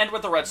good. And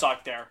with the Red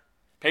Sox there.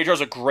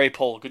 Pedro's a great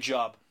pull. Good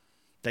job.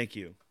 Thank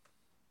you.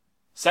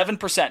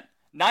 7%.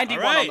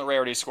 91 on the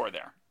rarity score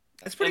there.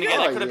 That's pretty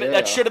good.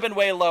 That should have been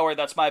way lower.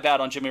 That's my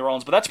bad on Jimmy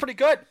Rollins, but that's pretty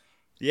good.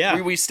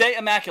 Yeah. We stay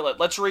immaculate.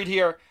 Let's read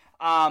here.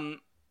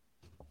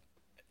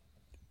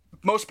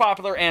 Most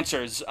popular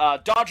answers.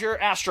 Dodger,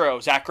 Astro,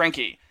 Zach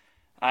Greinke.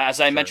 As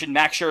I mentioned,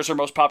 Max Scherzer,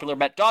 most popular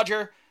Met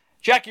Dodger.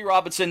 Jackie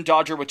Robinson,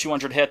 Dodger with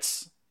 200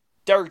 hits.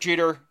 Derek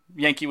Jeter,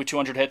 Yankee with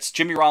 200 hits.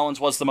 Jimmy Rollins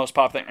was the most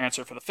popular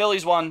answer for the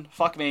Phillies one.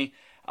 Fuck me.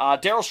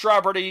 Darryl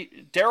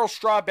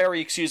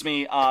Strawberry,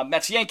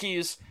 Mets,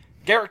 Yankees.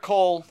 Garrett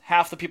Cole,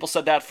 half the people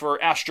said that for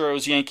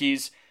Astros,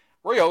 Yankees.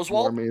 Roy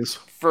Oswalt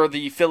for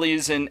the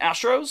Phillies and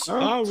Astros.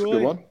 Oh,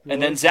 really? One.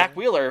 And then Zach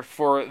Wheeler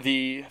for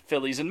the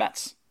Phillies and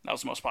Mets. That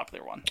was the most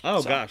popular one.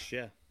 Oh, gosh,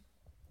 yeah.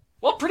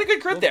 Well, pretty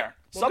good grid there.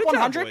 Sub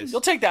 100.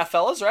 You'll take that,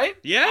 fellas, right?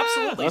 Yeah.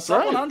 Absolutely.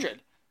 Sub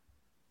 100.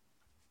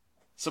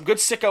 Some good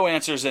sicko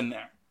answers in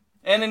there.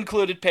 And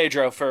included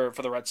Pedro for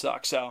the Red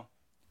Sox. So,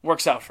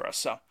 works out for us.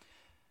 So,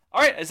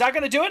 all right. Is that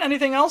going to do it?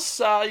 Anything else?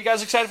 You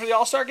guys excited for the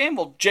All-Star game?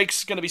 Well,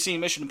 Jake's going to be seeing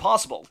Mission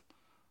Impossible.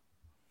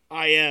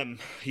 I am.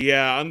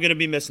 Yeah, I'm going to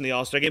be missing the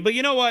All-Star game. But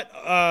you know what?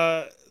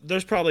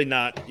 There's probably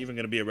not even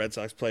going to be a Red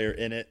Sox player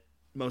in it,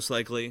 most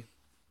likely.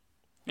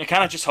 You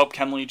kind of just hope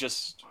Kenley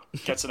just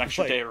gets an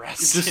extra day of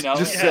rest.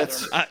 Just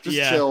sits.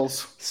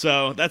 Chills.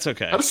 So that's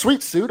okay. Had a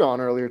sweet suit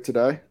on earlier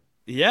today.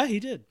 Yeah, he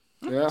did.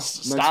 Yeah.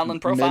 Styling and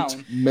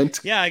profiling. Mint,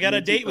 yeah, I got a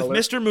date with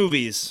Mr.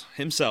 Movies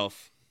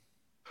himself.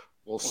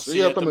 We'll see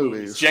you at the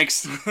movies.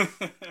 Jenks.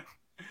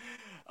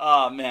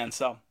 Oh, man.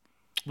 So.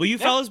 Will you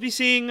fellas be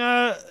seeing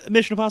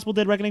Mission Impossible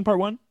Dead Reckoning Part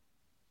 1?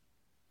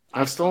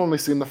 I've still only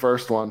seen the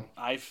first one.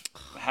 I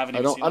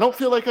don't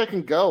feel like I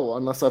can go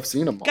unless I've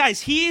seen them all.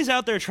 Guys, he is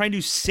out there trying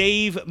to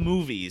save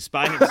movies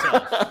by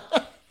himself.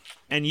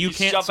 And He's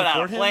can't jumping support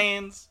out of him?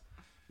 Planes.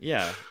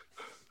 Yeah.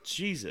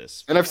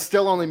 Jesus. And I've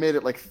still only made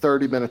it like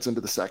 30 minutes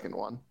into the second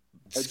one.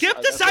 I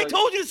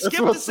told you to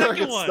skip the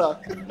second one.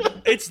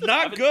 It's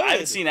not good. I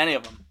haven't seen any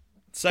of them.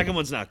 Second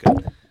one's not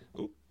good.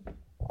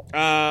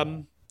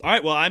 All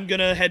right, well, I'm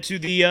going to head to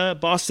the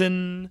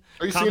Boston.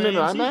 Are you seeing it in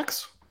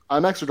IMAX?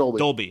 IMAX or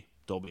Dolby?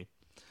 Dolby.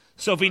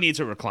 Sophie needs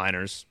her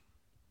recliners.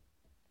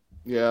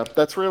 Yeah,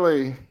 that's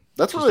really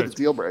the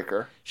deal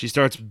breaker. She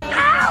starts.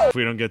 Ow! If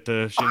we don't get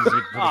the shins with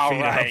the feet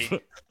right.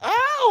 up.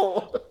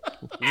 Ow!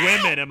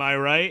 Women, am I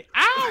right?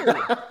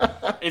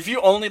 Ow! If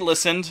you only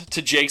listened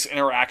to Jake's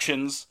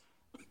interactions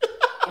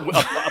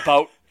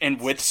about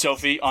and with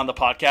Sophie on the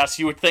podcast,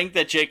 you would think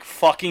that Jake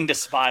fucking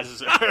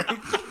despises her.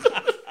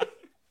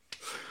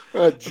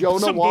 Jonah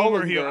some Wallinger.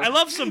 boomer humor. I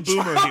love some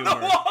boomer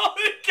humor.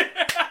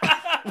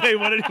 Wait,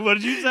 what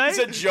did you say? He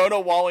said Jonah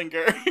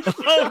Wallinger.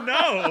 Oh,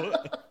 no.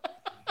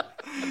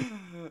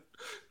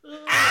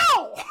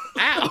 Ow!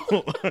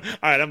 All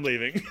right, I'm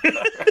leaving.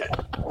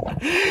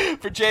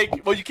 For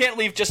Jake, well, you can't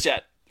leave just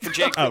yet. For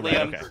Jake, for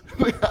Liam. Okay.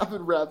 We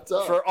haven't wrapped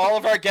up. For all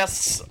of our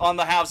guests on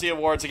the Halfsie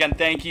Awards, again,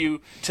 thank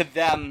you to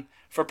them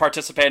for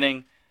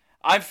participating.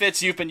 I'm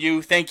Fitz, you've been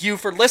you. Thank you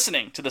for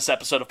listening to this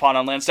episode of Pawn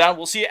on Lansdowne.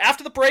 We'll see you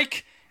after the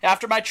break,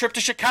 after my trip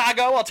to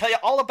Chicago. I'll tell you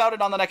all about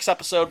it on the next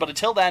episode, but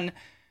until then,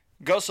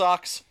 go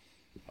Sox,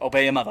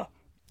 obey your mother.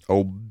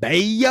 Obey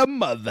your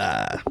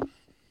mother.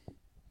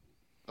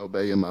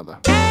 Obey your mother.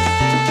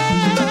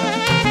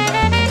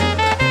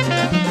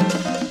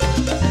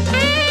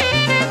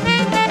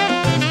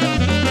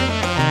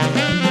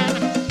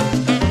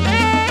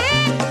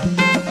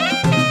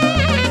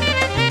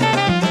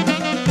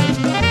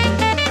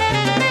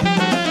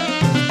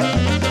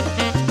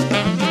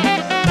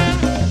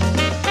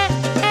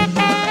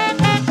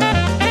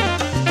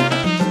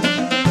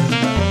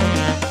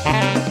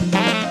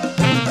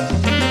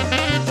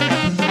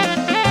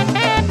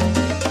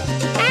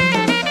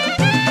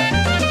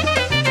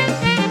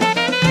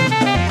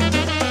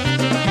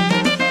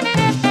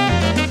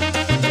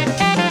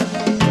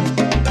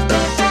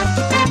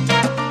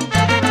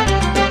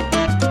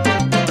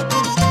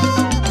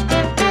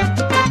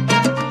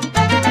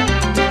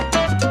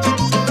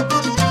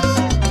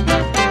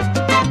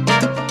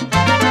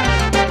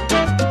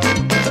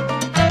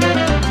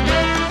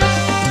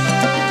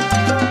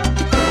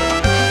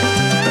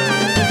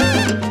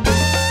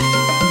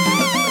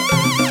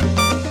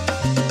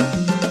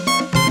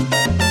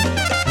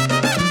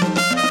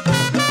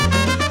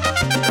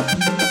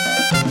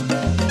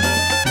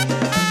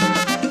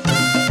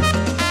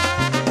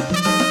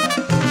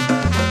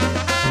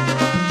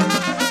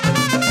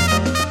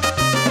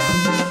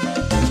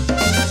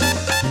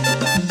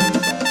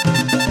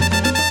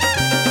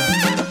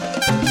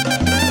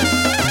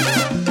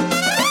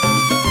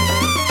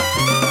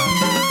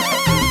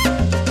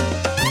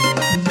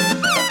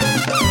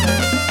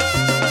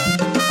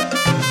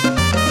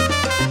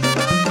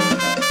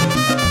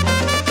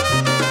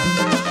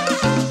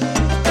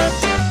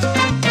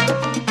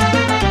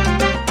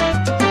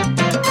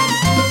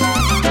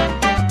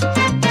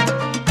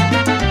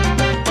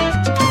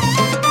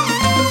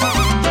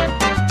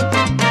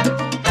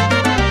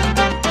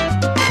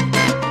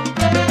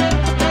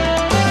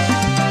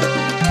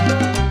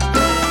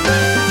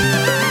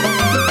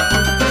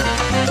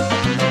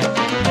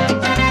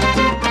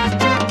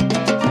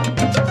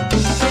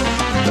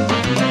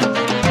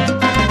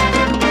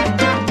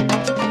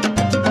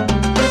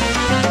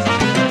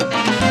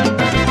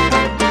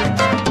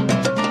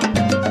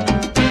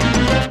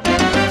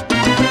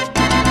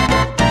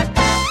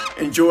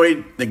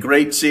 Enjoy the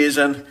great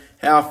season,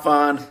 have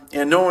fun,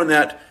 and knowing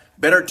that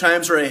better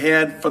times are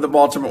ahead for the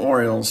Baltimore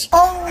Orioles.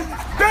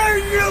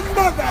 Obey your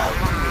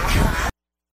mother!